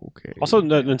 Okay. Also,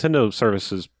 the Nintendo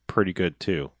service is pretty good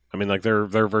too. I mean, like their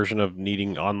version of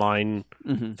needing online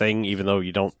Mm-hmm. thing, even though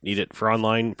you don't need it for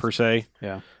online per se.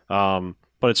 Yeah.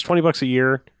 But it's $20 a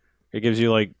year. It gives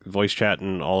you like voice chat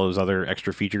and all those other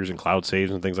extra features and cloud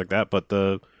saves and things like that. But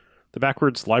the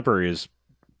backwards library is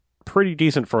pretty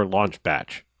decent for a launch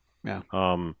batch. Yeah.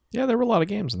 Yeah, there were a lot of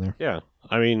games in there. Yeah.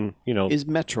 I mean, you know, Is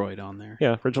Metroid on there?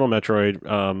 yeah, original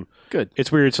Metroid. Good.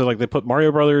 It's weird. So like they put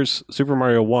Mario Brothers, Super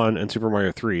Mario 1, and Super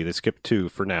Mario 3. They skipped 2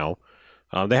 for now.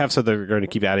 They have said they're going to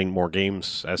keep adding more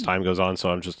games as time goes on, so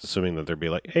I'm just assuming that they'll be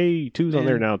like, hey, 2's on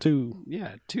there now too.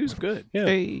 Yeah, 2's good. Yeah.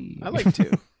 Hey. I like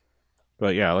 2.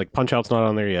 But yeah, like Punch Out's not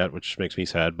on there yet, which makes me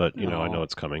sad, but you know, I Aw. know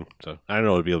it's coming. So I don't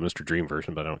know it'd be a Mr. Dream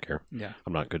version, but I don't care. Yeah.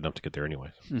 I'm not good enough to get there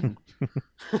anyways.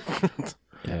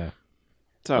 Yeah.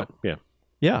 So But, yeah.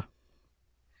 Yeah.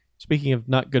 Speaking of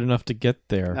not good enough to get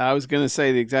there, I was going to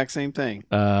say the exact same thing.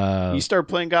 you You started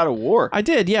playing God of War. I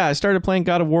did, yeah. I started playing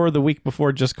God of War the week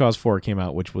before Just Cause 4 came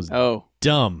out, which was Oh,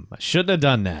 dumb. I shouldn't have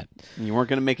done that. you weren't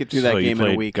going to make it through So that you game in a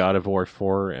played week. God of War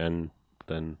 4 and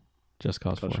then Just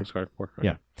Cause 4. Just Cause 4.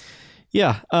 Yeah.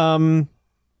 Yeah.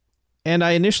 And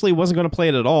I initially wasn't going to play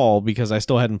it at all because I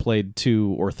still hadn't played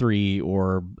 2 or 3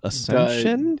 or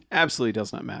Ascension. Absolutely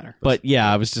does not matter. But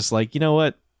yeah, I was just like, you know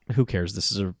what? Who cares?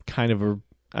 This is a kind of a.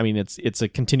 I mean, it's a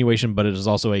continuation, but it is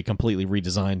also a completely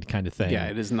redesigned kind of thing. Yeah,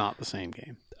 it is not the same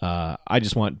game. I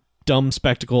just want dumb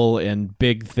spectacle and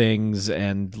big things,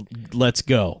 and let's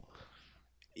go.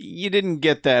 You didn't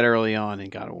get that early on in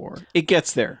God of War. It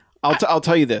gets there. I'll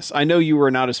tell you this. I know you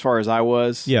were not as far as I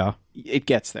was. Yeah. It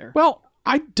gets there. Well,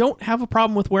 I don't have a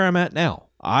problem with where I'm at now.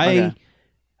 I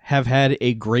have had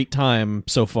a great time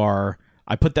so far.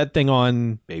 I put that thing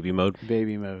on. Baby mode.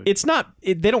 Baby mode. It's not.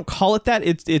 They don't call it that.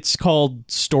 It's called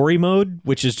story mode,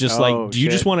 which is just like, do you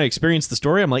just want to experience the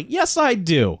story? I'm like, yes, I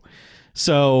do.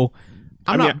 So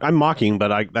I'm mocking,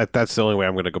 but that's the only way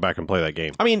I'm going to go back and play that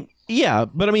game. I mean, yeah,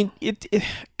 but I mean, it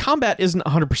combat isn't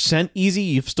 100% easy.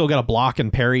 You've still got to block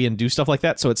and parry and do stuff like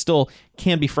that. So it still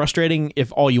can be frustrating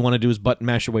if all you want to do is button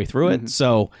mash your way through it.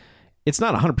 So it's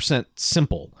not 100%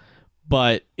 simple,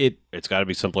 but It's got to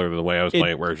be simpler than the way I was playing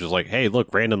it, where it's just like, hey,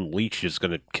 look, random leech is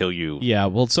going to kill you. Yeah,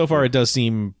 well, so far it does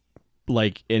seem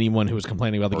like anyone who was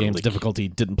complaining about the Or game's leak. difficulty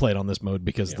didn't play it on this mode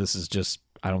because this is just,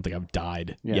 I don't think I've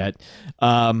died Yeah. yet.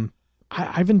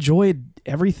 I've enjoyed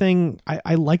everything.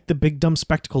 I like the big dumb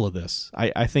spectacle of this.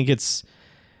 I think it's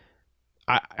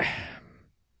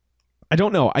I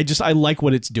don't know. I like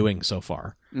what it's doing so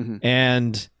far. Mhm.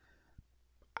 And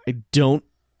I don't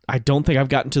think I've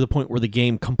gotten to the point where the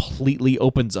game completely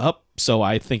opens up, so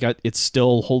I think it's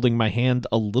still holding my hand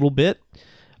a little bit.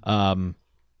 I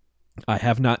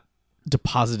have not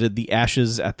deposited the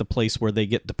ashes at the place where they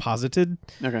get deposited.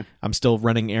 Okay. I'm still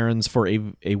running errands for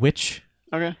a witch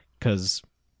Okay. because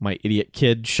my idiot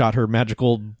kid shot her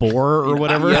magical boar or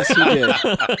whatever. Yes, he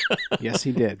did. Yes,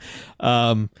 he did.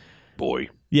 Boy.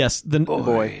 Yes, the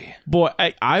Boy.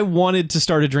 I wanted to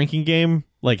start a drinking game.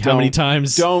 Like how many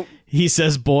times Don't. he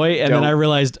says boy, and then Don't. I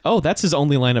realized, oh, that's his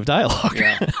only line of dialogue.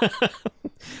 Yeah.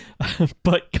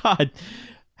 But God,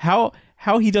 how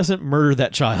he doesn't murder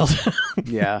that child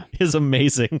Yeah. is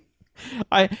amazing.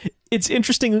 It's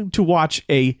interesting to watch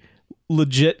a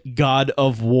legit God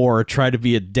of War try to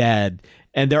be a dad,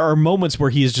 and there are moments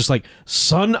where he is just like,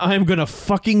 son, I'm gonna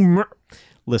fucking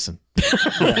listen.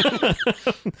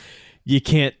 You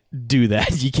can't do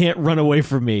that. You can't run away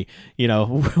from me. You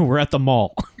know, we're at the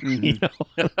mall. You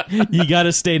know, you got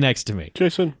to stay next to me.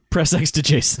 Jason. Press X to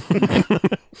Jason.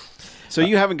 So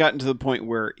you haven't gotten to the point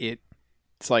where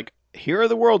it's like, here are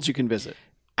the worlds you can visit.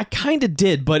 I kind of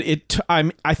did, but I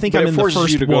think But I'm it in the forces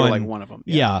first you to go one. to like one of them.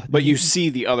 Yeah. But you see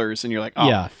the others and you're like, oh,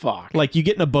 Yeah. fuck. Like you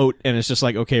get in a boat and it's just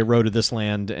like, okay, row to this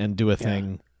land and do a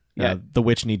thing. Yeah. The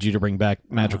witch needs you to bring back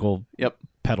magical Yep.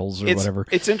 petals or It's whatever.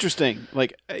 It's interesting.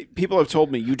 Like people have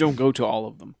told me you don't go to all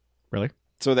of them. Really?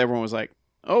 So everyone was like,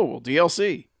 oh, well,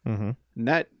 DLC. Mm-hmm. And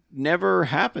that never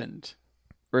happened.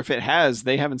 Or if it has,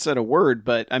 they haven't said a word.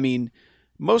 But I mean,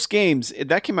 most games,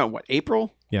 that came out, what,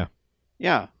 April? Yeah.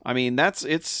 Yeah. I mean,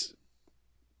 it's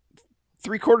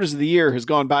 3/4 of the year has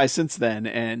gone by since then,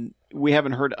 and we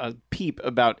haven't heard a peep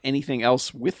about anything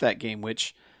else with that game,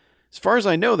 which, as far as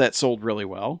I know, that sold really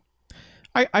well.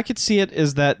 I could see it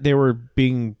as that they were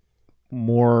being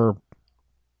more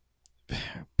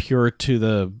pure to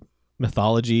the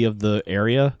mythology of the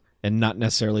area and not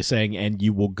necessarily saying, and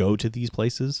you will go to these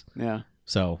places. Yeah.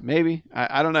 So Maybe.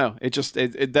 I don't know. It just,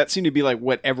 that seemed to be like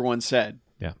what everyone said.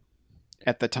 Yeah.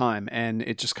 At the time, and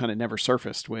it just kind of never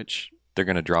surfaced, which... They're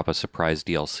going to drop a surprise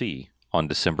DLC on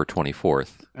December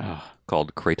 24th Oh,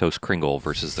 called Kratos Kringle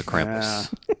versus the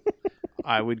Krampus.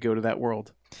 I would go to that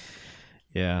world.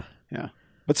 yeah.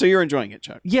 But so you're enjoying it,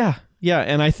 Chuck. Yeah,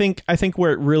 and I think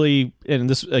where it really, and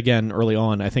this again early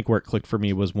on, I think where it clicked for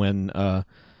me was when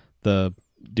the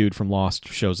dude from Lost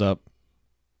shows up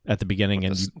at the beginning,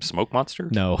 and Smoke Monster?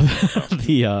 no,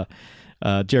 the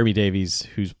Jeremy Davies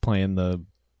who's playing I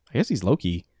guess he's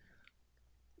Loki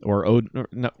or Odin. Or,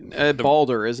 no,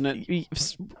 Baldur, isn't it?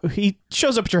 he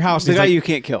shows up at your house. The And guy he's like, you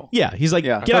can't kill. yeah, he's like,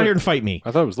 Yeah. get out here and fight me.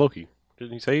 I thought it was Loki.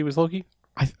 Didn't he say he was Loki?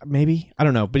 Maybe I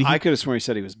don't know, but I could have sworn he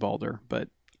said he was Baldur, but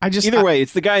I just either way,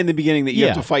 it's the guy in the beginning that you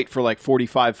have Yeah. to fight for like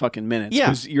 45 fucking minutes. Yeah.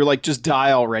 'Cause you're like, just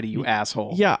die already, you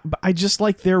asshole. Yeah, but I just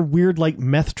like their weird like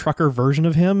meth trucker version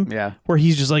of him. Yeah. Where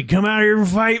he's just like, come out here and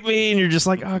fight me, and you're just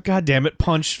like, oh god damn it,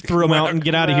 punch, throw him out and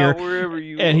get out of here. Wherever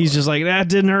you And he's are. just like, that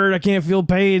didn't hurt, I can't feel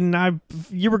pain.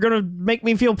 You were gonna make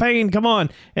me feel pain, come on.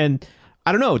 And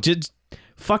I don't know, just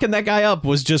fucking that guy up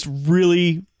was just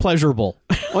really pleasurable.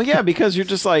 Well, yeah, because you're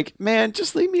just like, man,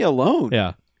 just leave me alone.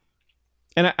 Yeah.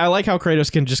 And I like how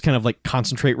Kratos can just kind of like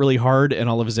concentrate really hard and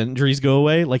all of his injuries go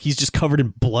away. Like he's just covered in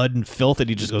blood and filth and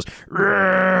he just goes,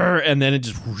 "Rrrr," and then it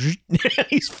just,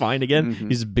 he's fine again. Mhm.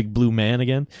 He's a big blue man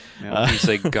again. Yeah. He's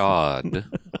a god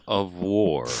of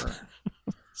war.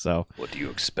 So, What do you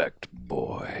expect,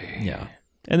 boy? yeah.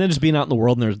 And then just being out in the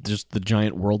world and there's just the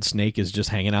giant world snake is just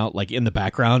hanging out like in the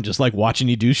background, just like watching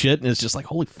you do shit. And it's just like,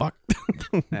 holy fuck.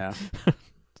 Yeah.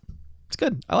 It's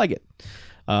good. I like it.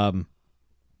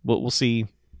 We'll see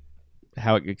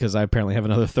how it, because I apparently have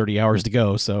another 30 hours to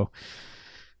go. So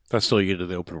That's still you get to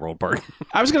the open world part.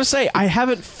 I was going to say, I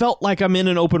haven't felt like I'm in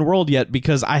an open world yet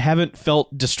because I haven't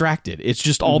felt distracted. It's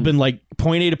just all been like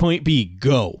point A to point B,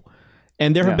 go.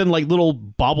 And there have Yeah. been like little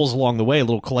baubles along the way,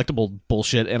 little collectible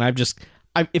bullshit. And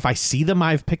if I see them,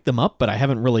 I've picked them up, but I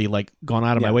haven't really like gone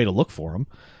out of my Yeah. way to look for them.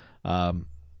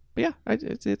 But yeah,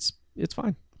 it's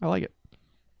fine. I like it.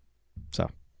 So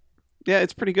Yeah,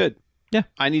 it's pretty good. Yeah.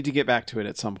 I need to get back to it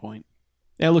at some point.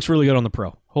 yeah, it looks really good on the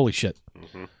Pro. Holy shit.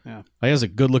 Yeah. Like, it's a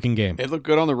good looking game. It looked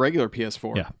good on the regular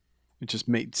PS4. Yeah. It just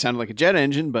sounded like a jet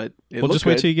engine, but it Well, looked just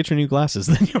wait good. till you get your new glasses,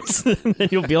 then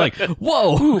you'll be like,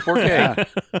 "Whoa, 4K!"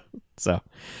 So,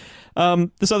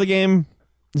 this other game,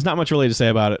 there's not much really to say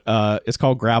about it. It's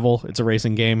called Gravel. It's a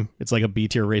racing game. It's like a B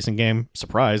tier racing game.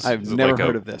 Surprise! I've Is it never like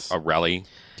heard of this. A rally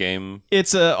game?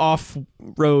 It's a off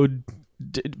road,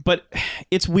 but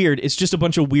it's weird. It's just a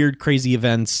bunch of weird, crazy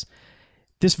events.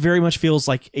 This very much feels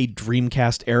like a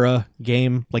Dreamcast era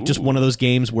game, like just one of those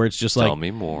games where it's just Tell like, me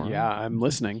more. Yeah, I'm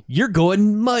listening. you're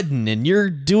going mudding and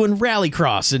you're doing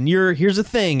rallycross and here's a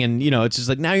thing, and it's just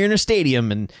like now you're in a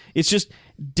stadium, and it's just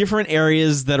different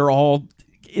areas that are all,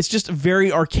 it's just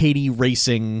very arcadey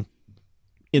racing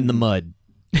in the mud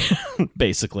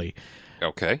basically.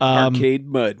 Okay. Arcade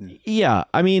mud. Yeah,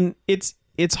 I mean it's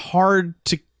hard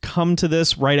to come to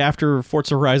this right after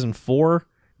Forza Horizon 4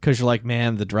 because you're like,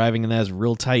 man, the driving in that is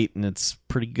real tight and it's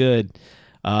pretty good.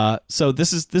 So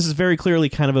this is very clearly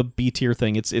kind of a B tier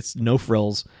thing. It's no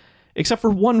frills, except for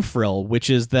one frill, which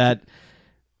is that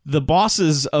the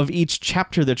bosses of each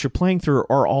chapter that you're playing through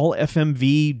are all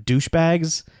FMV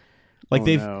douchebags. Like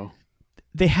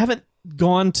they haven't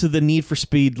gone to the Need for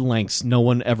Speed lengths. No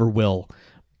one ever will,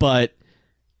 but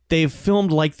they've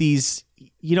filmed like these.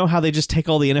 You know how they just take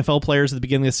all the NFL players at the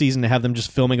beginning of the season to have them just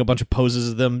filming a bunch of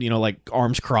poses of them, like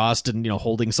arms crossed and,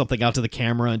 holding something out to the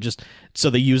camera, and just so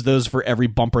they use those for every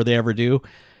bumper they ever do.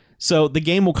 So the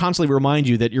game will constantly remind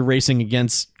you that you're racing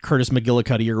against Curtis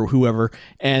McGillicuddy or whoever,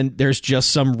 and there's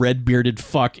just some red-bearded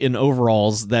fuck in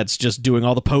overalls that's just doing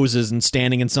all the poses and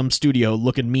standing in some studio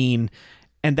looking mean.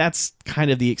 And that's kind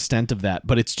of the extent of that,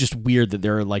 but it's just weird that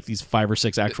there are like these 5 or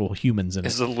 6 actual humans in it.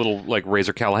 Is it a little like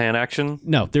Razor Callahan action?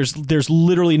 No, there's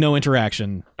literally no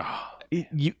interaction.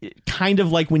 You kind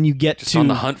of like when you get Just to on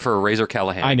the hunt for a Razor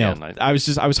Callahan. I know. Again. I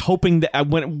was hoping that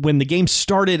when the game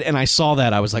started and I saw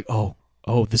that, I was like, oh,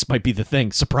 this might be the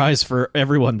thing. Surprise for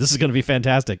everyone. This is going to be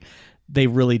fantastic. They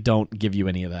really don't give you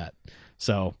any of that.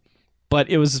 So, but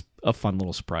it was a fun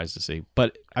little surprise to see.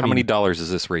 But How many dollars is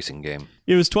this racing game?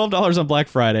 It was $12 on Black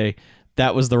Friday.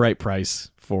 That was the right price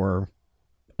for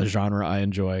a genre I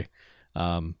enjoy.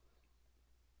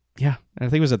 Yeah, I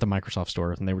think it was at the Microsoft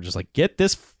store, and they were just like, "Get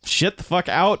this shit the fuck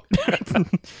out,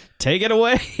 take it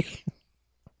away."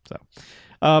 So,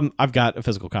 I've got a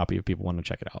physical copy if people want to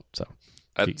check it out. So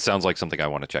That sounds like something I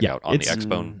want to check Yeah, out on the it's-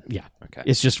 Xbone. yeah, Okay.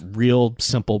 it's just real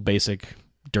simple, basic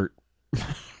dirt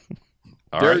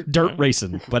All right. dirt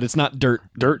racing, but it's not dirt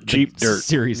Cheap the dirt.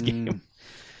 series game.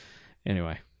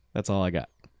 Anyway, that's all I got.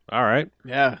 All right.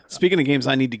 Yeah. Speaking of games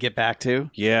I need to get back to.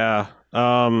 Yeah.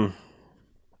 Man,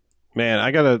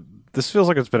 this feels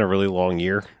like it's been a really long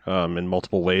year, in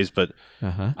multiple ways, but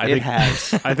Uh-huh. I It think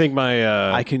has. I think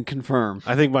my I can confirm.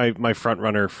 I think my front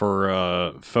runner for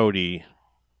FODI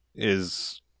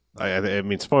is I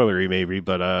mean spoilery maybe,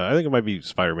 but I think it might be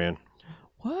Spider-Man,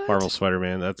 What? Marvel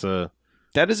Spider-Man.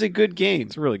 That is a good game.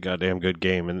 It's a really goddamn good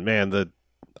game, and man, the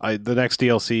next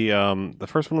DLC, the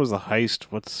first one was the heist.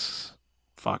 What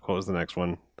was the next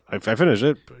one? I finished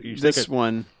it. You think This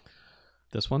one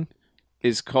This one?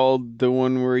 is called the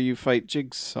one where you fight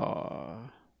Jigsaw.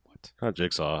 not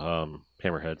Jigsaw,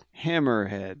 Hammerhead.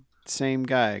 Hammerhead. Same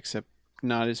guy, except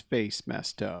not his face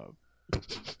messed up.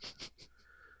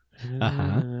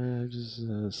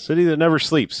 City that never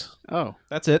sleeps. Oh.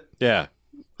 That's it. Yeah.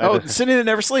 Oh, the City That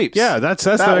Never Sleeps. Yeah, that's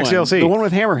That the next one. DLC. The one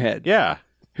with Hammerhead, Yeah,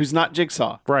 who's not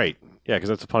Jigsaw. right. Yeah, because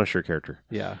that's a Punisher character.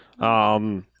 Yeah.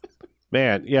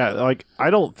 Man, yeah, like I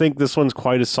don't think this one's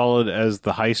quite as solid as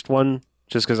the heist one,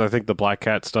 just because I think the Black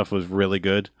Cat stuff was really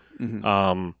good.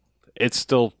 Mhm. It's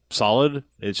still solid.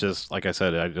 It's just like I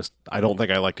said, I don't think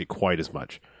I liked it quite as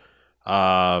much.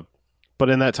 But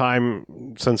in that time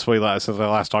since I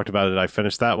last talked about it, I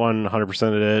finished that one,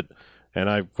 100%ed it, and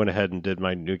I went ahead and did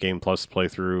my New Game Plus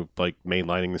playthrough, like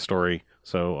mainlining the story.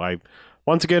 So I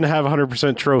once again have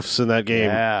 100% trophies in that game.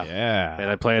 Yeah. Yeah.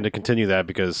 And I plan to continue that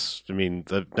because, I mean,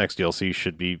 the next DLC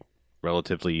should be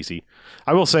relatively easy.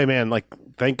 I will say, man, like,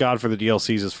 thank God for the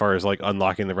DLCs as far as, like,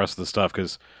 unlocking the rest of the stuff,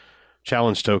 because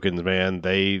challenge tokens, man,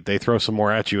 they throw some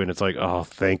more at you, and it's like, oh,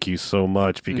 thank you so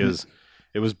much, because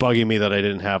it was bugging me that I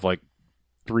didn't have, like,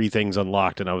 3 things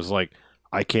unlocked, and I was like,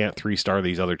 I can't 3-star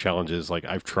these other challenges. Like,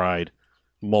 I've tried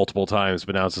multiple times,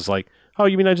 but now it's just like, oh,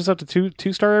 you mean I just have to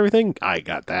 2-star everything? I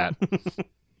got that.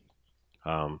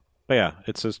 But yeah,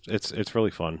 it's just it's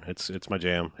really fun. It's my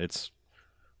jam. It's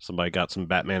somebody got some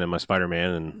Batman and my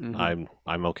Spider-Man, and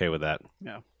I'm okay with that.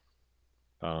 Yeah.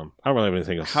 I don't really have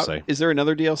anything else to say. Is there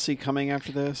another DLC coming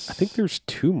after this? I think there's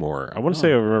 2 more. I want to say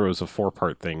I remember it was a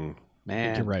 4-part thing.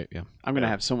 Man, You're right, yeah. I'm gonna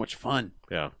have so much fun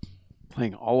Yeah.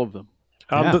 playing all of them.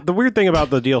 Yeah. The weird thing about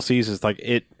the DLCs is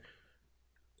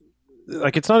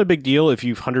it's not a big deal if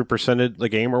you've 100%ed the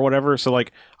game or whatever. So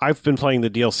like I've been playing the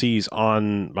DLCs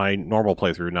on my normal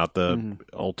playthrough, not the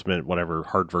ultimate whatever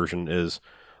hard version is.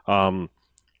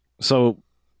 So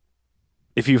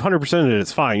if you've 100%ed it,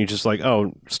 it's fine. You just like,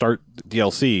 oh, start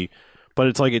DLC. But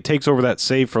it's like it takes over that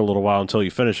save for a little while until you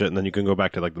finish it, and then you can go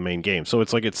back to like the main game. So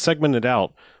it's like it's segmented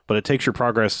out, but it takes your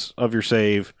progress of your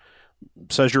save,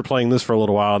 says you're playing this for a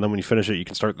little while, and then when you finish it, you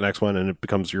can start the next one, and it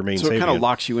becomes your main So save. it kind of again.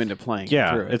 locks you into playing.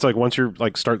 Yeah, through it. it's like once you're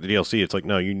like start the DLC, it's like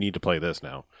no, you need to play this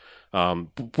now,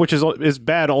 which is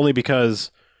bad only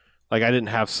because like I didn't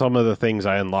have some of the things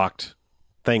I unlocked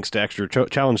thanks to extra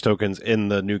challenge tokens in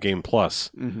the New Game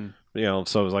Plus. Mm-hmm. You know,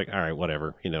 so it was like all right,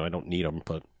 whatever. You know, I don't need them,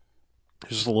 but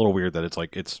it's just a little weird that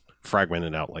it's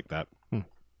fragmented out like that.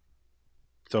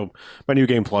 So my New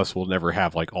Game Plus will never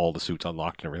have like all the suits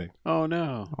unlocked and everything. Oh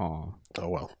no! Oh. Oh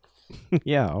well.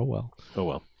 Yeah, oh well. Oh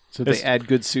well. So they add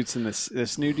good suits in this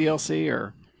new DLC,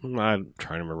 or I'm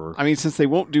trying to remember. I mean, since they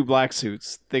won't do black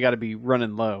suits, they got to be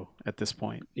running low at this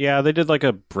point. Yeah, they did like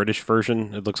a British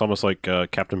version. It looks almost like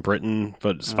Captain Britain,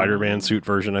 but Spider-Man suit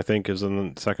version, I think, is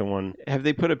in the second one. Have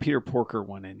they put a Peter Porker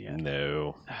one in yet?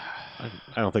 No. I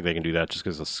don't think they can do that just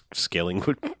because the scaling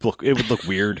would look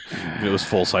weird if it was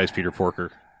full-size Peter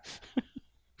Porker.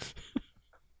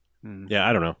 Yeah,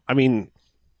 I don't know. I mean,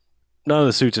 none of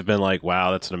the suits have been like,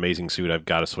 wow, that's an amazing suit. I've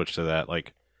got to switch to that.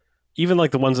 Like, even like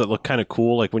the ones that look kind of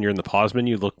cool, like when you're in the pause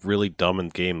menu, look really dumb in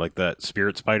the game. Like that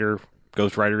Spirit Spider,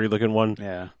 Ghost Rider-y looking one.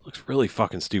 Yeah. Looks really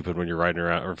fucking stupid when you're riding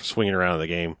around or swinging around in the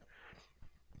game.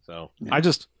 So Yeah.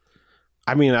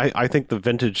 I think the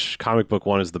vintage comic book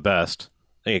one is the best,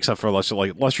 except for unless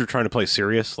you're trying to play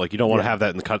serious, like you don't want to have that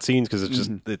in the cutscenes because it's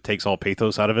just it takes all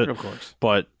pathos out of it. Of course.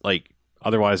 But like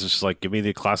otherwise, it's just like give me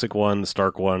the classic one, the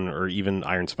Stark one, or even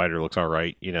Iron Spider looks all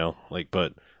right, you know. Like,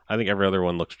 but I think every other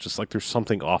one looks just like there's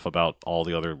something off about all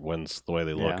the other ones the way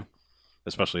they look, Yeah.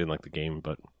 especially in like the game.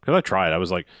 But because I tried, I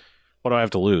was like, what do I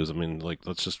have to lose? I mean, like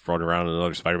let's just run around in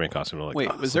another Spider-Man costume. I'm like, Wait,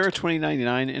 oh, was this there a looks-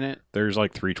 $20.99 in it? There's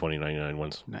like 3 $20.99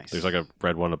 ones. Nice. There's like a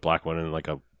red one, a black one, and like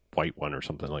a white one or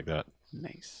something like that,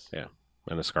 Nice.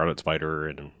 and a Scarlet Spider,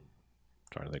 and I'm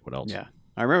trying to think what else. Yeah.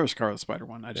 I remember Scarlet Spider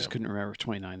one. I just couldn't remember if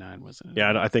 29.9 was in it.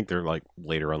 Yeah, I think they're like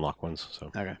later unlock ones. So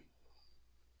Okay.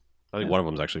 I think one of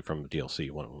them's actually from the DLC.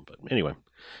 One of them, but anyway,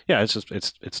 yeah, it's just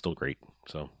it's still great.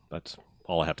 So that's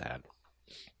all I have to add.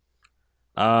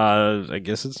 I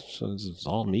guess it's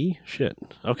all me. Shit.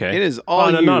 Okay. It is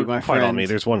all you, not my quite friend. all me.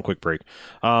 There's one quick break.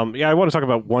 Yeah, I want to talk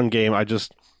about one game. I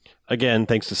just, again,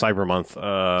 thanks to Cyber Month,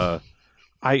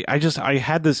 I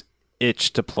had this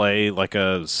itch to play like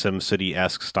a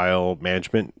SimCity-esque style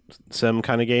management sim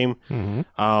kind of game.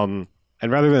 Mm-hmm.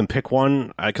 And rather than pick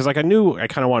one, because like I knew I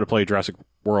kind of wanted to play Jurassic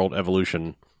World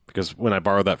Evolution, because when I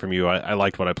borrowed that from you, I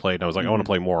liked what I played, and I was like, I want to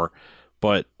play more.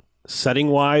 But setting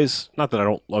wise, not that I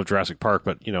don't love Jurassic Park,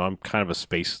 but you know, I'm kind of a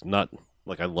space nut.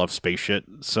 Like I love space shit.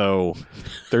 So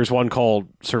there's one called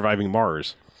Surviving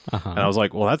Mars, and I was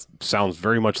like, well, that sounds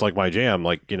very much like my jam.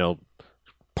 Like, you know,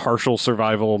 partial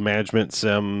survival management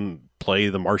sim, play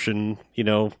the Martian, you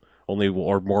know, only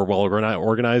or more well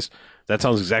organized. That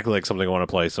sounds exactly like something I want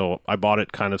to play. So I bought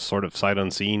it kind of sort of sight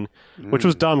unseen, which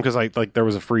was dumb because there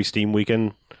was a free Steam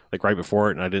weekend like right before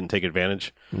it, and I didn't take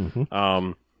advantage.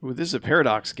 Ooh, this is a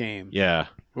Paradox game. Yeah,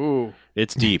 Ooh.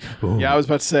 it's deep. Yeah, I was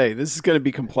about to say, this is going to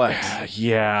be complex.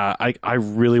 Yeah, I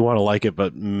really want to like it,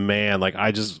 but man, like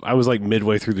I was like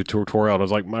midway through the tutorial, and I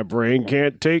was like, my brain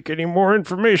can't take any more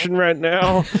information right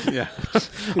now. Yeah.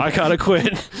 I gotta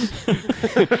quit.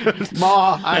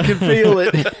 Ma, I can feel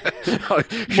it.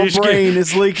 My brain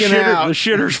is leaking out. The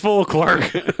shitter's full,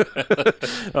 Clark.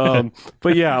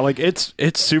 But yeah, like it's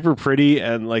super pretty,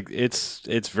 and like it's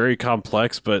very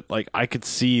complex, but like I could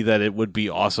see that it would be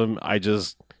awesome. I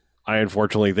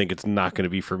unfortunately think it's not going to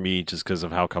be for me just because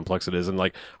of how complex it is, and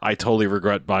like I totally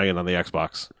regret buying it on the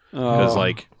Xbox because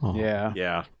like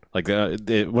Yeah. like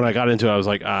when I got into it, I was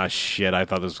like, ah shit, I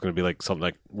thought this was going to be like something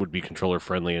that would be controller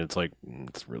friendly, and it's like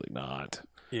it's really not.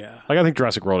 Yeah. Like I think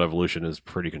Jurassic World Evolution is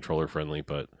pretty controller friendly,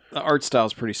 but The art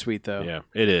style's pretty sweet, though. yeah,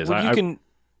 it is. Well,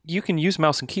 you can use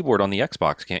mouse and keyboard on the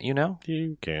Xbox, can't you now?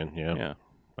 You can, yeah, Yeah.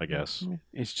 I guess,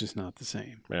 It's just not the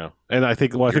same. yeah. And I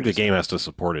think the game has to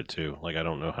support it too. Like I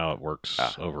don't know how it works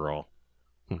overall.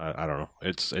 I don't know.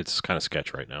 It's kind of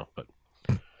sketch right now, but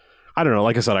I don't know.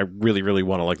 Like I said, I really, really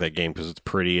want to like that game because it's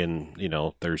pretty, and you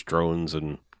know, there's drones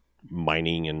and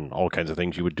mining and all kinds of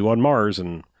things you would do on Mars,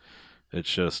 and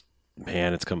it's just,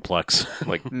 man, it's complex.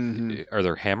 Like, are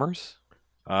there hammers?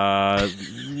 Wrong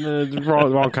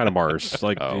kind of Mars.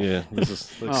 Like, yeah, this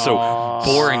is like, So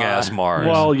boring ass Mars.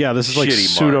 well, yeah, this is like Shitty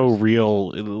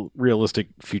pseudo realistic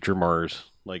future Mars.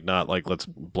 Like, not like let's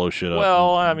blow shit up.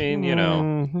 Well, I mean, you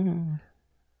know,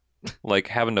 like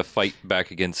having to fight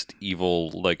back against evil,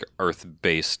 like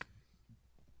Earth-based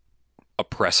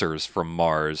oppressors from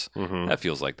Mars. That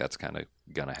feels like that's kind of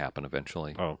gonna happen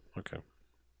eventually. Oh, okay.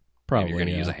 Maybe Probably you're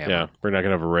gonna use a hammer. Yeah, we're not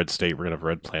gonna have a red state. We're gonna have a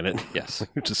red planet. Yes.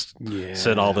 Just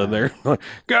send all them there.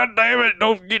 God damn it!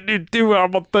 Don't get me too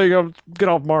out of my thing. Get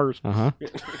off Mars.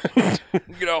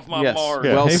 Get off my Yes. Mars.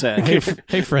 Well hey, said. Hey,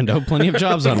 hey, friendo, plenty of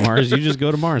jobs on Mars. You just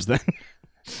go to Mars then.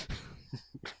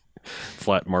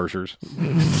 Flat Marsers.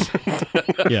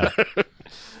 Yeah.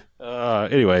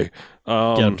 Anyway. Get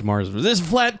up to Mars. This is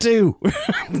flat too.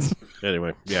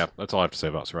 Anyway, yeah, that's all I have to say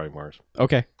about Surviving Mars.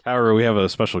 Okay. However, we have a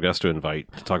special guest to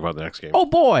invite to talk about the next game. Oh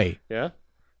boy. Yeah?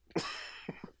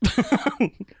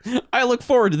 I look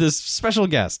forward to this special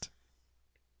guest.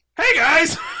 Hey,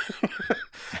 guys!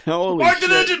 Holy Mark the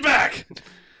shit. Ninja back!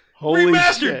 Holy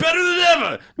Remastered, shit. better than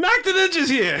ever! Mark the Ninja's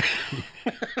here!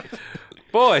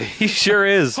 Boy, he sure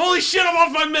is. Holy shit, I'm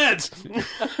off my meds!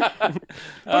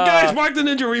 But guys, Mark the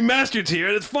Ninja Remastered's here,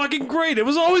 and it's fucking great. It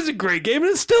was always a great game,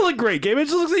 and it's still a great game. It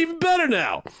just looks even better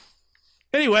now.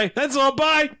 Anyway, that's all.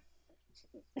 Bye!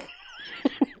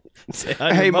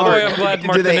 Hey, Mark, Boy, I'm glad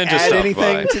Mark did the they Ninja add stopped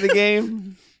anything by. to the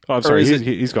game? Oh, I'm sorry, is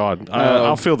he's gone.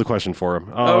 I'll field the question for him.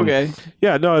 Okay.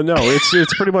 Yeah, no,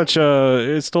 it's pretty much,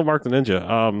 it's still Mark the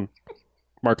Ninja.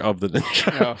 Mark of the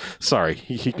Ninja. Oh. Sorry,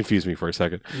 he confused me for a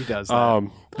second. He does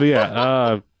that. But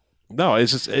yeah, no,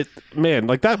 it's just man,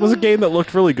 like that was a game that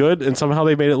looked really good, and somehow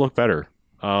they made it look better.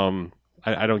 I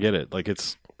don't get it. Like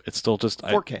it's still just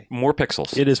 4K. More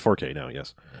pixels. It is 4K now.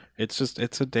 Yes,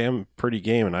 it's a damn pretty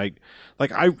game, and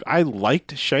I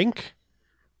liked Shank,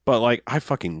 but like I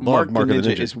fucking love Mark of the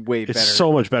Ninja. is way better. It's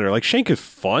so much better. Like Shank is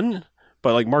fun,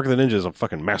 but like Mark of the Ninja is a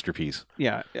fucking masterpiece.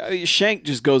 Yeah, Shank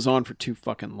just goes on for too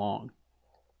fucking long.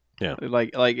 Yeah. like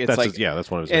it's That's like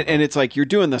that's what I was. and it's like you're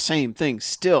doing the same thing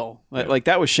still. Like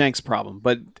that was Shank's problem,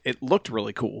 but it looked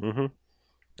really cool. Mm-hmm.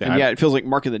 And yeah, it feels like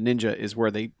Mark of the Ninja is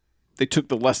where they took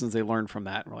the lessons they learned from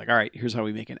that and were like, all right, here's how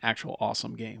we make an actual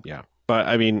awesome game. Yeah, but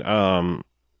I mean, I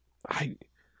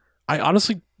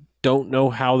honestly don't know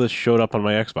how this showed up on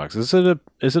my Xbox. Is it an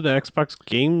Xbox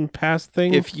Game Pass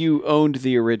thing? If you owned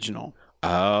the original,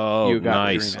 oh, you got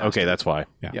the nice. remaster. Okay, that's why.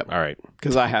 Yeah. Yep. All right.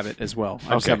 because I have it as well.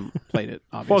 I just Okay. haven't played it.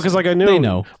 Obviously. Well, because like I knew, They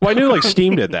know. Well, I knew like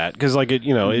Steam did that because like it,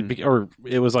 or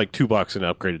it was like $2 and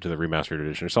upgraded to the remastered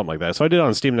edition or something like that. So I did it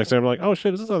on Steam next day. I'm like, oh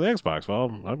shit, this is on the Xbox. Well,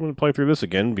 I'm going to play through this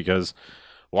again because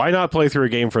why not play through a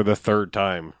game for the third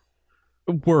time?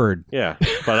 Word. Yeah,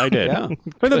 but I did. Yeah.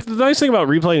 But the nice thing about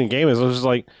replaying a game is I was just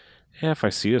like, yeah, if I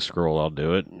see a scroll, I'll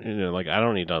do it. Like I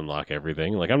don't need to unlock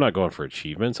everything. Like I'm not going for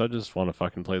achievements. I just want to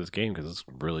fucking play this game because it's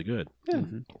really good. Yeah.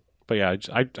 But yeah,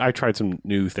 I tried some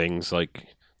new things. Like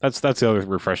that's the other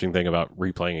refreshing thing about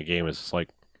replaying a game is it's like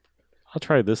I'll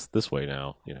try this way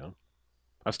now.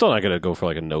 I'm still not gonna go for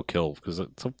like a no kill because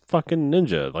it's a fucking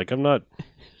ninja. Like I'm not.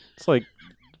 It's like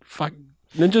fuck.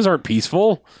 Ninjas aren't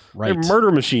peaceful. Right. They're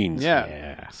murder machines. Yeah.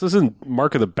 Yeah. This isn't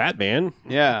Mark of the Batman.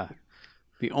 Yeah.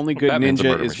 The only good Batman's a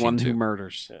ninja murder is machine, one who too.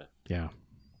 murders. Yeah.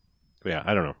 Yeah,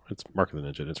 I don't know. It's Mark of the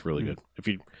Ninja. It's really good. If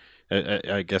you,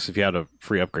 I guess if you had a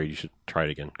free upgrade, you should try it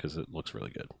again because it looks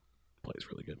really good. Plays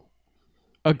really good.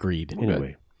 Agreed.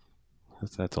 Anyway,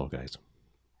 that's all, guys.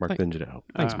 Mark the Ninja out.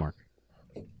 Thanks, Mark.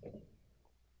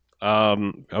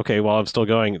 Okay, while I'm still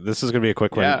going, this is gonna be a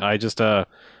quick one. Yeah. I just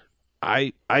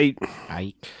I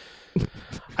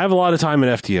have a lot of time in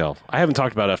FTL. I haven't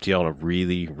talked about FTL in a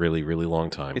really, really, really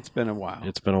long time. It's been a while.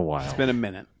 It's been a while. It's been a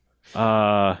minute.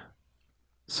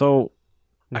 So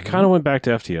I kind of went back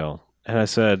to FTL and I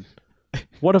said,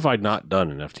 what have I not done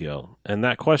in FTL? And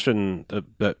that question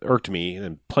that irked me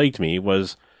and plagued me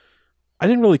was I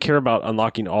didn't really care about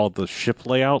unlocking all the ship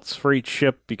layouts for each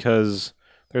ship because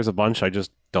there's a bunch I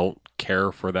just don't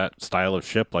care for that style of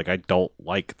ship. Like I don't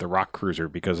like the rock cruiser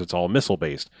because it's all missile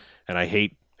based and I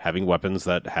hate having weapons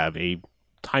that have a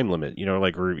time limit,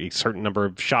 like a certain number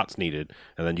of shots needed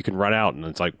and then you can run out and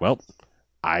it's like, well,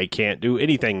 I can't do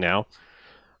anything now.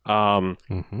 But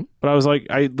I was like,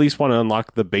 I at least want to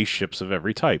unlock the base ships of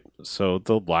every type. So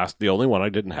the only one I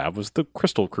didn't have was the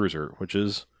Crystal Cruiser, which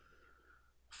is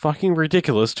fucking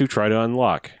ridiculous to try to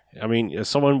unlock. I mean, as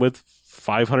someone with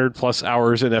 500 plus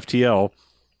hours in FTL,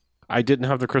 I didn't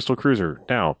have the Crystal Cruiser.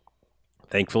 Now,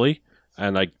 thankfully,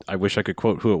 and I wish I could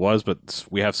quote who it was, but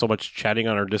we have so much chatting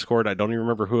on our Discord, I don't even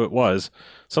remember who it was.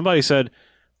 Somebody said,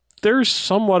 there's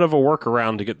somewhat of a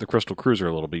workaround to get the Crystal Cruiser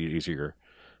a little bit easier.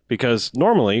 Because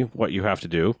normally what you have to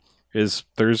do is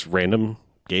there's random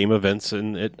game events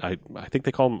and I think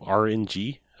they call them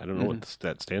RNG. I don't know what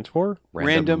that stands for.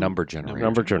 Random number generator.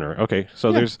 Number generator. Okay.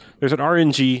 So there's an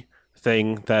RNG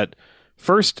thing that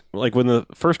first, like when the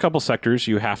first couple sectors,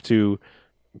 you have to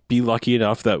be lucky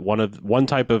enough that one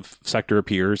type of sector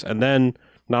appears, and then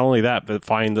not only that, but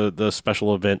find the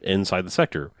special event inside the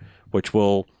sector, which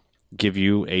will give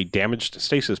you a damaged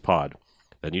stasis pod.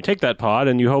 Then you take that pod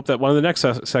and you hope that one of the next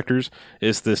sectors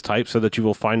is this type so that you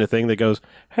will find a thing that goes,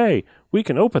 hey, we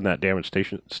can open that damaged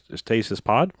stasis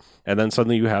pod. And then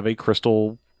suddenly you have a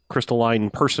crystalline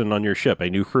person on your ship,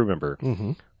 a new crew member.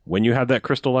 Mm-hmm. When you have that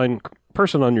crystalline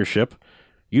person on your ship,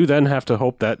 you then have to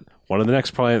hope that one of the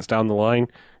next planets down the line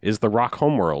is the Rock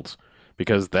Homeworlds.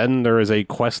 Because then there is a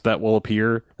quest that will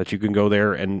appear that you can go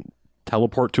there and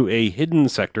teleport to a hidden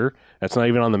sector that's not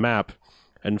even on the map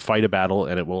and fight a battle,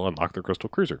 and it will unlock the Crystal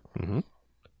Cruiser. Mm-hmm.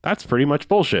 That's pretty much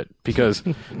bullshit, because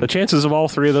the chances of all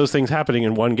three of those things happening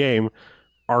in one game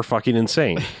are fucking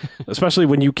insane. Especially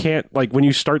when you can't, like, when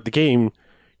you start the game,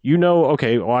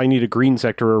 okay, well, I need a green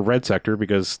sector or a red sector,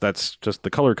 because that's just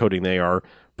the color coding they are,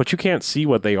 but you can't see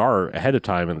what they are ahead of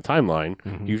time in the timeline.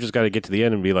 Mm-hmm. You just got to get to the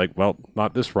end and be like, well,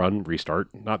 not this run, restart.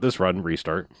 Not this run,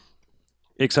 restart.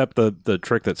 Except the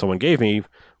trick that someone gave me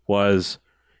was,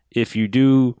 if you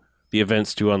do the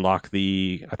events to unlock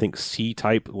the, I think,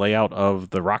 C-type layout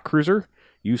of the Rock Cruiser,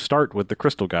 you start with the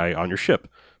Crystal guy on your ship.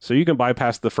 So you can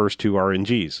bypass the first two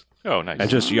RNGs. Oh, nice. And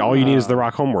just all you need is the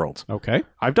Rock Homeworlds. Okay.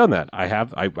 I've done that.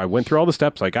 I went through all the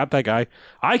steps. I got that guy.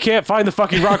 I can't find the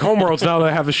fucking Rock Homeworlds now that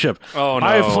I have the ship. Oh, no.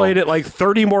 I've played it like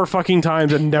 30 more fucking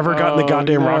times and never gotten the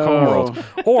goddamn Rock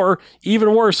Homeworlds. Or,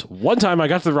 even worse, one time I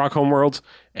got to the Rock Homeworlds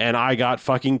and I got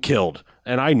fucking killed.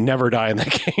 And I never die in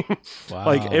that game. Wow.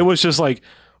 Like, it was just like,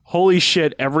 holy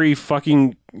shit, every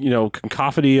fucking,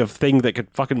 cacophony of thing that could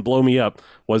fucking blow me up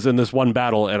was in this one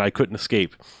battle and I couldn't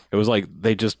escape. It was like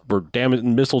they just were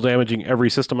missile damaging every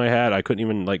system I had. I couldn't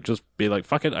even just be like,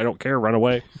 fuck it, I don't care, run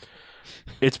away.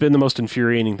 It's been the most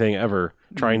infuriating thing ever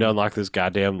trying to unlock this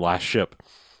goddamn last ship.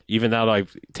 Even now that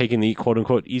I've taken the quote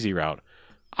unquote easy route.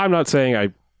 I'm not saying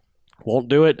I won't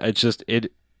do it. It's just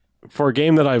for a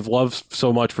game that I've loved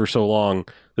so much for so long,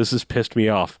 this has pissed me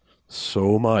off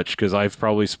so much because I've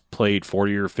probably played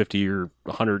 40 or 50 or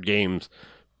 100 games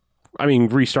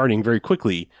restarting very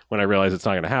quickly when I realize it's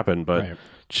not going to happen. But Right.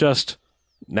 just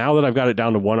now that I've got it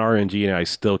down to 1 RNG and I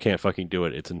still can't fucking do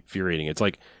it, it's infuriating. It's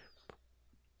like,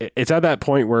 it's at that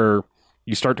point where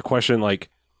you start to question, like,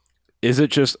 is it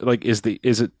just like, is the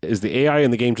AI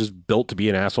in the game just built to be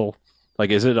an asshole? Like,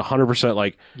 is it 100%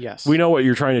 like, Yes. we know what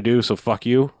you're trying to do, so fuck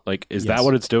you? Like, is Yes. that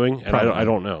what it's doing? And Probably. I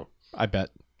don't know. I bet.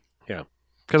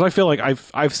 Because I feel like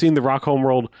I've seen the Rock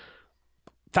Homeworld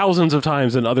thousands of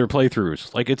times in other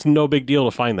playthroughs. Like, it's no big deal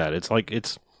to find that. It's like,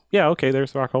 yeah, okay,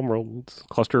 there's the Rock Homeworld. It's a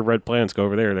cluster of red planets. Go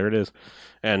over there. There it is.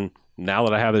 And now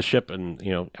that I have this ship and,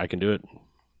 I can do it,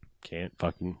 can't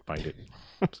fucking find it.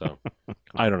 So,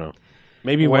 I don't know.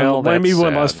 Maybe Well, maybe that's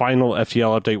one last sad. final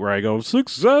FTL update where I go,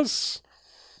 success!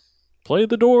 Play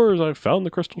the doors. I found the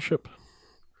crystal ship.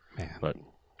 Man. But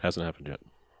hasn't happened yet.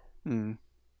 Mm.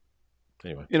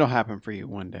 Anyway, It'll happen for you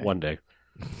one day. one day.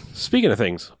 Speaking of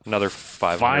things, Another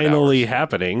 500 finally hours.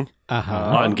 happening Uh-huh.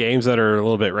 on games that are a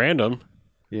little bit random.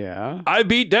 Yeah. I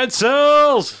beat Dead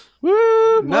Cells!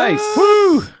 Woo! Nice.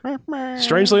 Woo!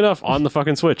 Strangely enough, on the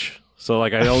fucking Switch. So,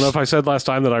 like, I don't know if I said last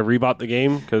time that I rebought the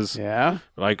game because, Yeah.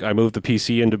 like, I moved the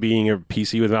PC into being a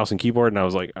PC with mouse and keyboard, and I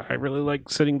was like, I really like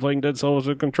sitting playing Dead Cells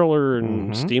with a controller,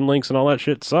 and Steam links and all that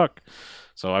shit suck.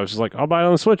 So I was just like, I'll buy it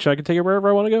on the Switch. I can take it wherever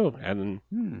I want to go. And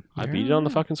then I beat it on the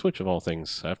fucking Switch of all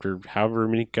things after however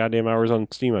many goddamn hours on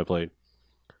Steam I played.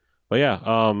 But yeah,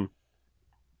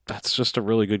 that's just a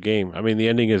really good game. I mean, the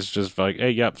ending is just like,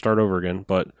 hey, yep, start over again.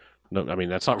 But no, I mean,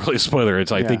 that's not really a spoiler.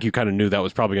 It's I think you kind of knew that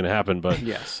was probably going to happen. But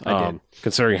Yes, I did.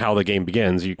 considering how the game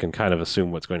begins, you can kind of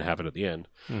assume what's going to happen at the end.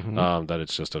 Mhm. That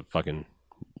it's just a fucking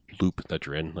loop that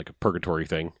you're in, like a purgatory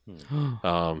thing.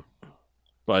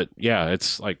 But yeah,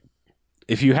 it's like,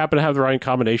 if you happen to have the right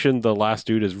combination, the last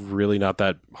dude is really not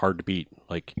that hard to beat.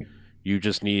 Like, you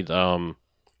just need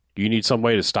you need some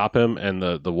way to stop him, and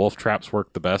the wolf traps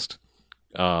work the best.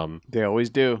 They always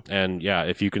do. And yeah,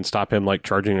 if you can stop him like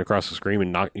charging across the screen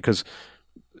and not, because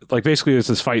like basically there's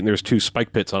this fight and there's 2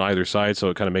 spike pits on either side, so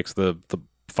it kind of makes the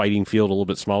fighting field a little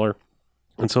bit smaller.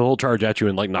 And so he'll charge at you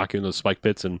and like knock you in those spike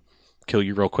pits and kill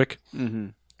you real quick. Mm-hmm.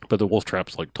 But the wolf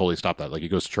traps like totally stop that. Like he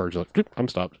goes to charge, like "Doop, I'm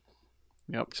stopped."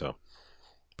 Yep. So,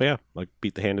 but yeah, like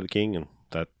beat the Hand of the King, and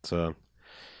that's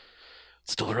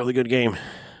still a really good game.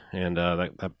 And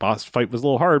that boss fight was a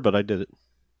little hard, but I did it.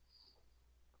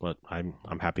 But I'm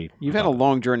happy. You've had a about it.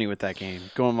 long journey with that game,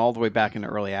 going all the way back into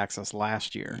early access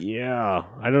last year. Yeah,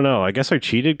 I don't know. I guess I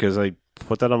cheated because I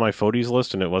put that on my Foodies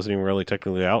list, and it wasn't even really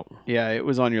technically out. Yeah, it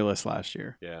was on your list last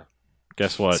year. Yeah.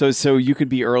 Guess what? So you could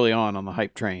be early on the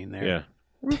hype train there.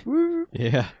 yeah,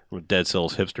 Yeah. I'm a Dead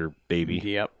Cells hipster baby.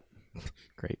 Yep.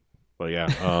 Great. But yeah,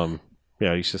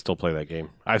 yeah, you should still play that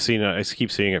game. I've seen I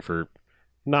keep seeing it for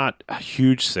not a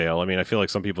huge sale. I mean, I feel like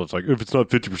some people, it's like, if it's not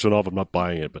 50% off, I'm not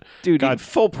buying it. But Dude, God.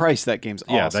 full price, that game's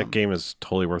awesome. yeah, that game is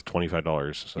totally worth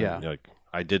 $25. So, Yeah. like,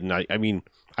 I mean,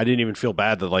 I didn't even feel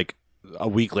bad that like a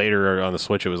week later on the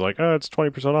Switch, it was like, oh, it's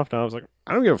 20% off now. I was like,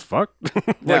 I don't give a fuck.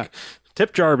 Like, Yeah.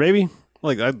 tip jar, baby.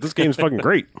 Like, this game's fucking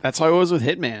great. That's how I was with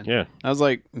Hitman. Yeah. I was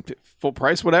like, full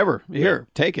price, whatever. Here,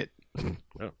 take it.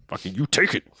 Yeah, fucking, you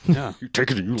take it. Yeah. You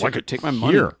take it and you like it. Take my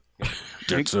money. Here.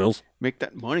 Dead Cells. Make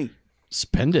that money.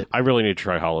 Spend it. I really need to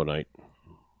try Hollow Knight.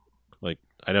 Like,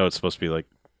 I know it's supposed to be like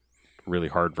a really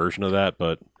hard version of that,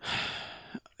 but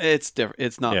It's different.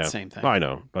 It's not yeah, the same thing. I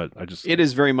know, but I just It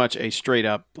is very much a straight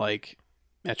up like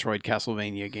Metroid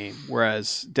Castlevania game,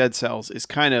 whereas Dead Cells is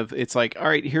kind of, it's like, all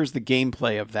right, here's the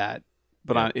gameplay of that,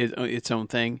 but Yeah. on its own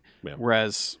thing. Yeah.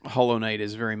 Whereas Hollow Knight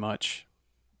is very much,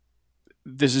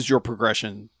 this is your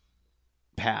progression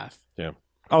path.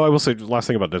 Oh, I will say the last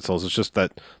thing about Dead Cells is just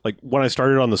that, like, when I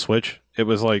started on the Switch, it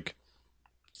was like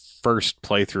first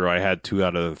playthrough I had 2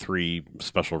 out of the 3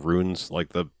 special runes, like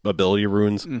the ability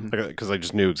runes, Mhm. because I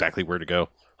just knew exactly where to go.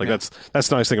 Like Yeah. that's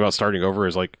the nice thing about starting over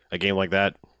is like a game like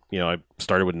that. You know, I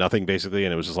started with nothing basically,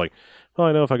 and it was just like, oh,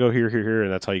 I know if I go here, here, here,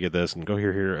 and that's how you get this, and go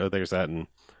here, here, oh, there's that, and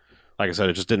like I said,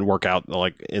 it just didn't work out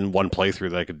like in one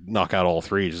playthrough that I could knock out all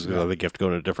 3, just because I think you have to go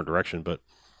in a different direction, but.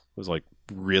 It was like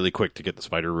really quick to get the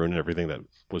spider rune and everything that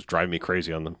was driving me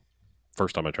crazy on the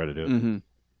first time I tried to do it. Mm-hmm.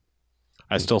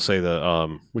 I still say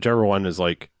the whichever one is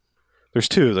like there's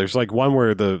 2. There's like one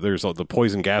where there's the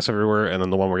poison gas everywhere, and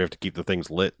then the one where you have to keep the things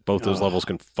lit. Both those Oh. levels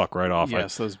can fuck right off.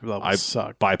 Yes, those levels I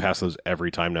suck. bypass those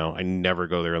every time now. I never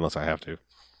go there unless I have to.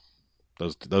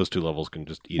 Those 2 levels can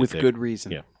just eat With a dick. good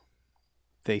reason. Yeah.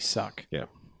 They suck.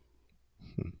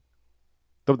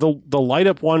 The light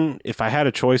up one, if I had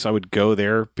a choice, I would go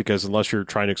there because unless you're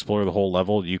trying to explore the whole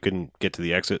level, you can get to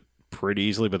the exit pretty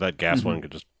easily. But that gas Mhm. one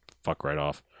could just fuck right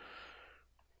off.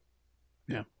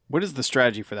 Yeah. What is the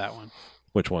strategy for that one?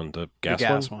 Which one? The gas,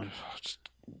 gas one? one. Just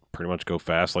pretty much go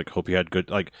fast. Like, hope you had good.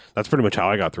 Like, that's pretty much how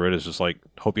I got through it. Is just like,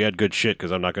 hope you had good shit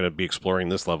because I'm not going to be exploring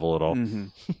this level at all. Mm-hmm.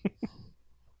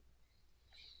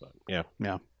 Yeah,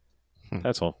 Yeah.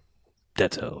 that's all.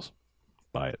 Dead Cells.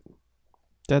 Buy it.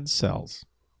 Dead Cells.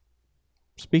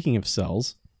 Speaking of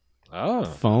cells, Oh,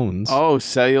 phones. Oh,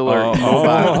 cellular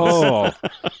mobiles.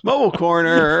 Mobile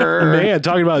corner. Man,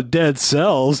 talking about Dead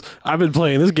Cells, I've been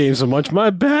playing this game so much my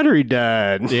battery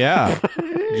died. Yeah.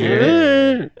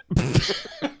 Yeah.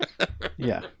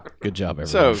 Yeah. Good job,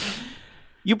 everyone. So,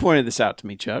 you pointed this out to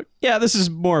me, Chuck. Yeah, this is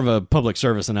more of a public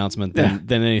service announcement than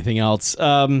anything else.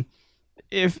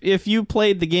 If you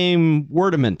played the game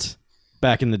Wordament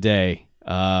back in the day,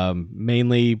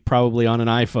 mainly probably on an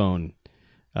iPhone,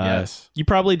 Yes. you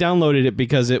probably downloaded it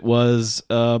because it was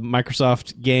a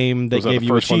Microsoft game that Was that gave the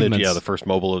you first one achievements. the first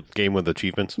mobile game with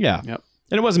achievements. Yeah. Yep.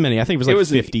 And it wasn't many. I think it was like It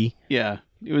was 50. Yeah.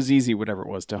 It was easy, whatever it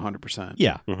was, to 100%.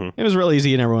 Yeah. Mhm. It was real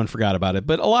easy and everyone forgot about it.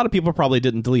 But a lot of people probably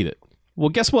didn't delete it. Well,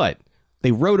 guess what?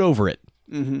 They wrote over it.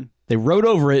 Mm-hmm. They wrote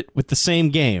over it with the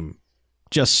same game,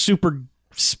 just super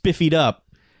spiffied up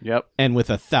Yep. and with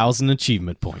 1,000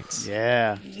 achievement points.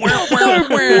 Yeah.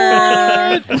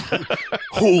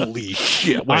 Holy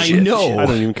shit! I know. I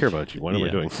don't even care about you. What am I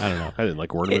Yeah, doing? I don't know. I didn't like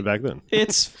Wordament back then.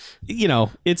 It's,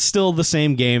 it's still the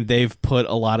same game. They've put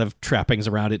a lot of trappings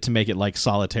around it to make it like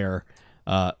Solitaire.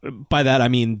 By that, I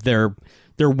mean they're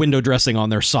window dressing on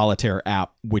their Solitaire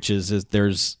app, which is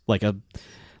there's like a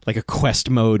quest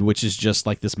mode, which is just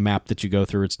like this map that you go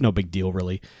through. It's no big deal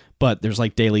really, but there's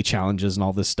like daily challenges and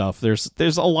all this stuff. There's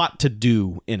a lot to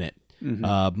do in it.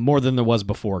 More than there was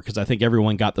before, because I think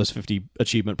everyone got those 50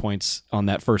 achievement points on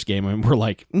that first game, and we're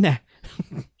like, nah.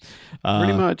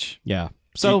 Pretty much. Yeah.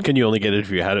 So Can you only get it if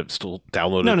you had it still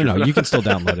downloaded? no, you can still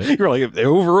download it, You're like, if they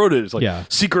overwrote it. It's like Yeah.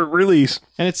 secret release.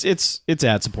 and it's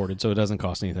ad supported, so it doesn't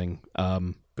cost anything.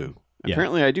 Boo. Yeah.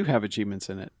 Apparently, I do have achievements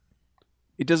in it.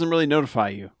 It doesn't really notify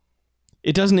you.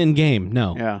 It doesn't in game,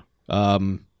 no. Yeah,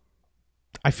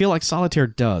 I feel like Solitaire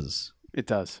does. it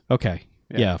does. Okay,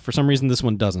 Yeah. yeah. For some reason, this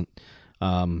one doesn't.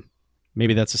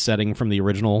 Maybe that's a setting from the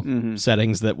original Mhm.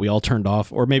 settings that we all turned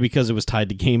off, or maybe because it was tied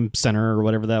to Game Center or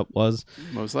whatever that was.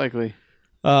 Most likely.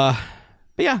 But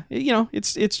yeah,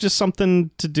 it's just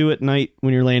something to do at night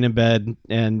when you're laying in bed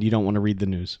and you don't want to read the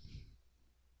news.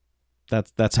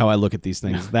 That's how I look at these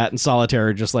things. That and Solitaire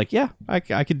are just like, yeah, I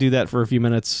could do that for a few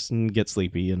minutes and get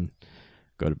sleepy and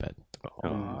go to bed.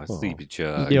 Oh, sleepy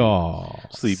Chuck. Yeah.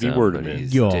 Sleepy Wordament.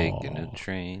 Somebody's Yo. taking a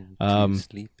train to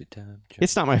sleepy time. Chuck.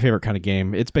 It's not my favorite kind of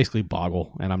game. It's basically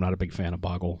Boggle, and I'm not a big fan of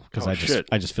Boggle because Oh, I shit.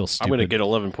 just feel stupid. I'm going to get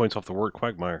 11 points off the word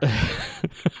Quagmire.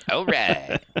 All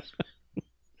right.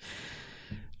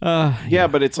 Yeah,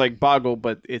 but it's like Boggle,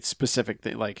 but it's specific,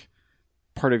 like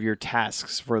part of your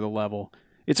tasks for the level.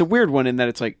 It's a weird one in that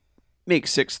it's like, make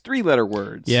 6 3-letter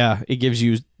words. Yeah, it gives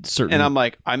you certain. And I'm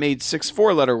like, I made 6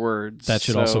 4-letter words. that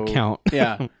should so, also count.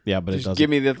 Yeah. Yeah, but it Just doesn't. give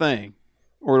me the thing.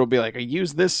 Or it'll be like, I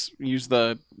use the,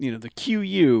 the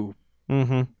QU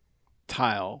Mm-hmm.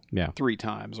 tile Yeah. 3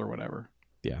 times or whatever.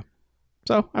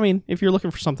 So, I mean, if you're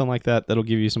looking for something like that, that'll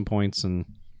give you some points, and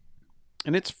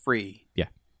And it's free. Yeah.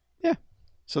 Yeah.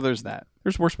 So there's that.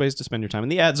 there's worse ways to spend your time.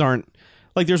 And the ads aren't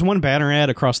like there's one banner ad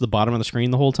across the bottom of the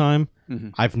screen the whole time.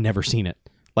 Mhm. I've never seen it.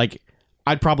 Like,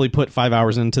 I'd probably put 5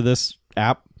 hours into this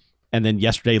app, and then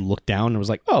yesterday looked down and was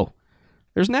like, oh,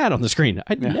 there's an ad on the screen.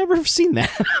 I'd Yeah. never have seen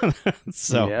that.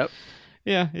 So, Yep.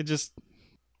 yeah, it just.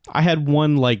 I had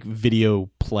one like video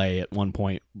play at one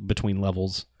point between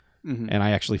levels, Mhm. and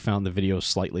I actually found the video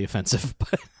slightly offensive.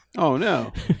 But Oh,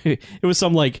 no. it was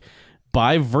some like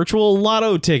buy virtual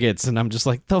lotto tickets, and I'm just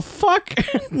like, the fuck,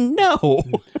 no.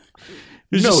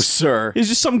 It's No, just, sir. it's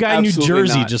just some guy in New Absolutely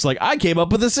Jersey, not. just like, I came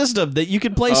up with a system that you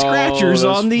could play Oh, scratchers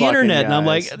those on the fucking internet, and I'm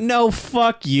guys. like, no,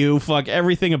 fuck you, fuck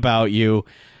everything about you.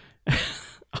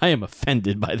 I am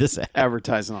offended by this ad.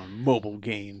 Advertising on mobile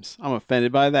games. I'm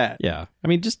offended by that. Yeah. I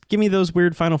mean, just give me those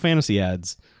weird Final Fantasy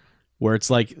ads where it's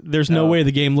like, there's no Oh. way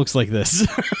the game looks like this.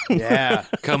 Yeah.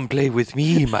 Come play with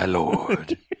me, my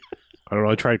lord. I don't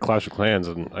know. I tried Clash of Clans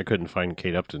and I couldn't find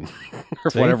Kate Upton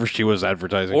or See? whatever she was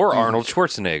advertising. Or Arnold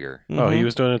Schwarzenegger. Oh, he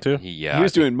was doing it too? Yeah. He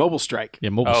was doing Mobile Strike. Yeah,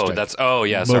 Mobile Oh, Strike. that's. Oh,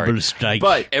 yeah. Sorry. Mobile Strike.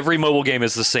 But Every mobile game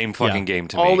is the same fucking Yeah. game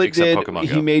to me, all it except did, Pokemon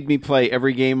Go. he made me play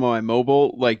every game on my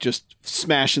mobile, like just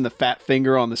smashing the fat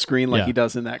finger on the screen like Yeah. he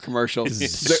does in that commercial. Strike.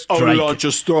 He's like, oh, launch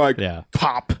a strike. Yeah.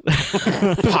 Pop.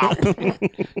 Pop.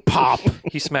 Pop.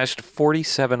 He smashed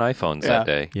 47 iPhones Yeah. that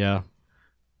day Yeah.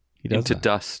 He does into that.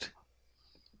 dust.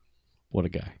 What a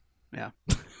guy. Yeah.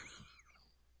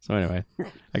 So anyway,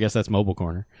 I guess that's Mobile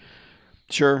Corner.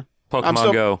 Sure.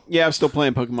 Pokemon Go. Yeah, I'm still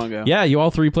playing Pokemon Go. Yeah, you all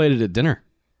three played it at dinner.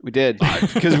 We did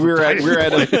because we were at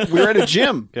a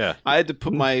gym. Yeah. I had to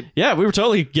put my Yeah, we were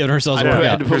totally giving ourselves a I had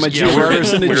workout. to put my Yeah, gym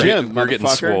orders in the gym. We're getting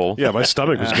motherfucker. swole. Yeah, my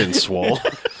stomach was getting swole.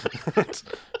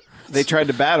 They tried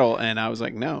to battle, and I was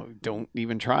like, no, don't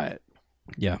even try it.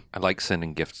 Yeah, I like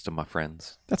sending gifts to my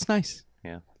friends. that's nice.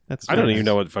 Yeah. That's I don't very even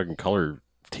nice. know what fucking color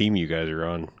team you guys are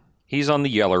on. He's on the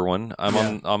yeller one. I'm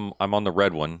on the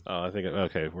red one. Oh, I think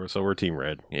okay. We're team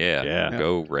red. Yeah. Yeah.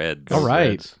 Go Reds. All right.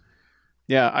 Reds.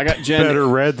 Yeah, I got Jen. Better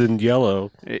red than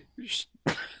yellow.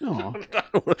 No,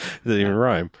 Doesn't even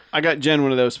rhyme. I got Jen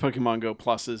one of those Pokemon Go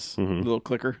pluses, Mhm. little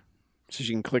clicker, so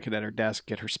she can click it at her desk,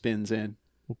 get her spins in.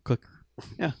 Click.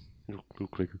 Little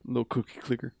clicker. Little cookie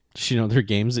clicker. Does she know there are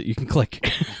games that you can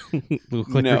click? Little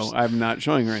clickers. No, I'm not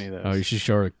showing her any of those. Oh, you should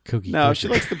show her a cookie. No, clicker. she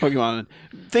likes the Pokemon.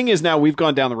 Thing is, now we've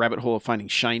gone down the rabbit hole of finding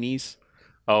shinies.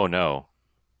 Oh no.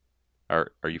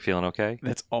 Are you feeling okay?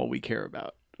 That's all we care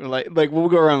about. Like we'll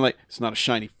go around like it's not a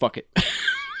shiny. Fuck it.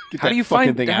 Get How that do you fucking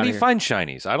find thing how out do of you here. find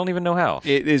shinies? I don't even know how.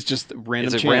 It is just random.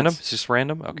 Is it chance. random? It's just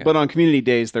random? Okay. But on community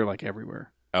days, they're like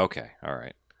everywhere. Okay. All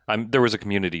right. There was a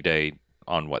community day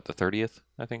on what, the 30th,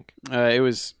 I think? It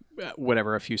was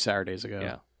whatever a few Saturdays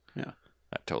ago. Yeah.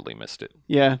 I totally missed it.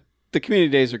 Yeah. The community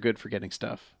days are good for getting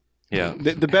stuff. Yeah.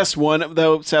 The best one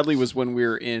though, sadly, was when we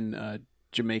were in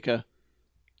Jamaica.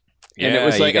 Yeah, And it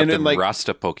was like- you got and the then, like-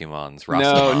 Rasta Pokemons.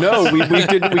 No, we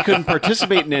didn't. We couldn't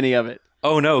participate in any of it.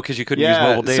 Oh no, because you couldn't use Yeah,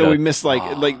 mobile data. so we missed like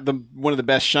Ah. the one of the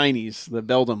best shinies. The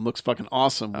Beldum looks fucking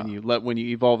awesome when you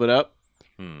evolve it up.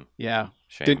 Hmm, Yeah,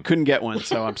 shame. couldn't get one,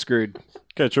 so I'm screwed.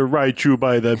 Catch a Raichu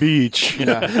by the beach.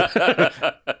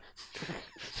 Yeah,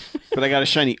 but I got a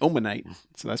shiny Omanite,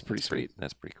 so that's pretty sweet.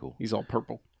 That's pretty cool. He's all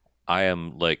purple. I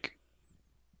am like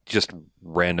just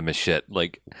random as shit.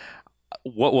 Like,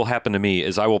 what will happen to me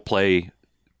is I will play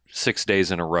 6 days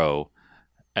in a row,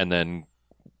 and then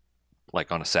like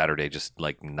on a Saturday, just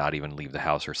like not even leave the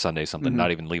house, or Sunday something, Mhm.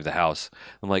 not even leave the house.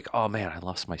 I'm like, oh man, I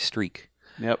lost my streak.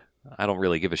 Yep. I don't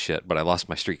really give a shit, but I lost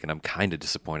my streak, and I'm kind of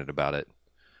disappointed about it.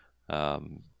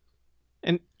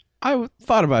 I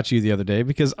thought about you the other day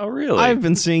because Oh really? I've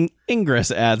been seeing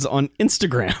Ingress ads on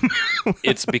Instagram.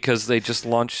 It's because they just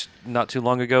launched not too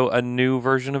long ago a new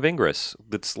version of Ingress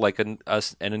that's like an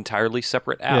entirely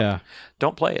separate app. Yeah.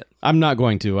 Don't play it. I'm not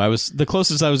going to. The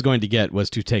closest I was going to get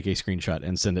was to take a screenshot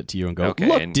and send it to you and go, Okay,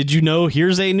 look, and- did you know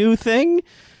here's a new thing?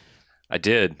 I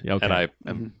did, Okay. and I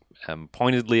am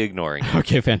pointedly ignoring it.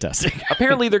 Okay, fantastic.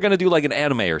 Apparently, they're going to do like an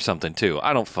anime or something too.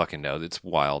 I don't fucking know. It's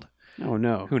wild. Oh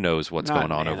no. Who knows what's Not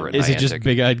going on an over at Is it just Niantic?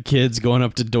 big-eyed kids going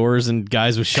up to doors and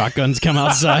guys with shotguns come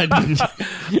outside?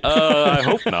 I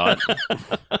hope not.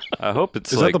 I hope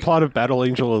it's Is like that the plot of Battle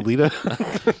Angel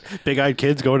Alita? Big-eyed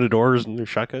kids going to doors and their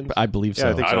shotguns? I believe Yeah, so.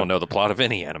 I think I don't know the plot of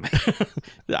any anime.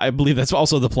 I believe that's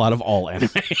also the plot of all anime.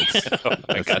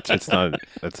 That's not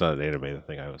an anime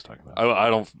thing I was talking about. I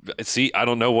don't see. I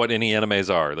don't know what any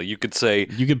animes are. Like you could say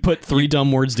You could put three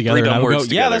dumb words together Three and I dumb would go, words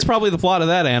yeah, together. that's probably the plot of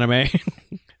that anime.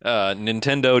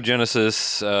 Nintendo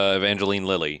Genesis Evangeline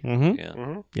Lilly. Mhm.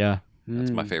 Yeah, Yeah,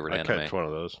 that's my favorite I anime. catch one of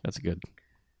those. that's a good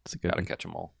Gotta one. catch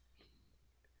them all.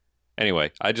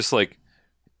 Anyway, I just like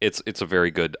it's a very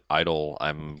good idle.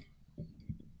 I'm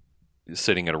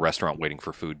sitting at a restaurant waiting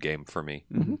for food game for me.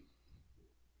 Mhm.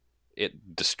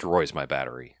 It destroys my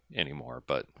battery anymore,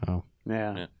 but Oh.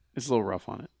 Yeah. Yeah. It's a little rough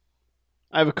on it.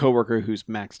 I have a coworker who's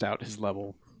maxed out his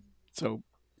level, so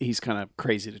he's kind of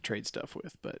crazy to trade stuff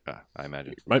with. But I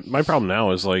imagine. My problem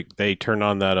now is like they turned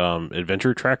on that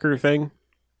adventure tracker thing,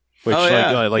 which Oh,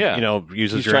 yeah. Yeah. you know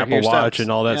uses Keeps your track of Apple your Watch steps.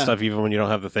 and all that Yeah. stuff even when you don't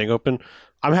have the thing open.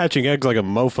 I'm hatching eggs like a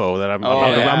mofo that I'm Oh,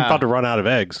 yeah. I'm about to run out of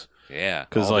eggs Yeah,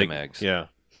 because all like them eggs. yeah,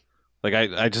 like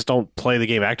I just don't play the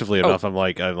game actively enough. I'm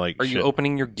like Are you shit.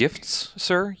 opening your gifts,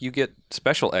 sir? You get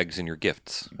special eggs in your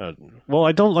gifts. Well,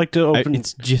 I don't like to open.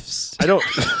 It's GIFs. I don't.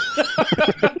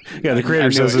 Yeah, the creator I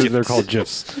knew says it. they're called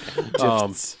GIFs.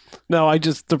 No,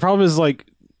 the problem is like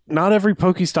not every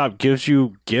Pokestop gives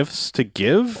you gifts to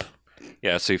give.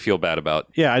 Yeah, so you feel bad about.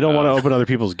 Yeah, I don't want to open other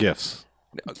people's gifts.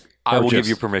 I Or will give gifs.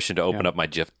 you permission to open up my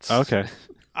gifts. Okay.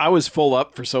 I was full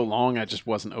up for so long, I just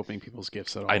wasn't opening people's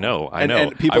gifts at all. I know.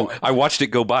 And people, I watched it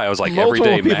go by. I was like, multiple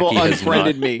every day people Mackie has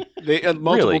unfriended not. me.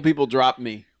 Multiple Really? people dropped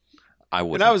me, I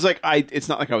would. and I was like, it's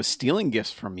not like I was stealing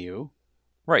gifts from you.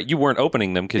 Right, you weren't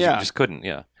opening them because Yeah. you just couldn't.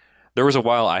 Yeah, there was a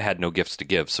while I had no gifts to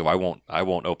give, so I won't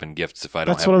open gifts if I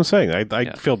don't. That's have what I'm saying. I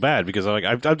Yeah. feel bad because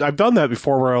I've done that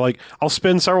before where I'll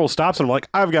spin several stops and I'm like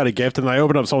I've got a gift and then I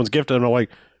open up someone's gift and I'm like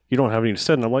you don't have any to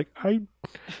send and I'm like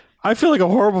I feel like a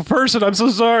horrible person. I'm so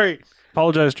sorry.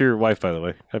 Apologize to your wife, by the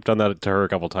way. I've done that to her a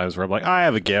couple times where I'm like I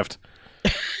have a gift.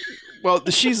 Well,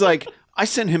 she's like, I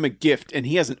sent him a gift and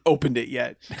he hasn't opened it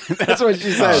yet. That's what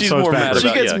she says. She's so it's more bad. mad She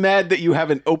about gets yeah. mad that you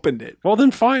haven't opened it. Well,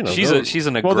 then fine. She's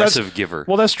an aggressive giver.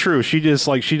 Well, that's true. She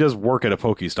does work at a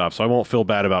Pokestop, so I won't feel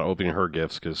bad about opening her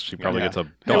gifts because she probably Yeah. gets a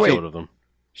Hey, wait. buttload of them.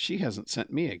 She hasn't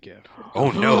sent me a gift.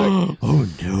 Oh no! Oh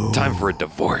no! Time for a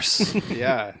divorce.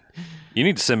 Yeah. You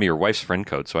need to send me your wife's friend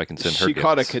code so I can send her. She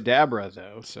caught a gifts. Cadabra,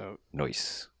 though, so...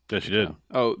 Nice. Yeah, she did.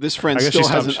 Oh, this friend I guess still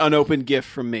she has an stopped- unopened gift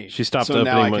from me. She stopped so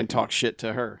now I opening can talk shit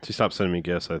to her. She stopped sending me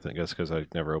gifts. I think that's because I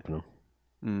never open them.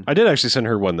 Mm. I did actually send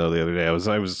her one though the other day. I was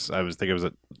thinking it was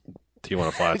at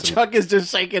Tijuana Flats. and- Chuck is just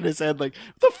shaking his head like,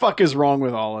 what the fuck is wrong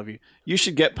with all of you? You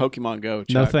should get Pokemon Go,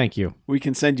 Chuck. No, thank you. We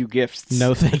can send you gifts.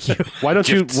 No, thank you. Why don't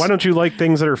Gifts. you like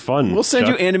things that are fun? We'll send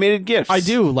Chuck? you animated gifts. I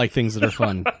do like things that are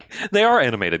fun. They are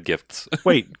animated gifts.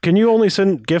 Wait, can you only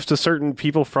send gifts to certain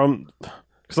people from?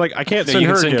 Because like I can't No, send you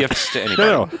her can a send gift. gifts to anybody.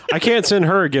 No, I can't send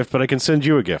her a gift, but I can send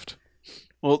you a gift.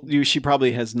 Well, she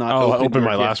probably has not Oh, opened open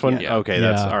your my gift last one. yet. Yeah. Okay,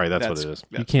 that's Yeah. all right. That's what That's- it is.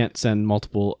 Yeah. You can't send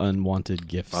multiple unwanted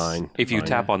gifts. Fine. If you fine,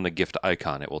 tap on the gift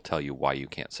icon, it will tell you why you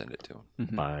can't send it to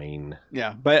him. fine.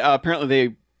 Yeah, but apparently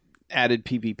they added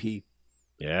PvP.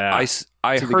 Yeah. I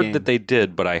To the heard game. that they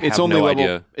did, but I It's have only no level.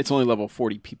 idea. It's only level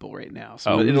 40 people right now,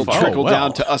 so Oh, it'll fuck. trickle Oh, well.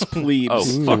 down to us plebes.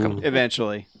 Oh, fuck 'em.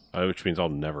 Eventually. Which means I'll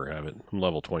never have it. I'm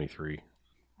level 23.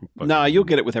 Nah, you'll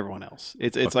get it with everyone else.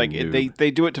 It's like Fucking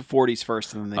they do it to 40s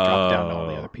first, and then they drop down to all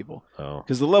the other people. Oh.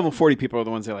 Because the level 40 people are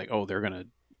the ones that are like, oh,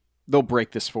 they'll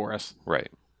break this for us, Right.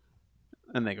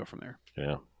 and they go from there.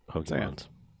 Yeah. Pokemon.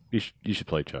 You should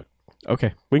play, Chuck.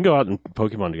 Okay. We can go out and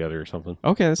Pokemon together or something.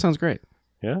 Okay, that sounds great.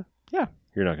 Yeah? Yeah.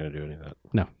 You're not going to do any of that.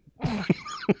 No.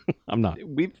 I'm not.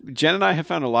 Jen and I have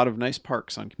found a lot of nice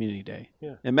parks on Community Day.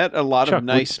 Yeah. And met a lot Chuck, of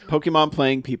nice Pokemon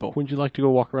playing people. Wouldn't you like to go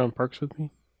walk around parks with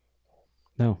me?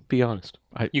 No. Be honest.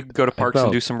 You can go to parks No,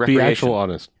 and do some Be recreation. actual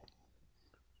honest.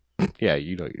 Yeah,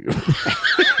 you know you.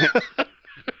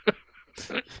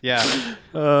 Yeah.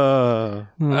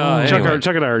 Anyway.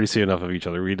 Chuck and I already see enough of each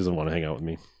other. He doesn't want to hang out with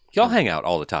me. Y'all hang out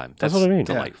all the time. That's what I mean.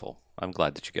 Delightful. I'm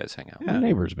glad that you guys hang out. Yeah. We're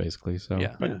neighbors, basically. So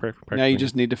Yeah. Now you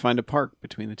just need to find a park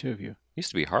between the two of you. Used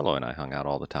to be Harlow and I hung out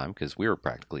all the time because we were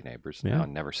practically neighbors. Yeah. Now I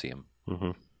never see him,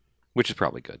 Mm-hmm. which is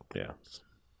probably good. Yeah.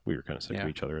 We were kind of sick Yeah. of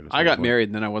each other. At a I certain got point. married,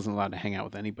 and then I wasn't allowed to hang out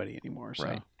with anybody anymore. So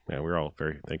Right. Yeah, we're all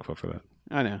very thankful for that.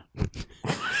 I know.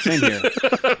 Same here.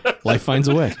 life finds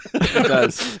a way. It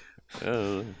does.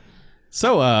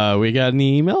 So, we got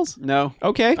any emails? No,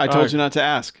 Okay. I told you not to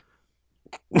ask.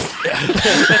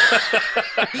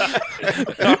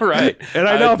 All right. And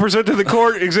I now present to the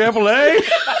court example A.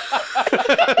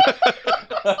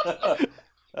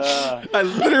 I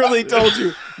literally told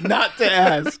you not to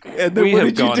ask, and then We what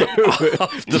have did you gone do?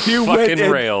 off the you fucking went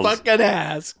and rails. fucking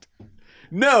asked.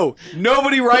 No,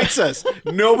 nobody writes us.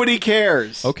 Nobody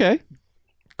cares. Okay.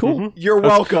 Cool. You're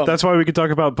welcome. That's why we could talk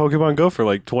about Pokemon Go for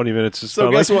like 20 minutes. Just So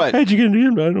about guess like, what? How'd you get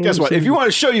in? I don't Guess what? If understand. you want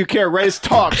to show you care, write us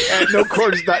talk at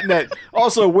noquarters.net.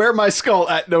 Also, wear my skull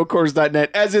at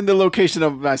noquarters.net, as in the location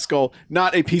of my skull,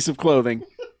 not a piece of clothing.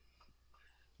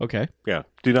 Okay. Yeah.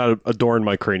 Do not adorn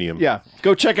my cranium. Yeah.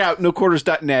 Go check out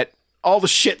noquarters.net. All the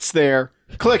shit's there.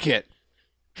 Click it.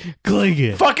 Click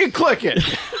it. Fucking click it.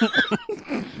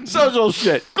 Social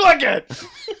shit. Click it.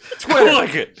 Twitter.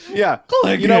 Click it. Yeah.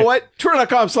 Click you know it. what?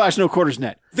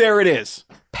 Twitter.com/noquartersnet. There it is.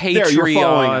 There, you're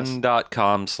following us.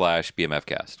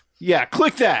 Patreon.com/BMFcast. Yeah.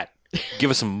 Click that.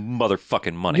 Give us some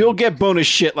motherfucking money. You'll get bonus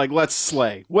shit like Let's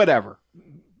Slay. Whatever.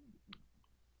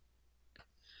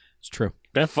 It's true.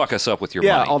 Fuck us up with your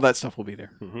Yeah. money. All that stuff will be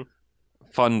there.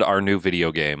 Fund our new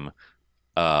video game.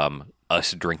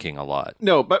 Us drinking a lot.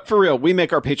 No, but for real, we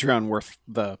make our Patreon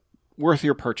worth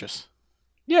your purchase.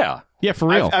 Yeah. Yeah, for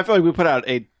real. I feel like we put out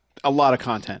a lot of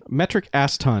content. Metric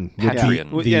ass ton. would Patreon.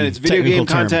 be Well, the yeah, it's video technical game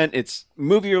term. content, it's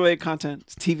movie related content,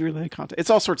 it's TV related content. It's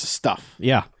all sorts of stuff.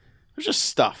 Yeah. There's just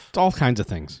stuff. It's all kinds of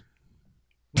things.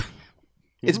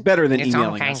 It's better than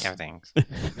emailing us. things.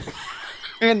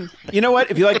 And you know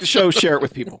what? If you like the show, share it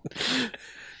with people.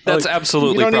 That's You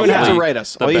absolutely don't even have to probably write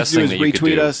us. the All you have best to do thing is that you could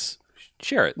retweet do. us.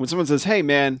 Share it. When someone says, "Hey,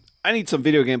 man, I need some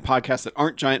video game podcasts that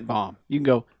aren't Giant Bomb," you can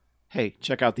go, "Hey,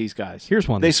 check out these guys." Here's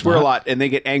one They that's swear a not. lot, and they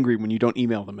get angry when you don't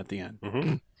email them at the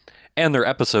end. And their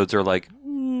episodes are like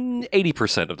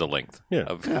 80% of the length. Yeah.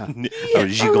 Of, Yeah. of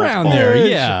Giggle Around Ball. there,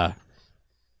 yeah.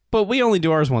 But we only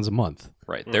do ours once a month.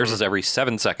 Right. Theirs is every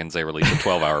 7 seconds they release a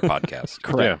 12-hour podcast.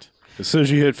 Correct. As soon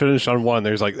as you hit finish on one,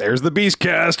 there's the Beast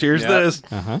Cast. Here's Yep. this.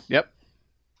 Uh-huh. Yep.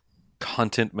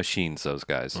 Content machines, those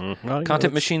guys. Mm-hmm.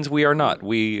 Content machines, we are not.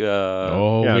 We,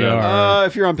 Oh, yeah, we no.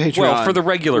 If you're on Patreon, well, for the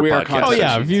regular we are podcast. content Oh, yeah.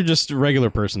 machines. If you're just a regular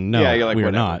person, no, Yeah, you're like, we are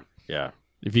whatever. not. Yeah.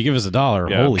 If you give us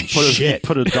 $1, holy shit.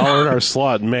 Put $1 in our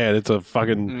slot, man, it's a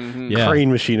fucking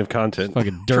crane machine of content.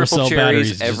 Fucking Triple Duracell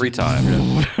cherries batteries. every time.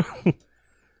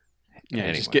 Yeah,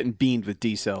 Anyway. just getting beamed with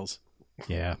D cells.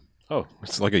 Yeah. Oh,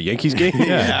 it's like a Yankees game?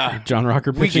 Yeah. John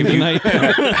Rocker pitching give you- tonight.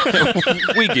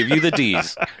 We give you the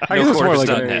D's. I guess quarters it's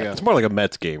done there you that. go. it's more like a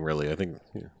Mets game, really. I think.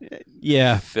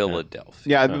 Yeah. Philadelphia.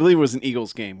 Yeah, I believe it was an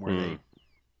Eagles game where they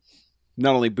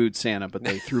not only booed Santa, but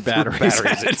they threw batteries,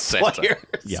 batteries at at Santa. players.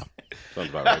 Yeah. Sounds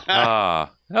about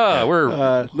right.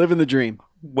 We're Living the dream.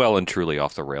 well and truly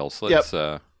off the rails. Let's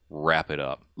wrap it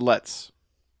up. Let's.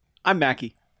 I'm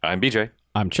Mackie. I'm BJ.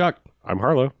 I'm Chuck. I'm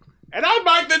Harlow. And I'm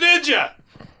Mike the Ninja.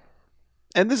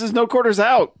 And this is No Quarters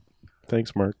Out.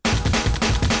 Thanks, Mark.